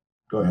 Okay,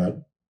 go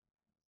ahead.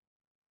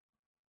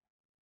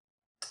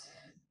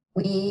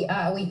 We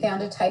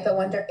found a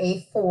typo under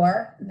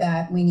A4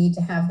 that we need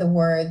to have the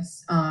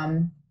words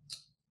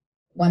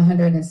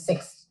 100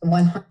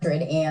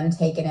 and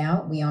taken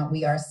out.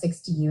 We are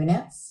 60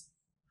 units.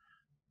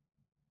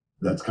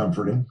 That's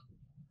comforting.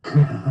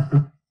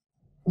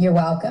 You're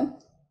welcome.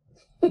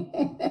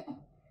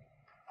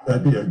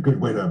 That'd be a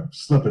good way to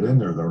slip it in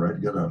there, though, right?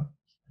 Get a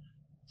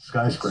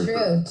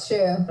skyscraper.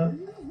 True.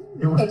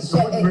 It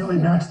wouldn't really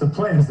match the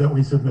plans that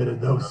we submitted,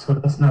 though, so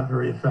that's not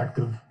very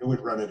effective. It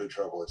would run into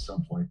trouble at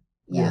some point.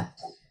 Yeah.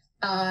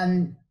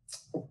 Under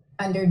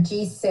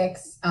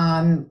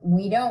G6,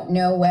 we don't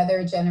know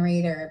whether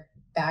generator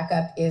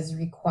backup is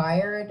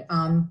required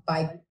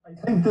by. I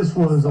think this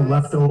was a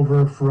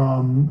leftover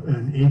from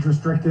an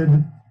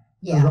age-restricted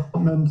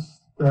development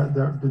that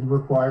did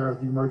require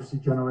the emergency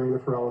generator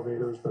for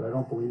elevators, but I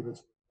don't believe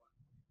it's.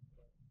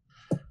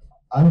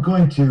 I'm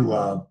going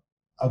to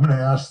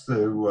ask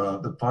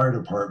the fire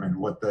department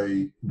what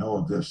they know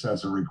of this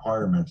as a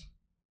requirement.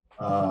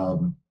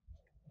 I'm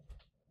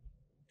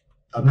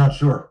not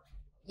sure.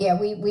 Yeah,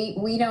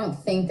 we don't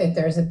think that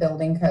there's a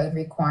building code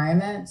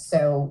requirement,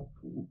 so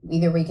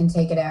either we can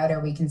take it out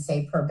or we can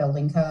say per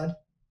building code,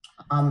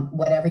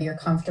 whatever you're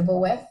comfortable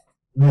with.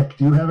 Nick,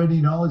 do you have any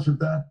knowledge of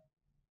that?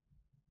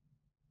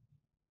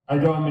 I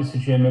don't, Mr.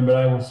 Chairman, but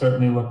I will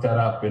certainly look that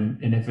up, and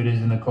if it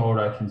is in the code,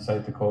 I can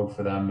cite the code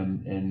for them,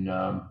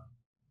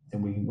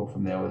 and we can go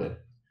from there with it.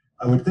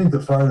 I would think the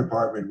fire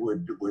department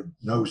would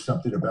know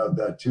something about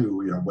that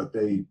too, you know, what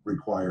they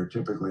require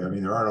typically. I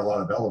mean, there aren't a lot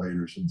of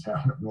elevators in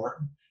town of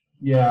Norton.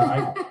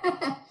 Yeah,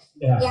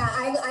 Yeah,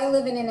 I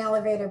live in an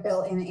elevator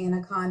built in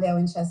a condo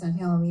in Chestnut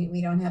Hill.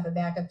 We don't have a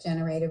backup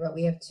generator, but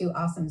we have 2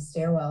 awesome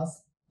stairwells.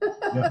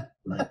 Yeah,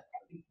 right.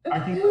 I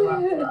can go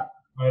after the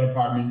fire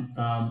department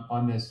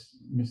on this,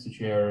 Mr.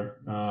 Chair,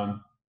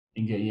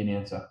 and get you an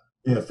answer.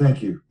 Yeah,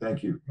 thank you.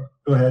 Thank you.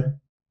 Go ahead.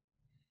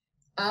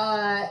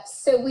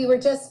 So we were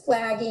just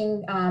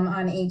flagging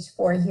on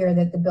H4 here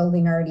that the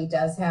building already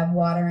does have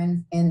water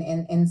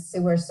and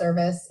sewer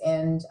service,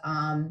 and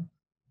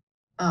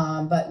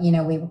but you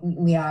know,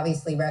 we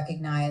obviously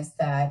recognize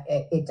that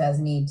it does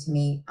need to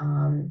meet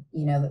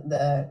you know,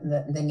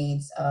 the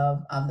needs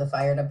of the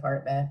fire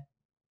department.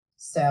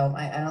 So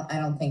I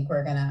don't think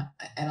we're gonna,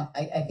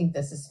 I think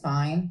this is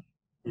fine.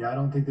 Yeah, I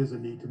don't think there's a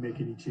need to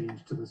make any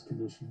change to this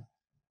condition.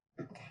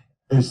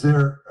 Is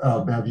there,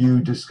 have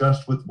you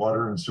discussed with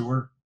water and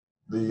sewer,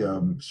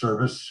 the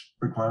service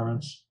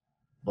requirements,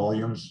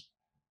 volumes?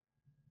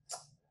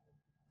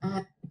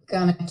 I'm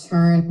gonna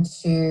turn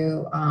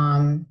to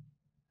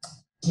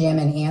Jim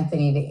and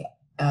Anthony,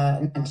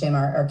 not Jim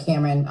or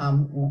Cameron,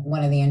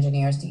 one of the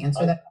engineers, to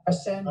answer that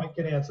question. I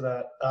can answer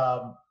that.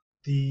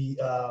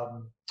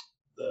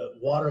 The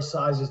water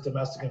sizes,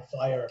 domestic and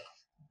fire,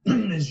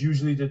 is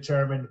usually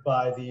determined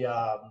by the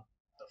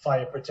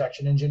fire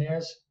protection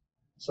engineers.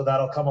 So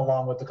that'll come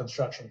along with the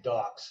construction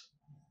docs.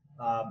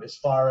 As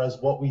far as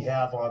what we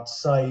have on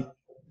site,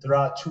 there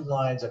are 2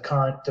 lines of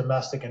current,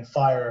 domestic and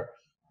fire,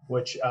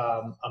 which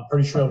I'm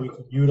pretty sure we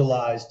can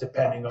utilize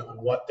depending on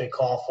what they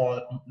call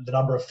for, the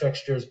number of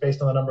fixtures,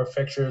 based on the number of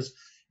fixtures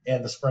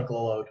and the sprinkler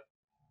load.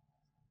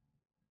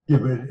 Yeah,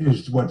 but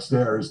is what's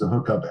there, is the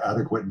hookup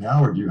adequate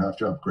now, or do you have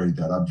to upgrade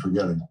that? I'm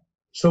forgetting.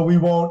 So we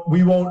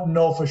won't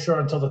know for sure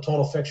until the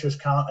total fixtures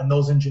count and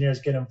those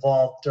engineers get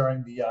involved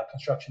during the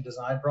construction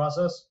design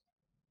process.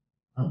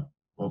 Oh,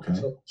 okay.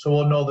 So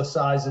we'll know the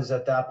sizes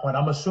at that point.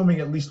 I'm assuming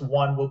at least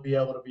one will be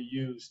able to be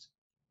used,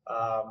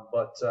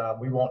 but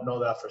we won't know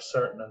that for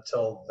certain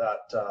until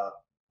that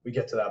we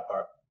get to that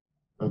part.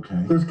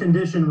 Okay. This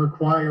condition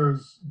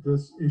requires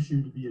this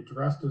issue to be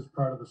addressed as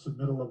part of the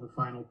submittal of the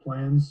final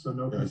plans, so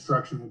no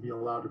construction will be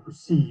allowed to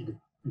proceed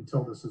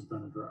until this has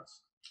been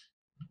addressed.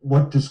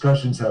 What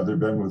discussions have there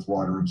been with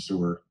water and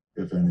sewer,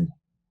 if any?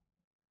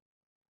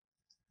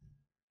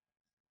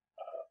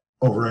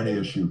 Over any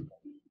issue?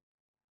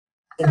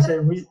 And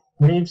so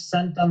we've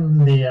sent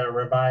them the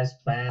revised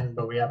plan,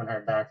 but we haven't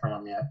heard back from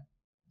them yet.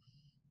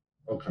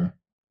 Okay.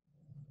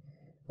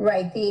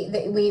 Right,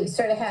 we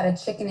sort of had a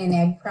chicken and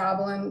egg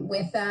problem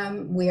with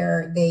them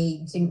where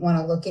they didn't want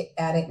to look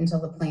at it until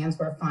the plans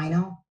were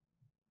final.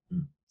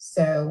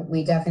 So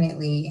we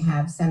definitely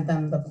have sent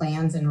them the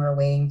plans and we're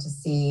waiting to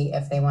see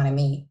if they want to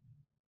meet.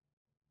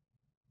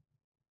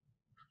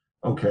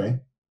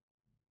 Okay.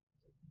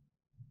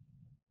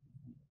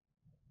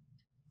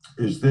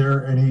 Is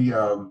there any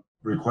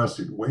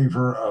requested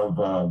waiver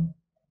of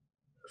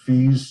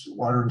fees,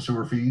 water and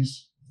sewer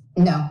fees?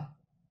 No.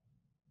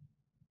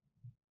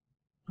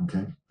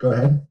 Okay, go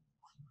ahead.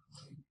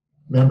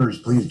 Members,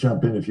 please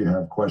jump in if you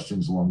have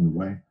questions along the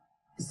way.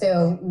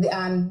 So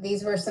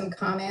these were some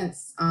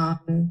comments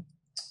from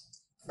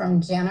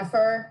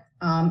Jennifer.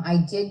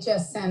 I did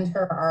just send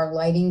her our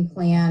lighting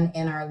plan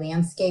and our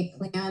landscape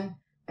plan.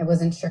 I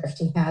wasn't sure if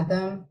she had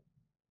them.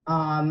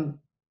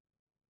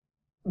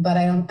 But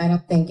I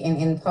don't think,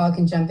 and Paul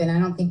can jump in, I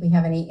don't think we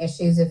have any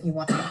issues if you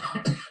want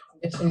to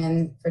condition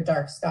in for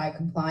dark sky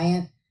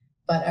compliant.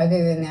 But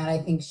other than that, I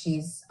think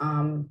she's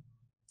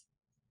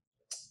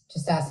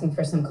just asking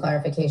for some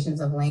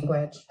clarifications of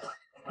language.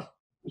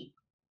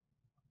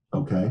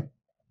 Okay.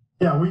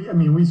 Yeah,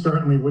 we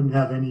certainly wouldn't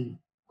have any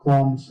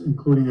qualms,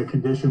 including a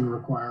condition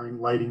requiring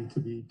lighting to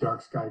be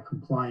dark sky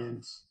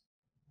compliant.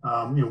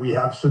 We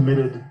have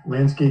submitted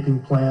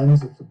landscaping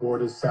plans. If the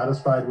board is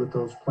satisfied with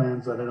those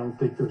plans, then I don't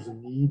think there's a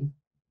need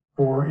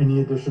for any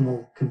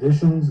additional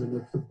conditions. And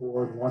if the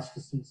board wants to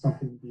see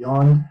something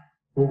beyond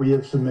what we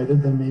have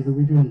submitted, then maybe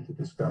we do need to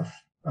discuss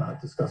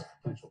potential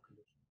conditions.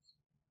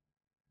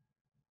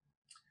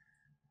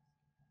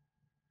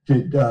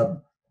 Did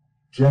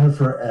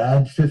Jennifer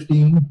add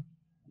 15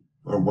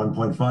 or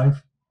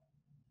 1.5?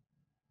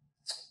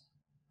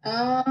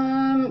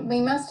 We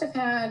must have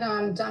had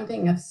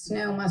dumping of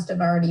snow must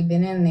have already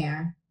been in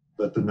there.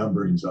 But the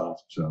numbering's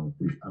off, so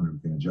we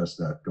can adjust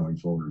that going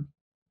forward.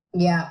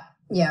 Yeah,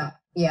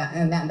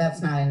 and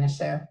that's not an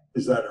issue.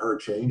 Is that her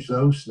change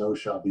though? Snow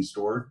shall be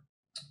stored?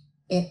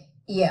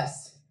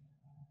 Yes.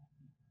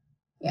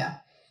 Yeah.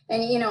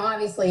 And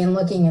obviously in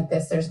looking at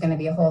this, there's going to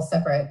be a whole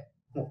separate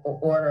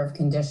order of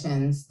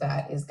conditions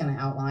that is going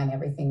to outline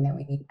everything that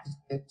we need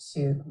to do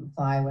to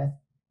comply with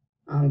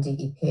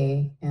DEP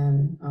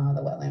and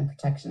the Wetland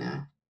Protection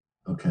Act.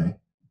 Okay.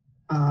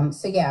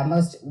 So yeah,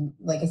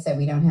 like I said,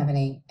 we don't have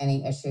any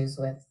issues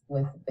with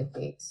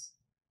these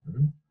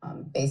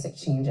basic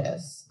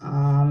changes.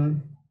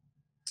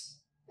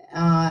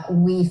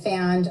 We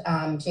found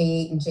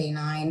J8 and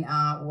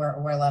J9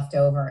 were left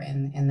over,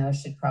 and those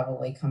should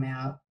probably come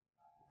out.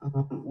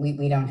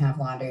 We don't have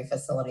laundry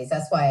facilities.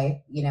 That's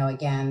why,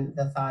 again,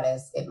 the thought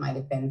is it might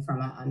have been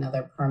from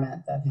another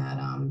permit that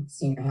had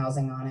senior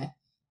housing on it.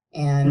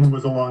 And it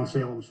was along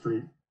Salem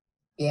Street.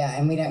 Yeah,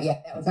 and we don't,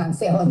 that was on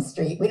Salem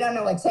Street. We don't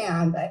know what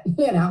town, but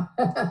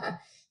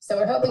so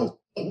we're hoping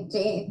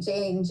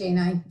J8 and J9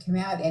 can come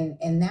out,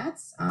 and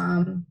that's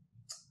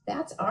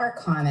our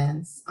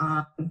comments.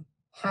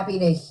 Happy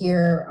to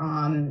hear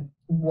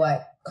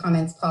what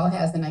comments Paul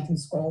has, and I can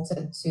scroll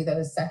to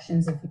those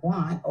sections if you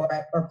want,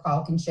 or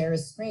Paul can share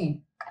his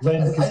screen.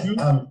 Lynn, could you?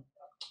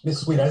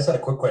 Ms. Sweet, I just had a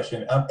quick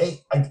question.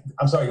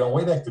 I'm sorry, going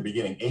way back to the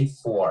beginning,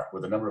 8-4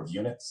 with the number of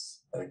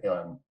units. I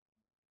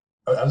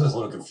was just a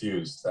little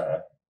confused.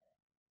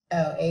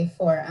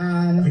 A4.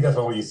 I think that's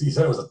what you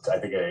said it was, a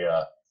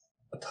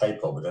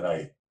typo, but then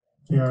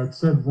Yeah, it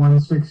said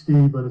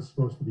 160, but it's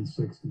supposed to be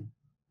 60.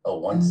 Oh,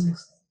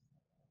 160.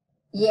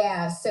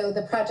 Yeah, so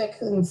the project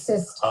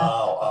consists of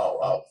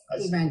I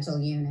see. rental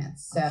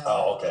units. So.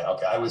 Oh, okay.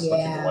 I was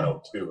looking at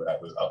 102, and I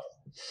was okay.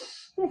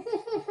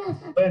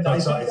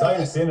 So if I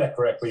understand that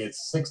correctly,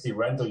 it's 60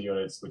 rental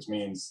units, which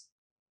means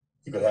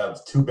you could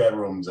have 2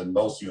 bedrooms in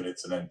most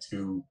units, and then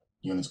 2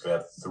 units could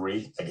have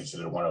 3. I guess you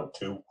did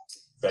 102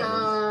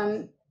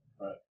 bedrooms.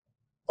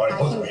 I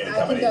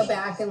can go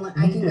back and look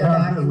at the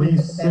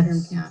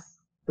bedroom count.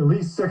 At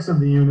least 6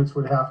 of the units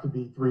would have to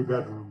be 3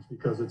 bedrooms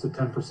because it's a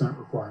 10%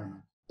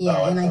 requirement.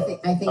 Yeah, and I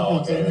think we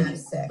do have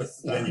 6. But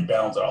then you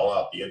balance it all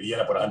up. You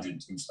end up with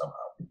 102 somehow.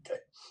 Okay.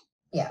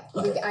 Yeah,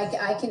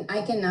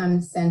 I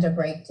can send a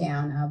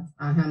breakdown of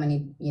how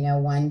many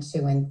 1,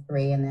 2, and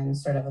 3, and then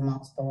sort of a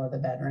multiple of the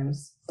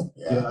bedrooms.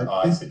 Yeah,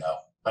 I see now.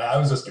 I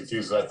was just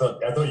confused. I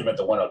thought you meant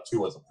the 102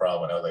 was a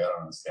problem. I was like, I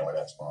don't understand why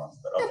that's wrong.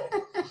 But okay.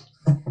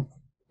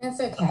 That's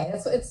okay.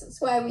 That's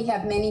why we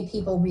have many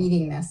people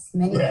reading this.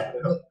 Many.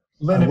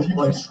 Lynn, if you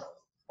could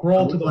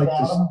scroll to the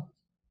bottom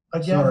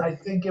again, I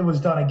think it was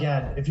done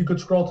again. If you could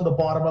scroll to the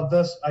bottom of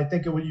this, I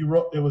think it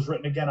was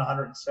written again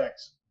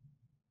 106.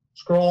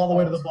 Scroll all the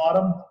way to the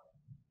bottom.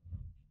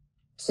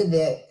 To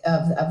the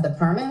of the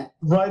permit.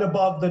 Right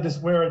above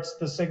where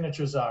the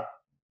signatures are.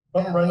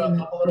 Right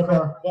up a little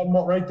bit. One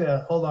more right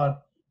there. Hold on.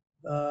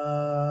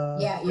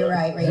 Yeah, you're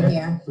right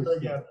here.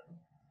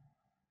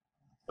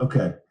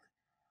 Okay.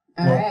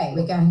 All right,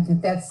 we got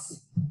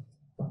that's.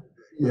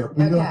 Yeah.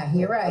 Okay,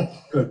 you're right.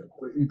 Good.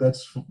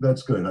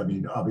 That's good. I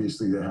mean,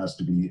 obviously it has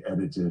to be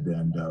edited,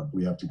 and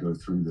we have to go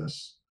through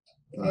this.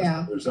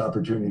 Yeah. So there's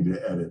opportunity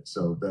to edit,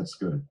 so that's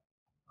good.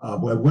 I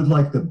would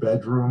like the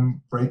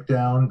bedroom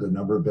breakdown, the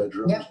number of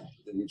bedrooms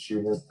in each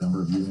unit,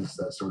 number of units,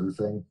 that sort of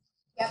thing.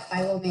 Yep,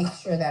 I will make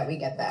sure that we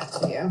get that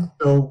to you.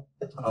 So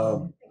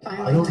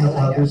I don't know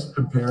how this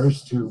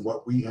compares to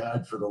what we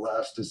had for the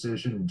last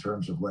decision in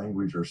terms of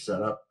language or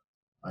setup.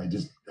 I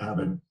just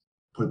haven't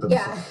put them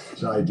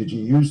aside. Did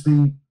you use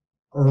the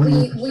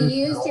earlier We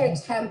used your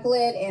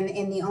template,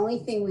 and the only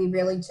thing we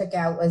really took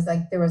out was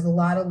there was a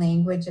lot of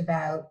language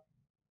about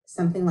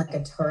something like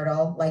a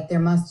turtle. There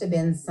must have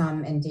been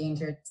some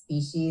endangered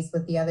species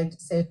with the other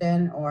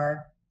decision,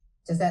 or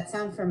does that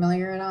sound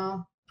familiar at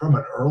all? From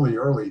an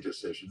early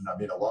decision, I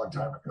mean, a long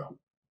time ago.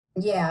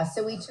 Yeah,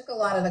 so we took a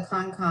lot of the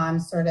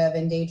Concom sort of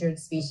endangered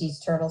species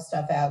turtle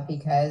stuff out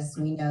because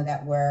we know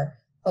that we're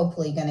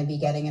hopefully going to be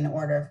getting an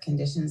order of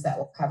conditions that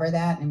will cover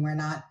that. And we're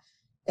not,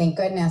 thank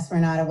goodness, we're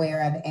not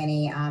aware of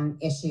any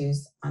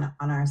issues on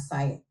our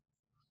site.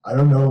 I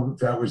don't know if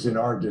that was in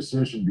our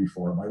decision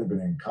before. It might have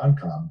been in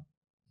Concom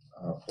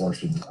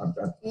portion.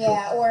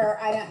 Yeah, or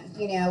I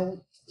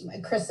don't,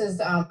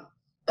 Chris's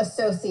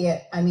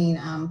associate,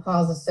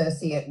 Paul's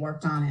associate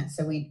worked on it.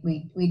 So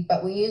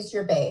but we used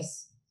your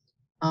base.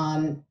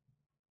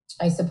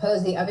 I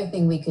suppose the other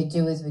thing we could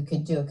do is we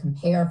could do a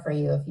compare for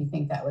you if you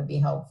think that would be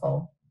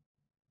helpful.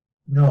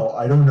 No,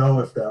 I don't know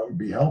if that would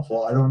be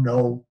helpful. I don't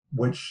know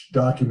which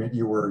document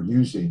you were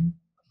using.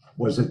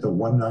 Was it the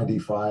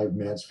 195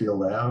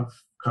 Mansfield Ave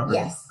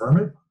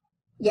permit?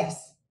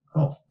 Yes.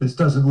 Oh, this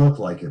doesn't look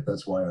like it.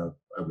 That's why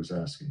I was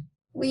asking.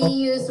 We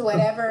used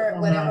whatever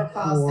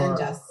Paul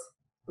sent us.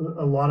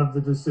 A lot of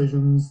the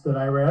decisions that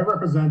I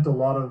represent a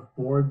lot of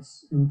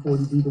boards in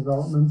 40B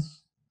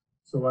developments.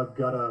 So I've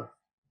got a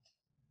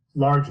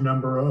large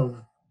number of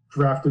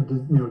drafted,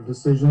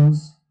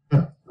 decisions.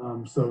 Yeah.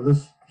 So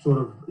this sort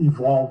of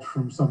evolved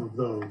from some of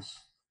those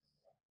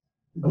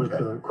with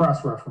a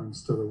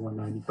cross-reference to the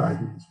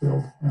 195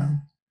 Mansfield. Yeah.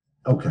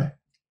 Okay.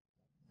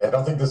 I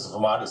don't think this is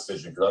from our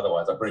decision, because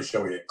otherwise I'm pretty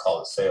sure we didn't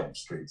call it Salem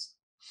Streets.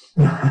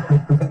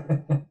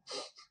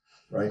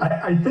 Right.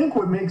 I think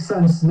what makes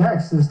sense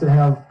next is to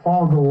have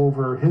Paul go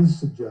over his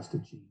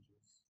suggested changes.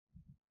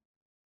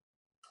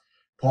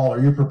 Paul, are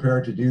you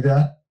prepared to do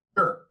that?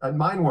 Sure.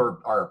 Mine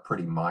are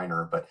pretty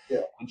minor, but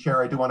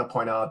Chair, I do want to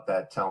point out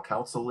that Town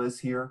Council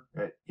is here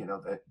at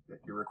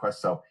your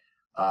request. So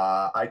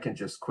I can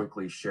just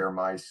quickly share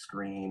my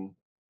screen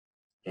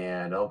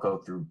and I'll go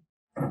through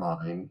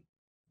mine.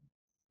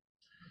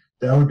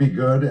 That would be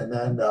good. And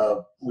then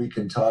we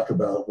can talk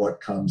about what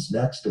comes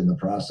next in the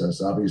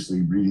process,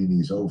 obviously reading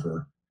these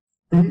over.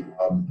 The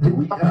Do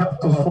we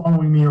have, just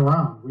following me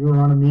around. We were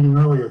on a meeting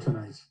earlier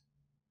tonight.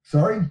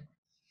 sorry?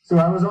 So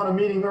I was on a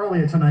meeting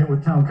earlier tonight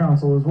with town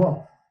council as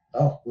well.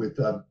 Oh, with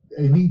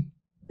Amy?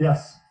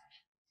 Yes.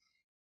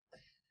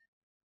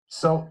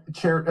 So,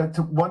 Chair,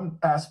 to one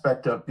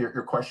aspect of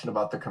your question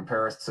about the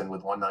comparison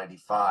with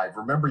 195,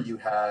 remember you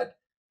had,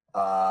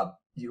 the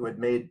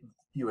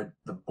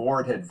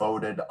board had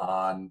voted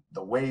on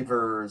the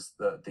waivers,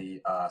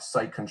 the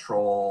site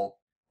control,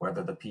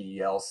 whether the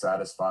PEL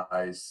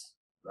satisfies,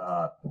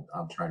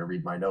 I'm trying to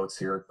read my notes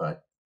here,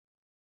 but.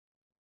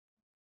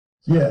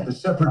 Yeah, the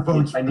separate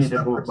votes. I for need to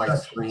separate move my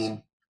sections.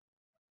 screen.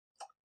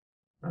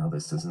 No,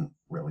 this isn't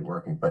really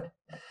working, but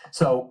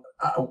so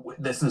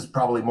this is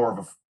probably more of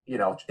a,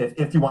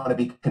 if you want to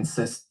be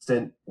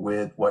consistent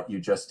with what you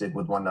just did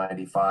with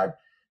 195,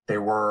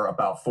 there were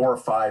about 4 or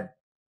 5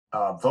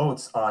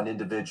 votes on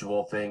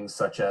individual things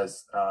such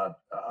as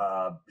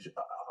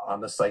on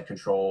the site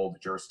control, the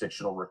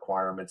jurisdictional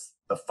requirements,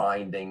 the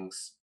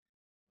findings.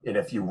 And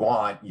if you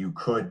want,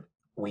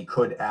 we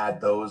could add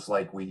those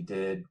like we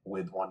did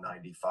with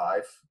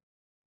 195.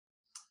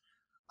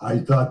 I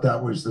thought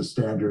that was the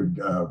standard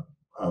of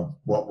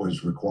what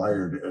was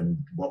required and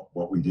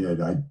what we did.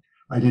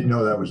 I didn't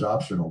know that was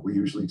optional. We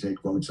usually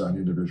take votes on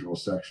individual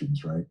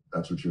sections, right?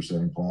 That's what you're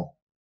saying, Paul?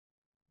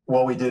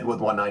 Well, we did with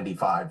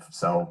 195.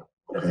 So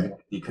Okay. if you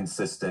be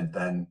consistent,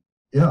 then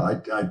Yeah,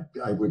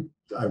 I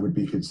would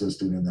be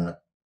consistent in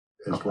that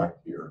as well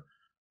here.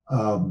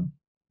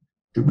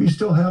 Do we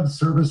still have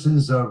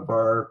services of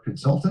our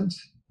consultant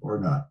or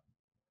not?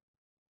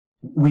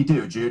 we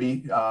do.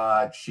 Judy,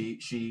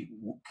 she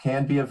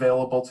can be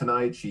available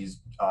tonight.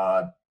 She's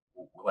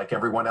like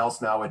everyone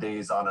else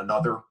nowadays on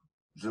another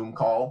Zoom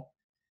call.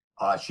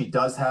 She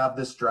does have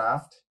this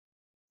draft.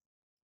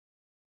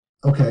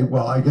 Okay,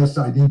 well, I guess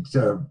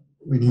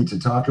we need to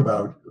talk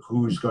about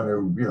who's going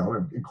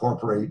to,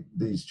 incorporate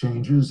these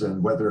changes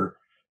and whether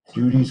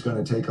Judy's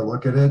going to take a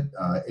look at it.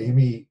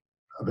 Amy,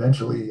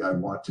 eventually I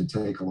want to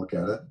take a look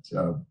at it.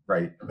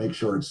 Right. Make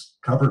sure it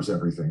covers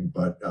everything,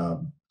 but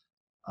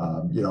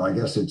I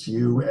guess it's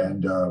you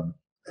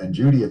and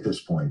Judy at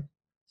this point.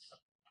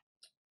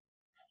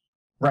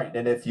 Right,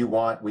 and if you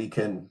want,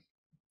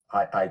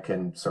 I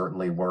can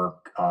certainly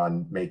work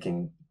on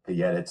making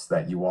the edits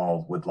that you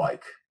all would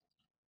like.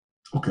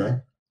 Okay.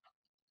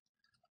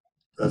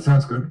 That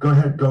sounds good. Go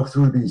ahead, go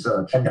through these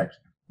changes.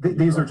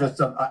 These are just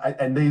some,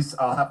 and these,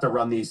 I'll have to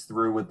run these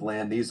through with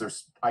Lynn. These are,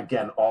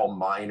 again, all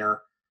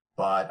minor,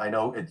 but I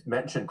know it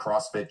mentioned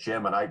CrossFit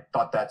Gym, and I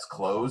thought that's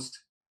closed,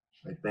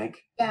 I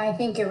think. Yeah, I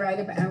think you're right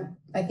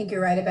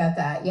about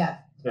that. Yeah.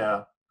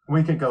 Yeah,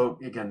 we could go,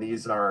 again,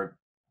 these are,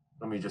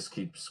 let me just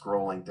keep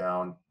scrolling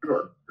down.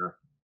 Sure.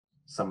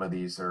 Some of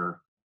these are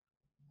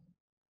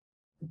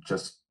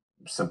just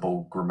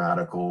simple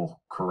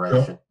grammatical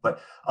correction. But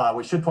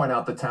we should point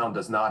out the town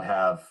does not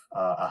have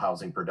a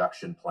housing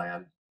production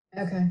plan.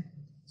 Okay.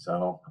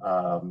 So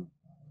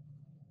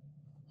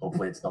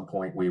hopefully at some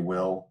point we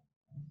will.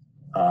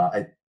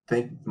 I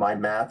think my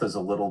math is a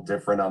little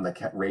different on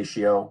the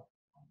ratio,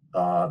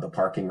 the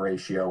parking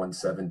ratio in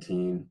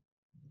 17.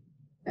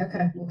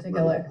 Okay, we'll take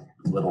a look.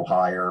 A little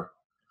higher.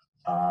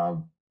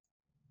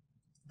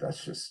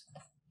 That's just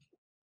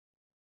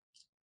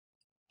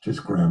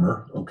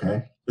grammar.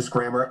 Okay. Just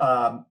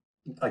grammar.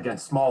 Again,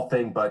 small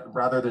thing, but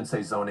rather than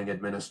say zoning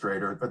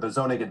administrator, but the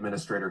zoning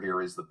administrator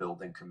here is the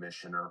building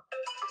commissioner.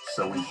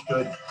 So we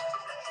should,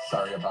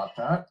 sorry about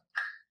that.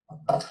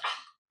 Of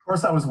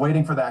course, I was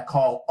waiting for that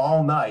call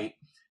all night,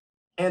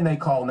 and they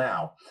call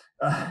now.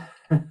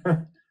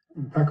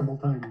 Impeccable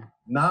timing.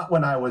 Not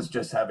when I was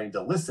just having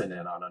to listen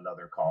in on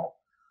another call.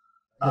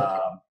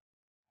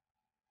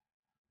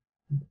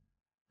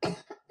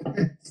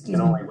 And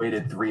only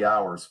waited 3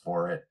 hours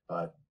for it,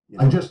 but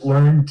I just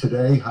learned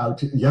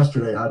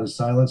yesterday how to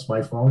silence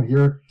my phone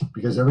here,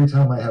 because every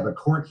time I have a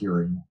court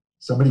hearing,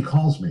 somebody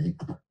calls me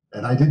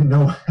and I didn't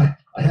know.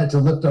 I had to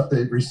lift up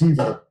the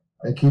receiver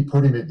and keep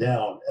putting it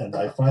down. And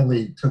I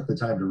finally took the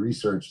time to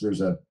research. There's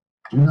a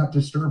do not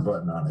disturb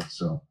button on it.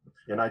 So,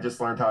 and I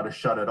just learned how to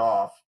shut it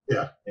off.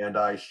 Yeah. And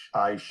I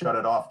shut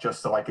it off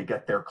just so I could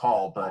get their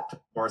call. But of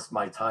course,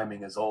 my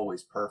timing is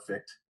always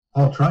perfect.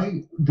 I'll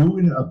try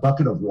doing a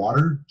bucket of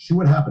water, see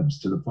what happens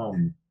to the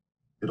phone.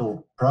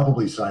 It'll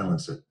probably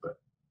silence it, but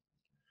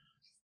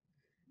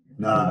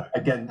no.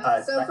 Again,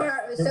 so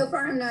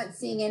far, I'm not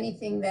seeing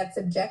anything that's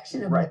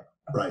objectionable.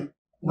 Right.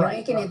 You're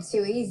making it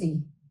too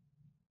easy.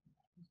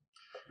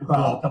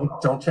 Well,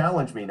 don't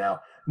challenge me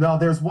now. No,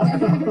 there's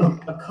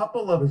a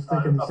couple of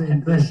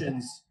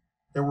conditions.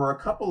 There were a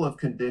couple of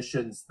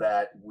conditions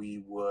that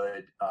we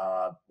would,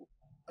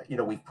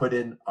 we've put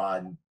in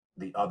on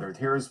the other.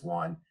 Here's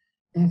one.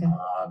 Okay.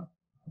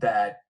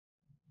 That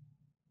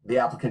the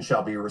applicant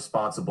shall be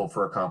responsible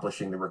for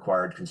accomplishing the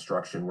required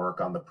construction work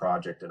on the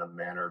project in a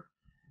manner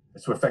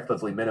to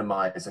effectively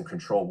minimize and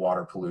control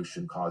water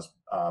pollution caused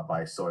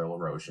by soil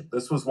erosion.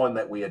 This was one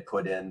that we had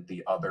put in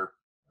the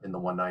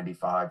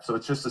 195. So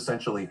it's just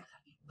essentially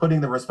putting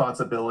the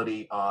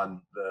responsibility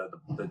on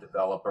the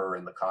developer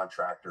and the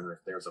contractor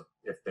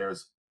if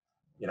there's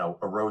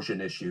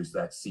erosion issues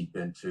that seep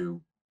into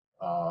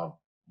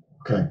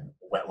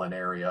wetland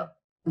area.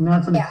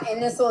 Yeah,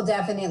 and this will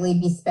definitely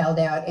be spelled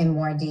out in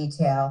more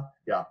detail.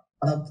 Yeah.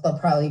 There'll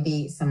probably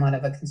be somewhat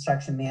of a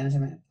construction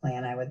management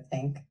plan, I would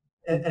think.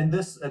 And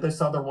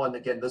this other one,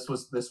 again, this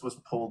was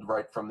pulled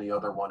right from the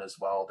other one as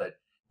well, that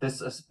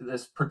this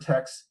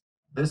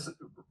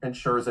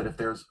ensures that if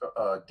there's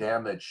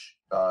damage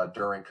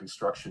during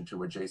construction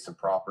to adjacent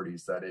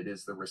properties, that it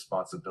is the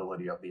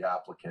responsibility of the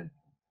applicant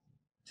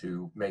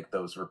to make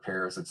those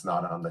repairs. It's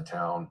not on the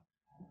town.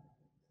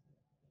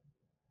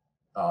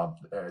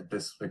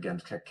 This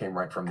again came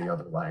right from the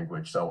other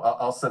language, so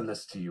I'll send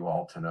this to you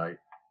all tonight.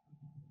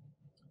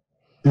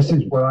 This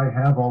is what I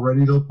have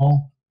already, though,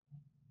 Paul.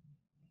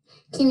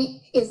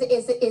 Is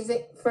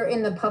it for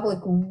in the public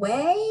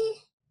way?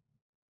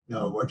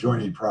 No,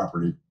 adjoining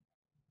property.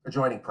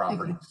 Adjoining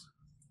properties.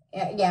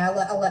 Yeah,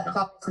 I'll let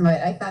Paul come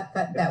it. I thought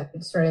that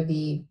would sort of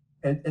be.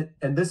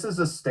 And this is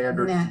a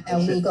standard. A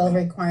legal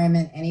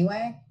requirement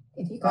anyway.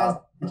 If you guys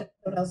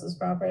someone else's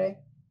property.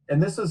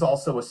 And this is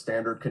also a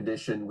standard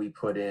condition we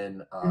put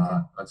in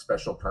on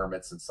special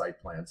permits and site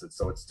plans. And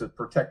so it's to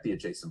protect the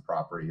adjacent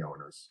property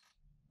owners.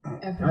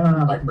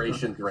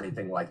 Vibrations or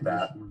anything like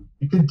that.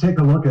 You can take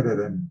a look at it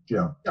and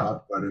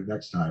talk about it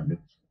next time.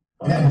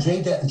 And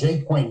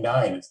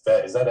J.9, is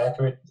that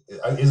accurate?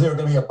 Is there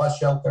going to be a bus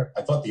shelter?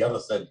 I thought the other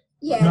said.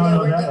 Yeah, No,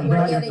 we're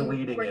that getting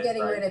you're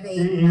rid of 8 8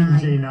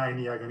 and and 9.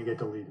 J9 are going to get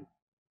deleted.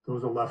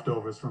 Those are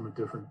leftovers from a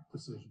different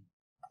decision.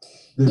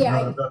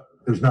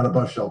 There's not a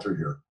bus shelter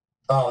here.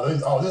 Oh,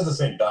 this is the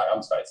same doc.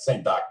 I'm sorry,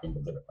 same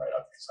document, but different, right?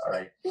 Okay,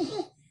 sorry.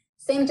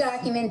 Same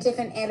document,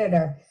 different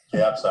editor.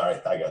 Yeah, I'm sorry.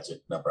 I got you.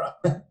 No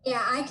problem.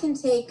 Yeah, I can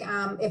take,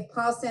 if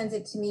Paul sends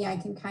it to me, I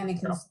can kind of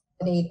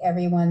consolidate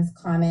everyone's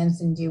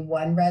comments and do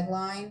one red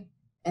line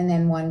and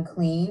then one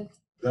clean.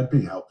 That'd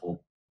be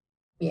helpful.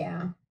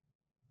 Yeah.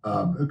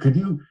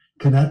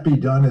 Can that be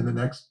done in the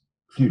next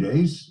few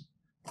days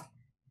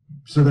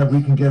so that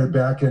we can get it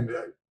back? And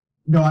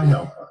no, I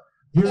know.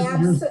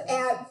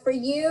 For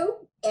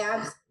you,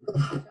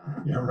 absolutely.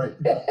 Yeah, right.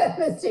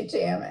 Mr.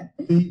 Chairman.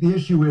 The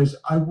issue is,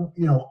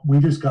 we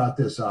just got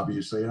this,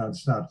 obviously, and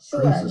it's not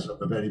criticism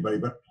of anybody,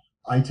 but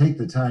I take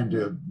the time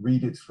to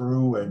read it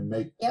through and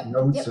make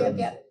notes.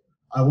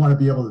 I want to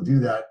be able to do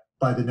that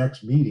by the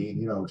next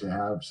meeting, to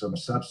have some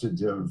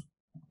substantive,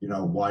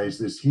 why is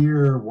this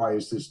here? Why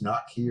is this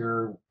not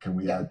here? Can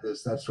we add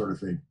this? That sort of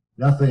thing.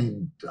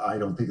 Nothing, I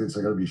don't think it's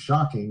going to be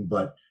shocking,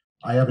 but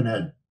I haven't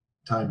had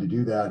time to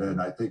do that. And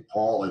I think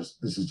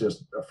this is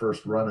just a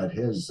first run at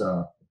his,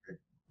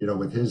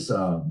 with his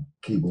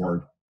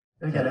keyboard.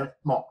 Again,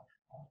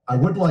 I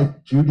would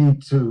like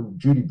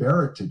Judy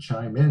Barrett to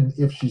chime in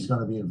if she's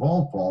going to be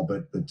involved, Paul,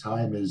 but the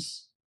time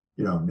is,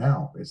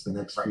 now. It's the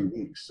next few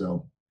weeks.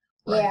 So.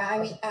 Yeah, I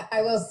mean,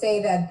 I will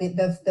say that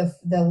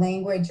the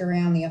language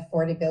around the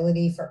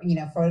affordability for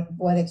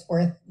what it's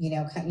worth,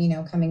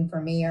 coming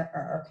from me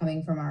or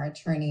coming from our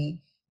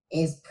attorney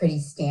is pretty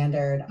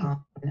standard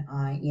on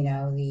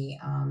the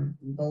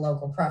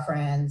local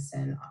preference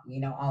and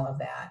all of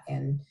that,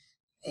 and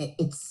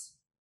it's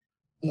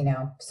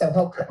so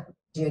hopefully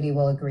Judy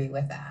will agree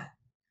with that.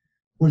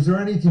 Was there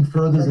anything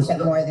further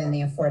more than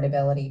the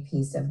affordability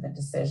piece of the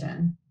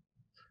decision?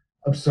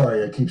 I'm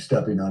sorry, I keep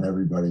stepping on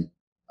everybody.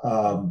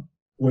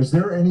 Was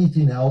there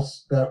anything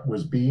else that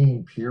was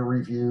being peer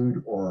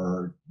reviewed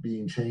or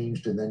being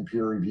changed and then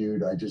peer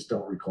reviewed? I just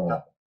don't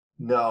recall.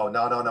 No,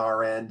 not on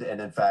our end.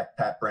 And in fact,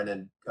 Pat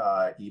Brennan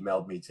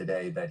emailed me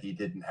today that he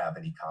didn't have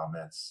any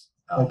comments.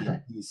 Okay.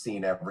 He's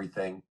seen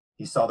everything.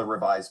 He saw the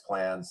revised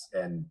plans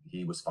and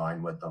he was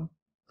fine with them.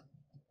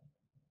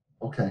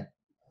 Okay.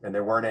 And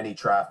there weren't any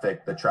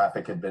traffic. The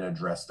traffic had been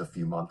addressed a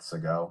few months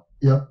ago.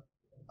 Yep.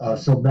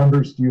 So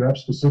members, do you have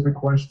specific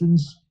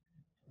questions?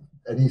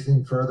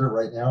 Anything further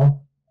right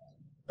now?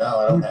 No,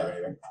 I don't have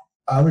anything.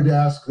 I would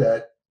ask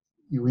that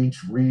you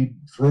each read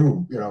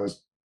through,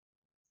 as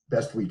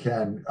best we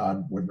can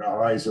when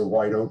our eyes are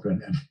wide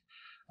open,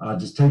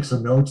 and just take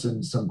some notes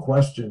and some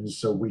questions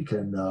so we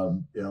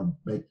can,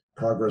 make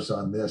progress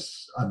on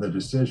the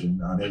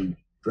decision, on a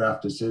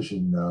draft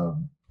decision,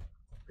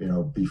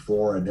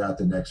 before and at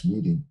the next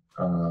meeting.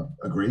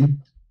 Agreed?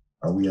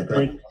 Are we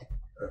agreed?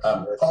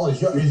 Paul,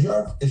 is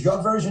your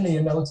version of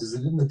your notes, is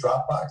it in the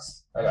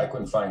Dropbox? I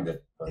couldn't find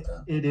it. But,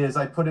 It is.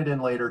 I put it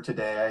in later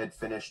today. I had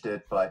finished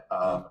it, but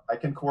I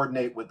can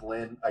coordinate with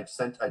Lynn. I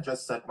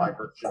just sent my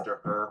version to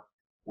her.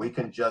 We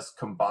can just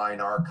combine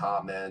our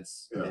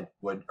comments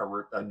with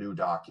a new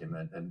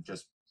document and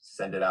just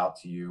send it out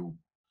to you.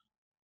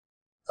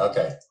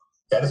 Okay.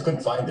 Yeah, I just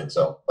couldn't find it,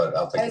 but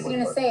I'll take it. I was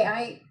going to say,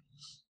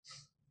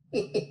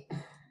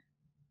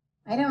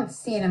 I don't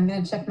see it. I'm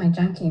going to check my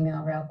junk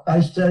email real quick. I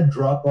said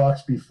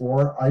Dropbox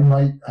before. I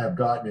might have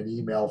gotten an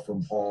email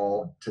from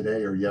Paul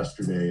today or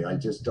yesterday. I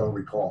just don't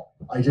recall.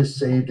 I just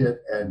saved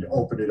it and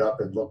opened it up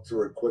and looked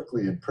through it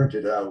quickly and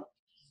printed out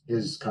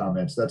his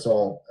comments. That's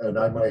all. And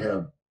I might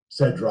have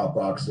said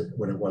Dropbox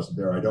when it wasn't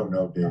there. I don't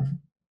know, Dave.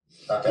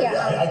 Okay,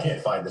 Yeah, yeah, I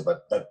can't find it,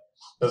 but that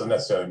doesn't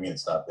necessarily mean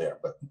it's not there,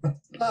 but.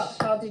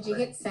 Paul, did you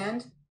hit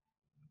send?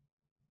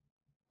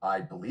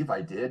 I believe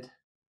I did.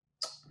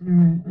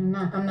 I'm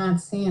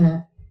not seeing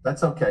it.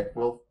 That's okay.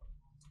 We'll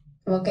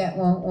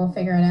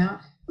figure it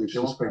out.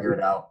 We'll figure it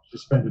out.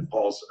 Suspended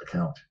Paul's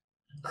account.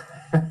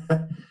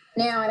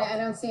 Now, I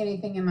don't see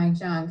anything in my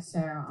junk,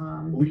 so,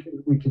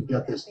 We can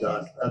get this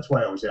done. That's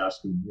why I was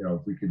asking,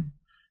 if we could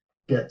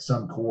get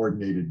some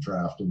coordinated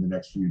draft in the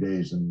next few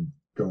days and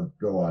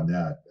go on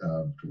that,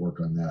 to work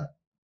on that.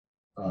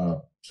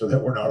 So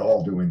that we're not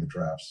all doing the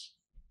drafts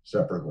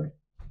separately.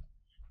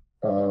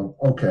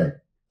 Okay.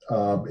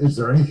 Is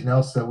there anything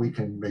else that we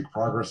can make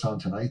progress on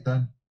tonight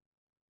then?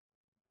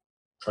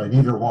 I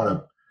neither want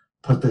to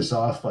put this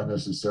off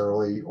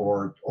unnecessarily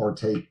or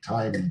take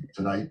time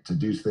tonight to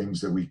do things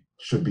that we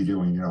should be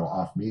doing,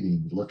 off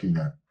meeting, looking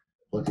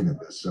at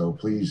this. So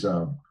please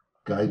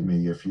guide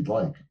me if you'd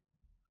like.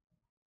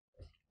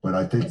 But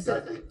I think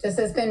this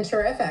has been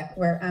terrific.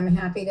 I'm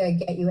happy to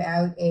get you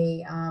out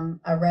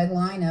a red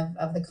line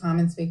of the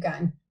comments we've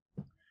gotten.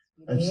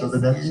 And so the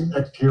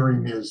next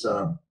hearing is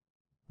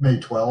May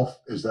 12th.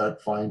 Is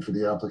that fine for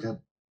the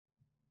applicant?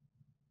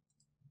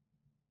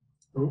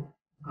 So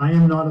I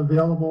am not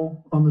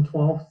available on the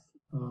 12th.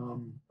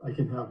 I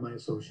can have my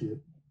associate.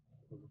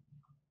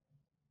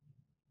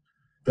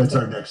 That's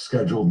our next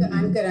scheduled meeting.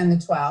 I'm good on the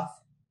 12th.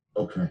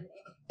 Okay.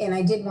 And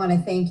I did want to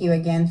thank you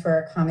again for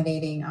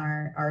accommodating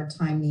our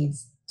time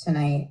needs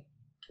tonight.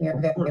 We are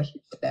very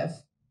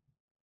appreciative.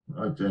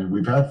 And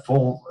we've had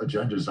full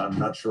agendas. I'm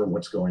not sure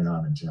what's going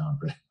on in town,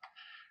 but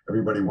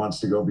everybody wants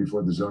to go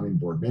before the zoning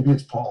board. Maybe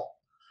it's Paul.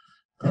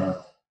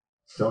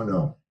 Don't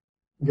know.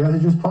 You guys are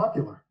just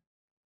popular.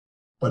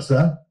 What's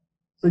that?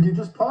 So you're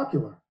just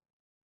popular.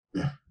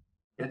 Yeah.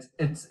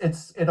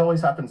 It always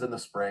happens in the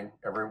spring.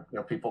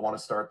 People want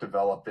to start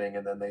developing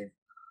and then they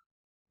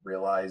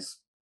realize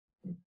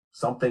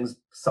something's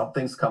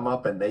come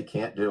up and they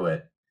can't do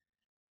it.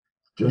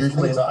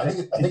 Usually, I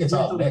think it's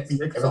all Nick.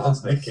 Ever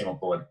since Nick came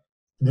aboard.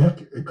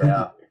 Nick? It could be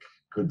Nick.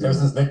 Could be Ever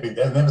since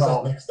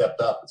Nick stepped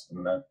up, it's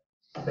been that.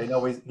 They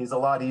know he's a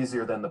lot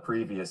easier than the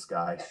previous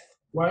guy.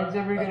 Why is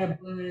everybody gonna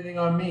blame anything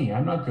on me?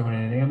 I'm not doing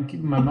anything. I'm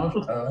keeping my mouth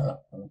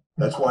shut.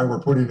 That's why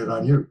we're putting it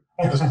on you.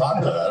 It was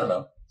popular. I don't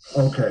know.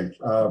 Okay.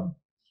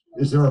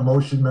 Is there a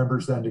motion,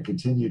 members, then to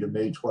continue to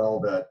May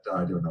 12 at,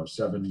 I don't know,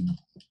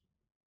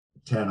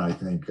 7:10, I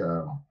think,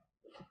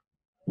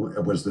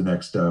 was the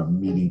next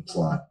meeting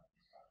slot.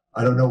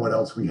 I don't know what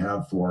else we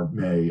have for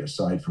May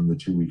aside from the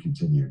 2 we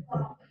continued.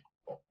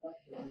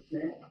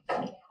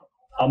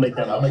 I'll make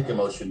that. I'll make a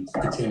motion to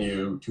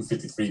continue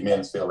 253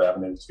 Mansfield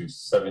Avenue to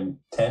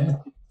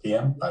 7:10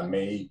 p.m. on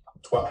May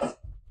 12th.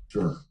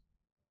 Sure.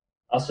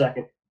 I'll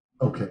second.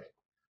 Okay.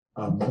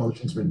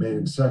 Motion's been made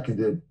and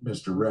seconded.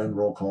 Mr. Wren,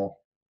 roll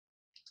call.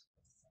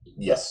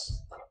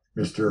 Yes.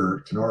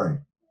 Mr.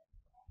 Tenori.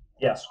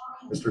 Yes.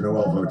 Mr.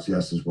 Noel votes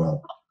yes as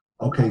well.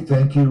 Okay,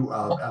 thank you,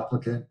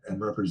 applicant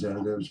and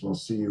representatives. We'll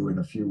see you in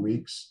a few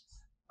weeks.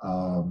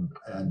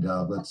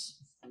 Let's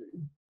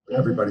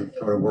everybody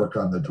go to work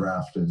on the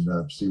draft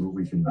and see what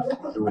we can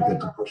do with it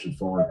to push it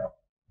forward.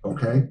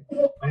 Okay?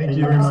 Thank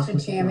you very much,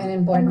 Mr. Chairman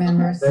and board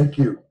members. Thank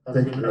you.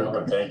 Thank you very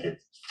much. Thank you.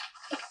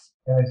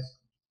 Guys.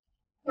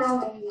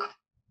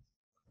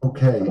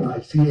 Okay,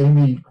 I see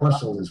Amy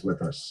Questle is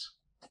with us.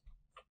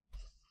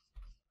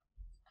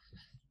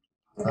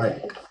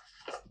 Hi.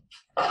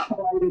 How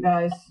are you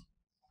guys?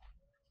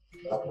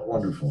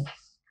 Wonderful.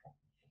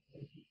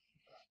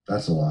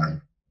 That's a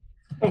lie.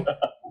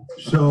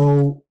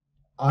 So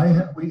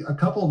a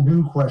couple of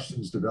new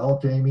questions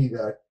developed, Amy,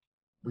 that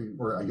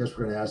I guess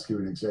we're going to ask you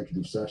in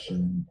executive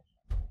session.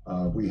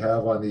 We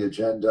have on the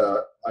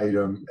agenda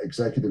item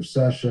executive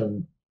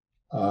session,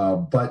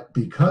 but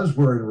because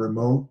we're in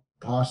remote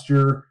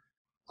posture,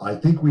 I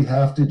think we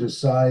have to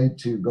decide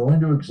to go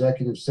into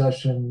executive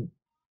session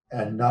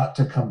and not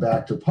to come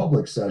back to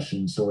public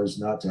session so as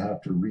not to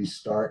have to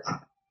restart.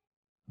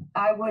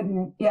 I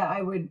wouldn't, yeah,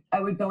 I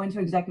would go into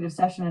executive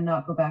session and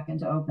not go back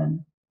into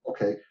open.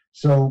 Okay,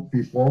 so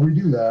before we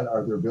do that,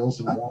 are there bills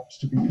and warrants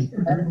to be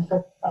considered?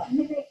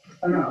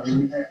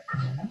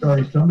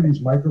 Sorry, somebody's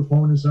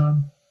microphone is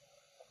on.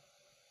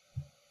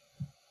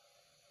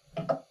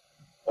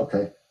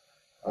 Okay.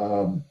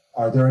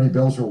 Are there any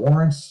bills or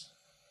warrants?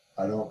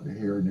 I don't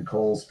hear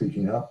Nicole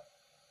speaking up.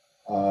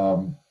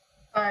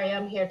 Sorry,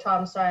 I'm here,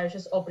 Tom. Sorry, I was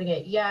just opening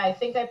it. Yeah, I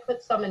think I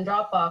put some in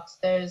Dropbox.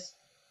 There's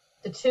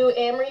the 2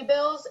 Amory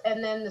bills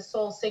and then the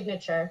sole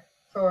signature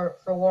for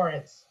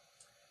warrants.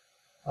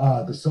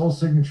 The sole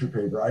signature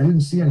paper. I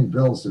didn't see any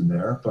bills in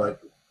there,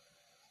 but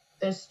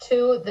There's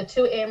the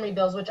 2 Amory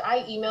bills, which I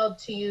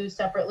emailed to you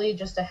separately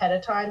just ahead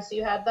of time, so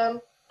you had them.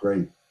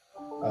 great.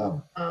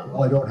 Well,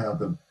 I don't have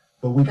them,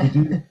 but we could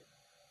do.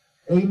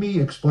 Amy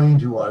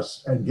explained to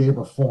us and gave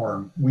a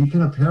form. We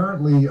can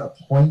apparently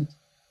appoint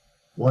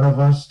one of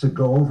us to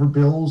go over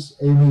bills.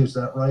 Amy, is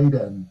that right?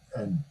 And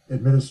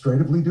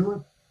administratively do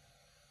it?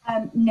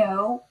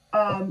 No,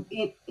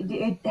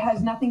 it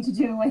has nothing to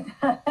do with.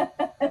 I'm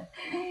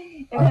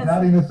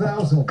adding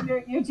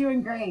 1,000. You're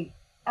doing great.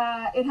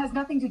 It has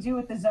nothing to do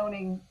with the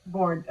zoning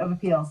board of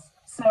appeals.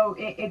 So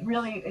it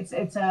really,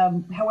 it's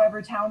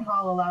however town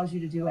hall allows you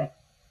to do it.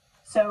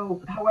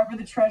 So however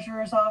the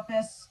treasurer's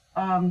office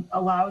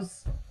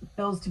allows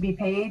bills to be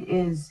paid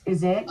is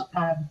it.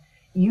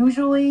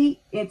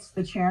 Usually it's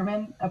the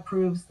chairman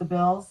approves the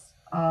bills,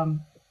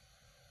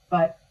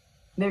 but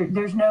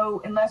there's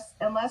no, unless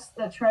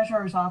the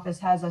treasurer's office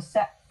has a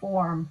set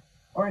form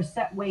or a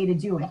set way to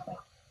do it.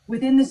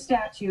 Within the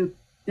statute,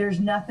 there's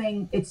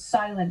nothing, it's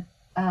silent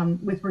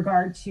with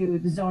regard to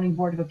the zoning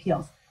board of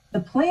appeals. The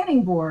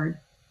planning board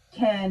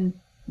can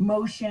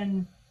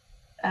motion,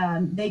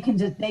 they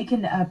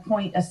can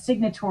appoint a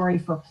signatory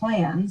for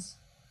plans,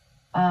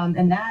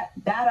 and that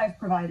I've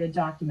provided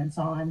documents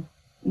on,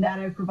 that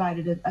I've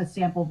provided a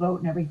sample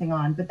vote and everything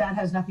on, but that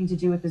has nothing to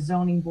do with the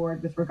zoning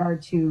board with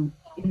regard to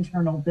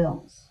internal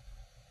bills.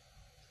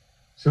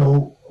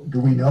 So do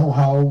we know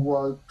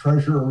how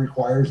treasurer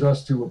requires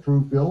us to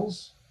approve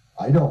bills?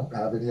 I don't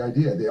have any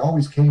idea. They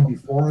always came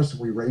before us and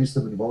we raised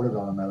them and voted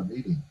on them at a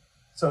meeting.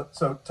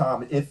 So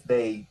Tom, if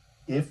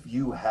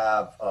you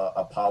have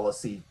a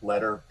policy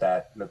letter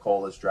that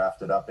Nicole has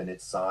drafted up and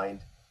it's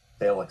signed,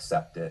 they'll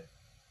accept it.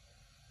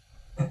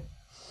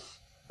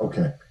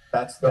 Okay.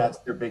 That's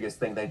their biggest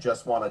thing. They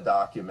just want a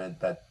document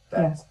that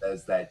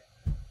says that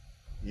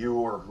you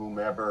or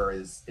whomever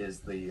is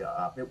the,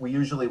 we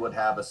usually would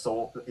have a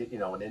sole,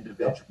 an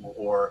individual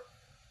or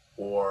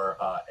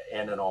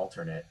and an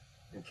alternate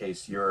in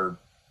case you're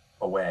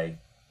away.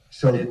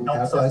 So but it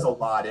helps us a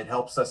lot. It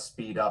helps us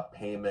speed up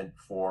payment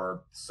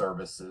for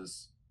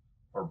services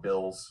or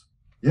bills.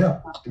 Yeah.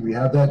 Do we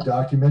have that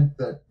document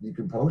that you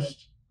can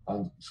post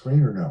on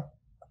screen or no?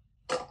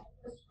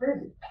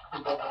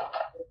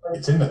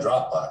 It's in the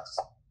Dropbox.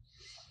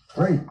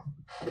 Great.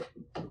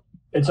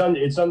 It's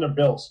under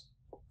bills.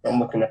 I'm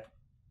looking at.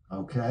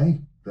 Okay.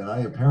 Then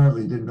I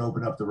apparently didn't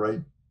open up the right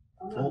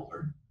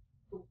folder.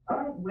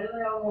 Where are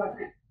they all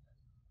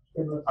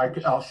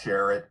going? I'll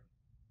share it.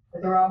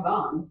 They're all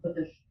gone, but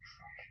there's.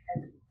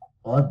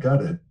 Well, I've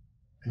got it.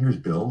 Here's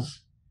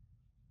bills.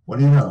 What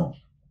do you know?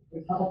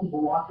 There's a couple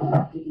people walking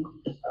up digging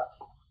through stuff.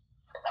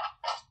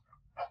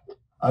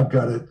 I've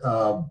got it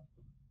on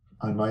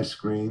my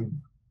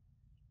screen.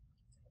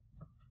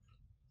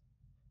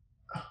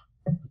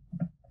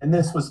 And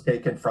this was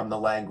taken from the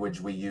language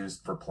we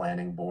used for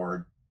planning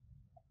board.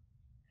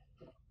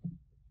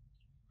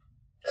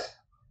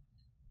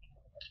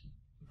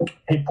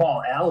 Hey,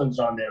 Paul, Allen's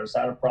on there. Is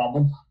that a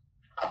problem?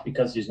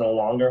 Because he's no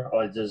longer,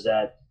 or does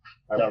that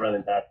not really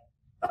matter?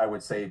 I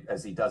would say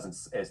if he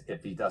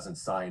doesn't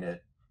sign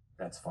it,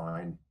 that's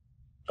fine.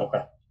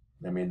 Okay.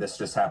 I mean, this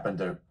just happened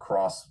to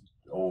cross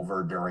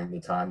over during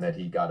the time that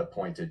he got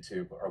appointed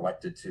to or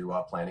elected to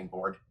planning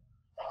board.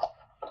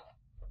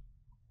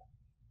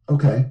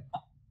 Okay.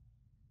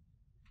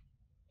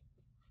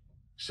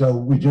 So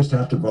we just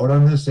have to vote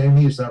on this,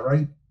 Amy, is that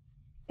right?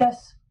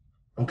 Yes.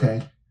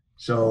 Okay.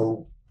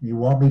 So you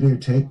want me to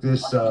take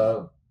this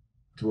to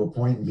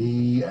appoint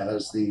me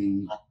as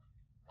the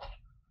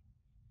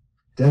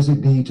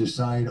designee to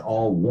sign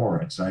all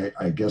warrants?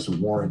 I guess a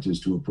warrant is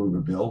to approve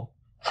a bill?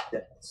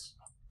 Yes.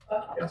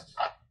 Yes.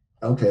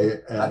 Okay.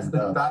 And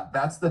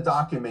that's the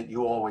document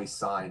you always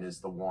sign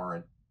is the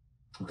warrant.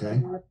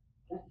 Okay.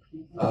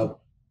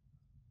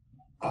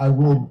 I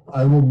will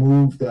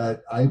move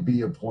that I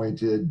be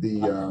appointed the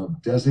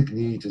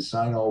designee to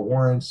sign all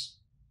warrants.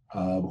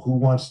 Who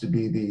wants to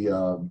be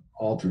the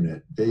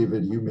alternate?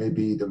 David, you may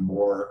be the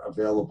more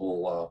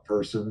available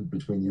person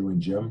between you and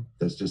Jim.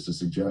 That's just a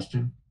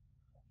suggestion.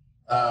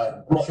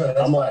 Sure,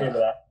 I'm okay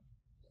with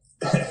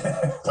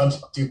that. Don't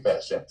do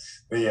that, Jim.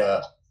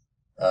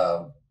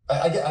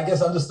 I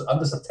guess I'm just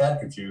a tad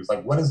confused.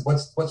 Like,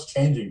 what's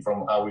changing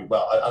from how we?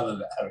 Well, other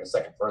than having a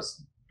second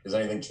person, is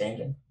anything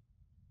changing?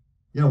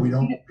 Yeah, we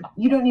don't.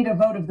 You don't need a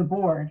vote of the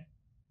board.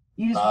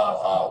 You just.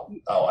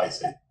 I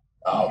see.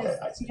 Oh, okay,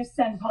 I see. You just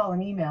send Paul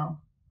an email.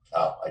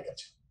 Oh, I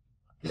get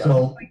you. Yeah.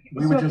 So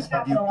we would just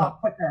have you a lot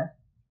quicker.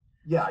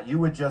 Yeah, you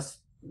would just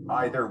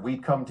either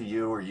we'd come to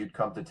you or you'd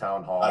come to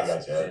town hall. I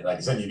got you. I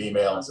can send you an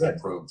email and say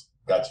approved.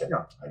 Gotcha.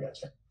 Yeah. I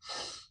got you.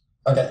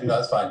 Okay, no,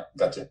 that's fine.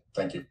 Gotcha.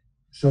 Thank you.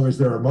 So is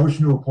there a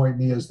motion to appoint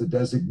me as the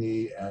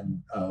designee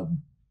and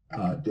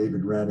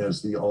David Wren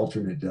as the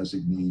alternate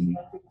designee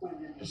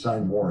to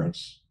sign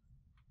warrants?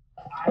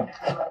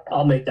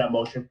 I'll make that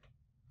motion.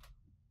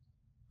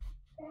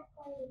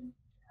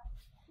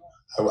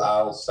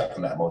 I'll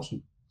second that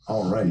motion.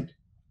 All right.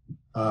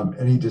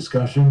 Any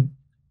discussion?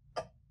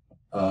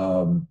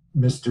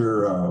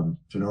 Mr.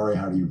 Tenori,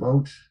 how do you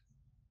vote?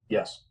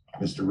 Yes.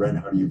 Mr. Wren,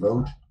 how do you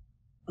vote?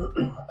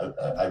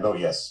 I vote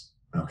yes.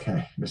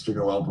 Okay. Mr.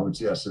 Noel votes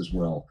yes as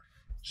well.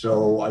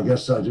 So I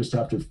guess I just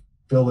have to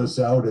fill this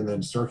out and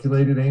then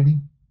circulate it, Amy?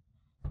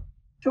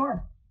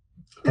 Sure.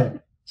 Okay.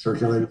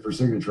 Circulate it for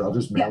signature. I'll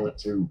just mail it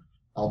to,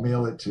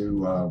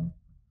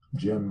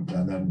 Jim,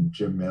 and then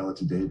Jim mail it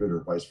to David,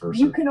 or vice versa.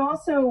 You can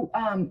also,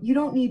 you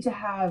don't need to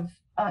have,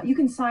 you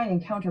can sign in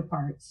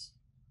counterparts.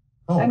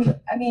 Oh, okay.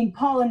 I mean,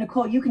 Paul and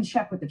Nicole, you can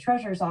check with the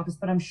treasurer's office,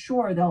 but I'm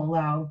sure they'll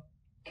allow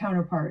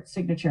counterpart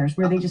signatures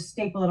where they just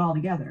staple it all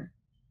together.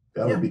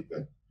 That would be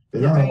good.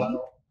 They Yeah.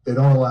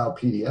 don't allow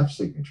PDF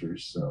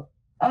signatures, so.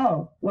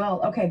 Oh,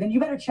 well, okay, then you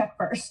better check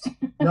first.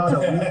 No,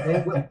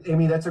 they will,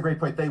 Amy, that's a great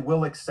point. They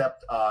will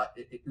accept,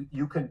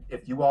 you can,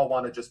 if you all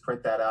want to just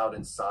print that out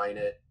and sign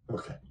it,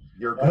 Okay.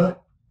 you're good.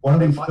 Why don't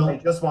They we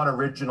just want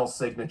original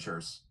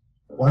signatures.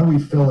 Why don't we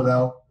fill it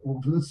out?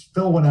 Let's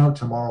fill one out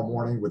tomorrow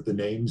morning with the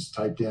names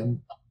typed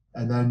in,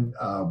 and then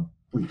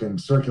we can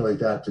circulate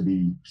that to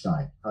be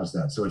signed. How's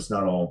that? So it's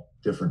not all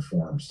different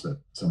forms that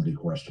somebody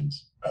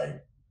questions.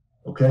 Right.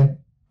 Okay,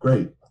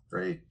 great.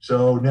 Great.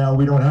 So now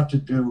we don't have to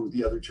do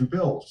the other two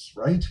bills,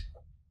 right?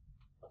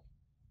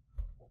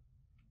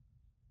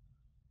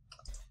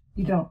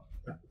 You don't.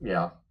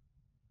 Yeah.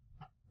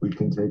 We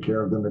can take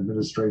care of them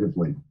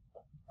administratively.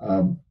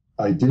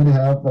 I did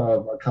have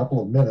a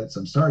couple of minutes.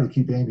 I'm sorry to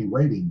keep Amy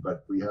waiting,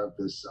 but we have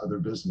this other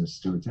business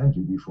to attend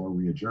to before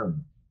we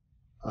adjourn.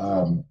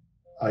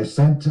 I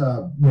sent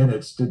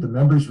minutes. Did the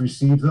members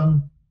receive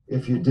them?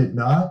 If you did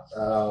not,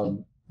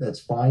 that's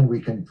fine.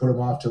 We can put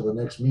them off till the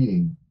next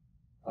meeting.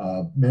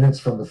 Minutes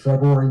from the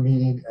February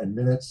meeting and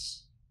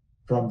minutes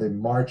from the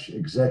March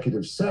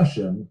executive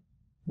session,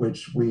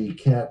 which we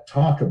can't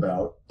talk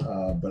about,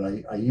 but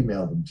I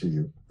emailed them to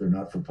you. They're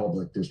not for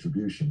public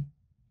distribution.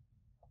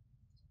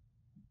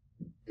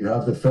 You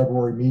have the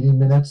February meeting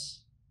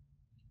minutes?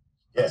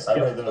 Yes, I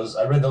read those.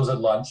 I read those at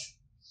lunch.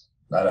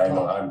 That I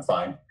know, I'm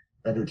fine.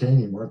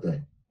 Entertaining, weren't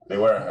they? They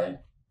were. I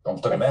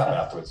almost took a nap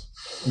afterwards.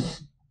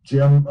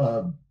 Jim,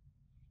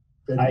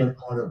 anybody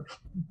want to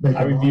make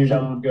I a reviewed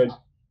motion? them, good.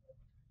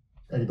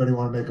 Anybody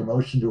want to make a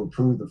motion to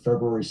approve the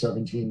February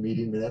 17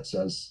 meeting minutes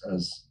as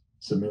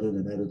submitted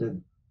and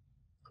edited?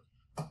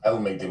 I will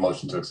make the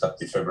motion to accept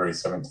the February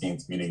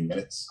 17th meeting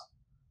minutes.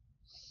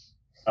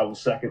 I will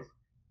second.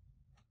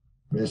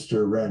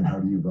 Mr. Wren, how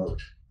do you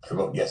vote? I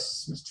vote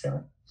yes, Mr.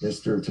 Chairman.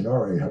 Mr.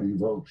 Tenore, how do you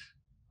vote?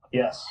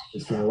 Yes.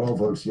 Mr. Noel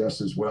votes yes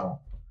as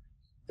well.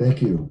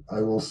 Thank you.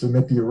 I will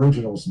submit the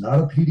originals, not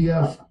a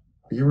PDF,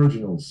 the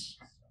originals,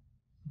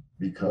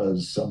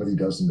 because somebody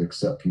doesn't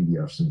accept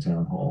PDFs in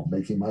town hall,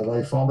 making my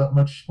life all that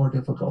much more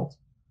difficult.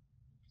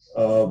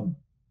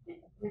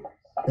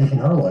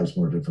 Making our lives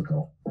more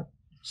difficult.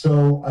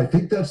 So I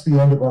think that's the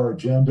end of our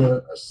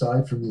agenda,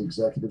 aside from the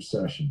executive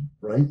session,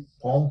 right,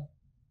 Paul?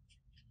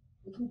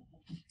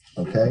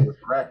 Okay.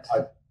 Correct.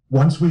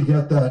 Once we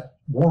get that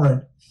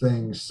warrant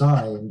thing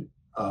signed,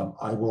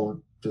 I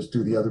will just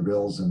do the other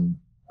bills and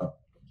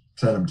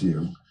send them to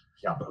you.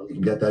 Yeah. But we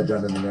can get that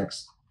done in the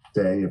next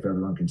day if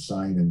everyone can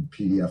sign and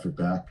PDF it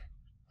back.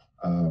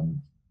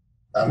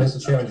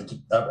 Mr. Chairman,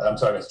 I'm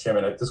sorry, Mr.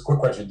 Chairman, this quick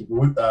question.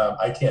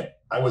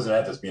 I wasn't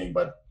at this meeting,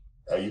 but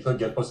are you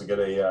supposed to get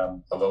a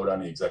vote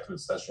on the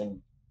executive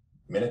session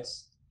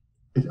minutes?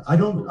 I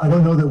don't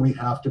know that we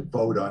have to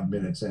vote on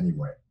minutes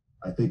anyway.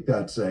 I think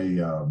that's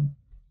a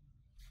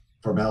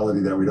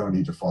formality that we don't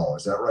need to follow.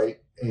 Is that right,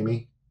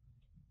 Amy?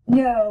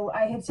 No,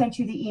 I had sent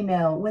you the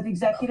email with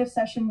executive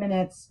session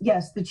minutes.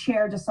 Yes, the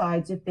chair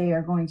decides if they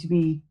are going to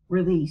be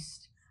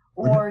released,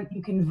 or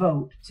you can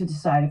vote to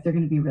decide if they're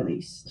going to be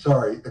released.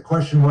 Sorry, the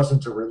question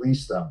wasn't to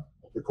release them.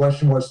 The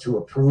question was to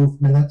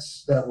approve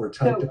minutes that were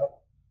typed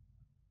up.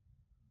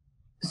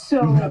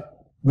 So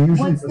We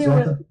usually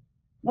present them.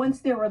 once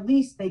they're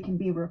released, they can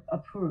be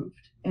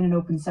approved in an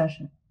open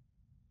session.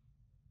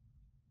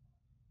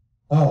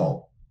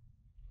 Oh.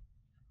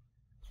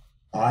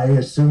 I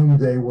assumed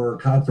they were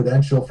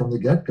confidential from the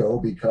get-go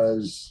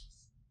because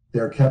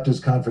they're kept as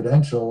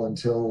confidential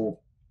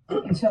until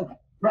until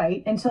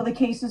the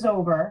case is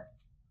over,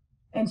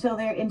 until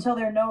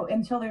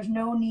there's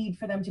no need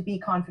for them to be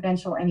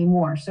confidential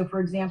anymore. So for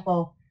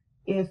example,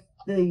 if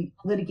the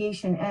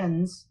litigation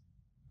ends,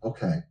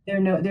 okay,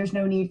 there's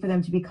no need for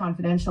them to be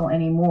confidential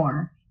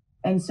anymore.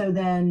 And so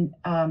then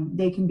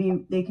they can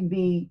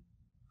be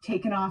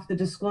taken off the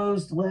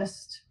disclosed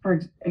list, for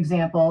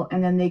example,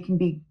 and then they can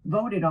be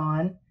voted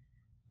on,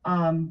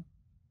 and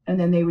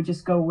then they would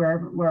just go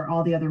where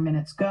all the other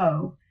minutes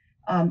go.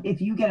 If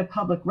you get a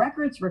public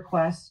records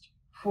request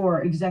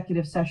for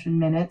executive session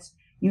minutes,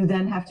 you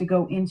then have to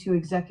go into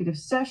executive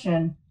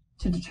session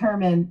to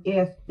determine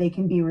if they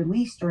can be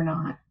released or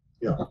not.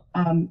 Yeah.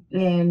 And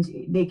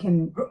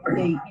even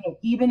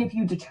if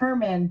you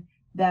determine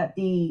that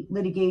the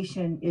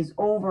litigation is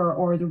over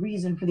or the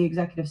reason for the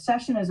executive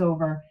session is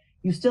over,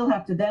 you still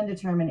have to then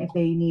determine if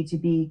they need to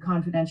be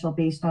confidential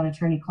based on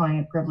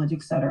attorney-client privilege,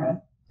 et cetera,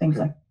 things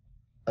like that.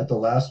 At the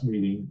last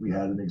meeting, we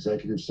had an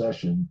executive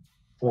session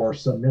for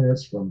some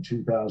minutes from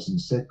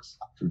 2006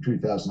 through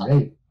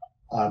 2008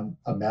 on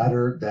a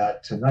matter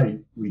that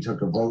tonight we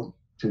took a vote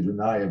to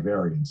deny a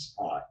variance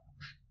on,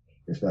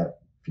 if you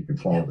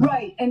could follow that.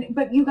 Right,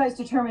 but you guys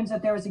determined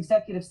that there was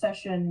executive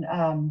session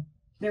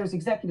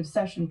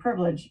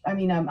privilege.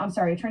 I'm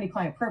sorry,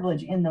 attorney-client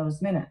privilege in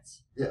those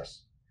minutes.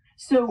 Yes.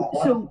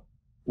 So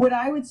what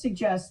I would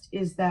suggest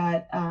is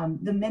that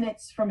the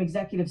minutes from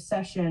executive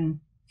session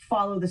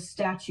follow the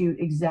statute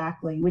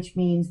exactly, which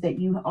means that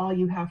all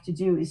you have to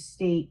do is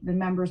state the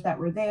members that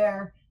were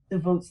there, the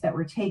votes that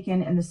were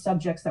taken, and the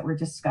subjects that were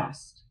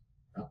discussed.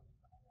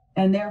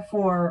 And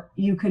therefore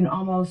you can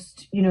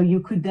almost, you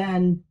could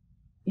then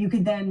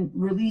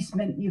release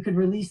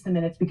the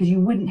minutes because you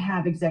wouldn't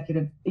have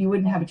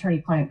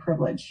attorney-client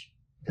privilege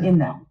in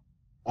them.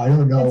 I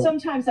don't know. And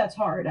sometimes that's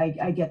hard.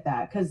 I get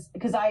that because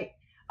I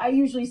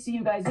usually see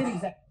you guys in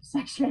executive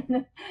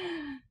session.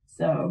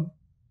 So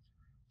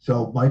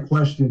my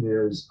question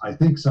is, I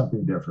think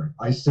something different.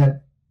 I sent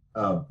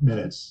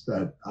minutes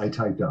that I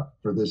typed up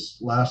for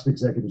this last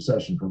executive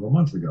session from a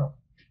month ago.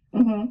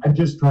 I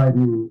just try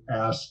to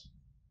ask,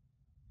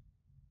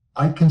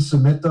 I can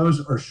submit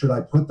those, or should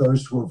I put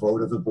those to a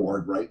vote of the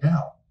board right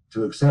now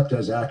to accept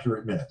as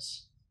accurate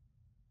minutes?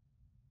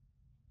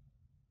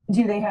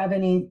 Do they have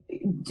any,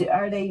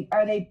 are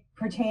they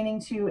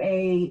pertaining to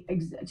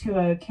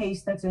a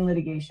case that's in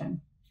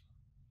litigation?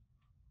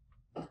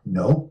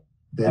 No.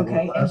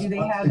 Okay, and do they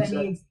have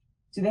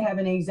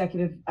any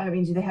executive,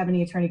 do they have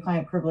any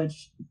attorney-client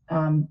privilege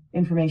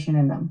information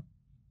in them?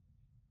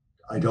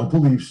 I don't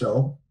believe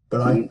so, but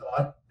I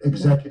thought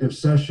executive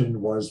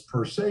session was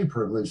per se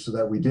privileged so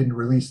that we didn't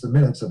release the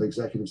minutes of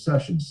executive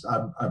sessions.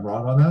 I'm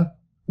wrong on that?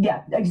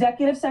 Yeah,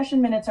 executive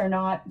session minutes are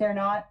not, they're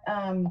not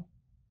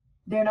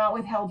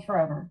withheld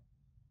forever.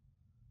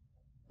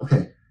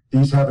 Okay,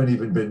 these haven't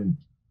even been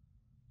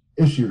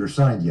issued or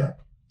signed yet.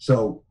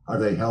 So are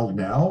they held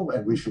now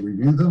and we should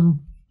review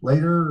them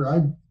later?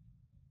 I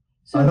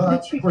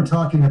don't think we're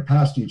talking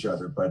past each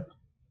other, but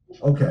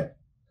okay.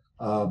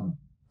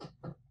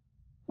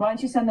 Why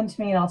don't you send them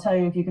to me and I'll tell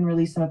you if you can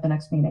release them at the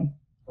next meeting.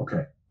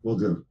 Okay, we'll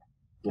do.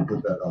 We'll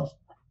put that off.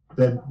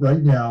 Then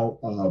right now,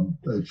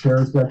 the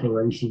chair's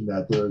declaration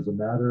that there is a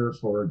matter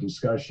for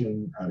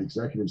discussion at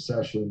executive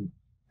session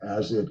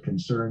as it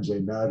concerns a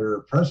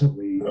matter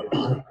presently in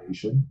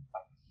litigation,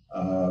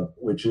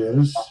 which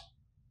is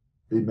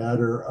the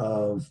matter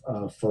of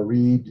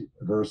Fareed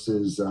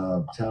versus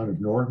Town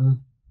of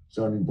Norton,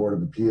 Zoning Board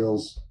of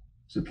Appeals,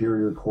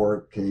 Superior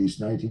Court Case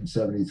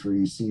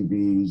 1973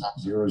 CV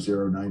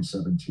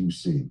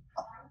 00972C.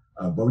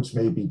 Votes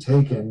may be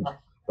taken,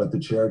 but the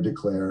chair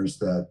declares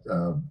that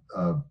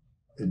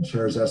in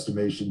chair's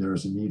estimation, there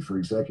is a need for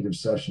executive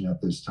session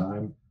at this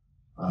time.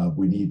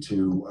 We need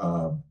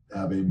to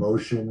have a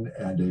motion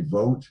and a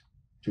vote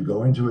to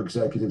go into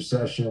executive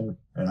session.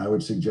 And I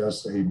would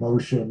suggest a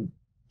motion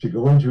to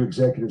go into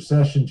executive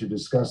session to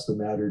discuss the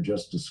matter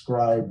just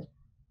described,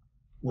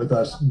 with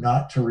us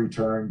not to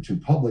return to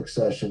public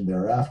session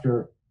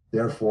thereafter,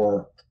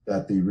 therefore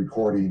that the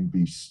recording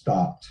be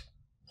stopped,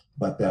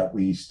 but that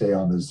we stay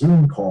on the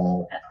Zoom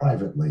call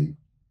privately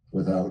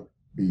without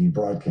being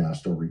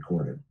broadcast or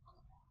recorded.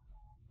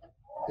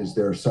 Is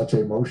there such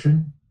a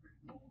motion?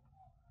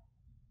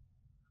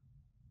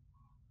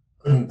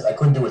 I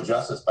couldn't do it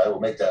justice, but I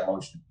will make that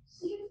motion.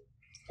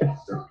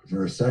 Is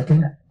there a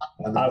second?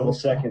 I will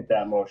second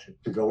that motion.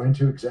 To go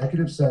into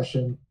executive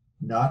session,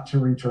 not to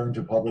return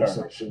to public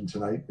session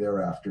tonight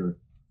thereafter.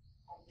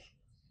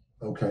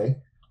 Okay.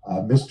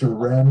 Mr.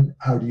 Wren,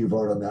 how do you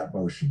vote on that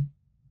motion?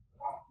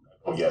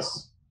 Oh,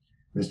 yes.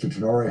 Mr.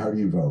 Tenori, how do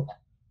you vote?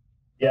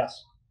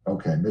 Yes.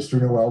 Okay.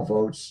 Mr. Noel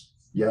votes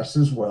yes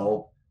as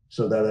well,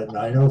 so that at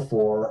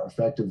 9:04,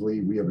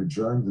 effectively, we have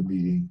adjourned the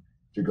meeting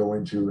to go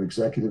into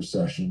executive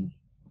session.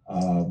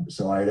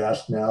 So I'd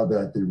ask now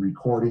that the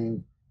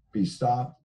recording be stopped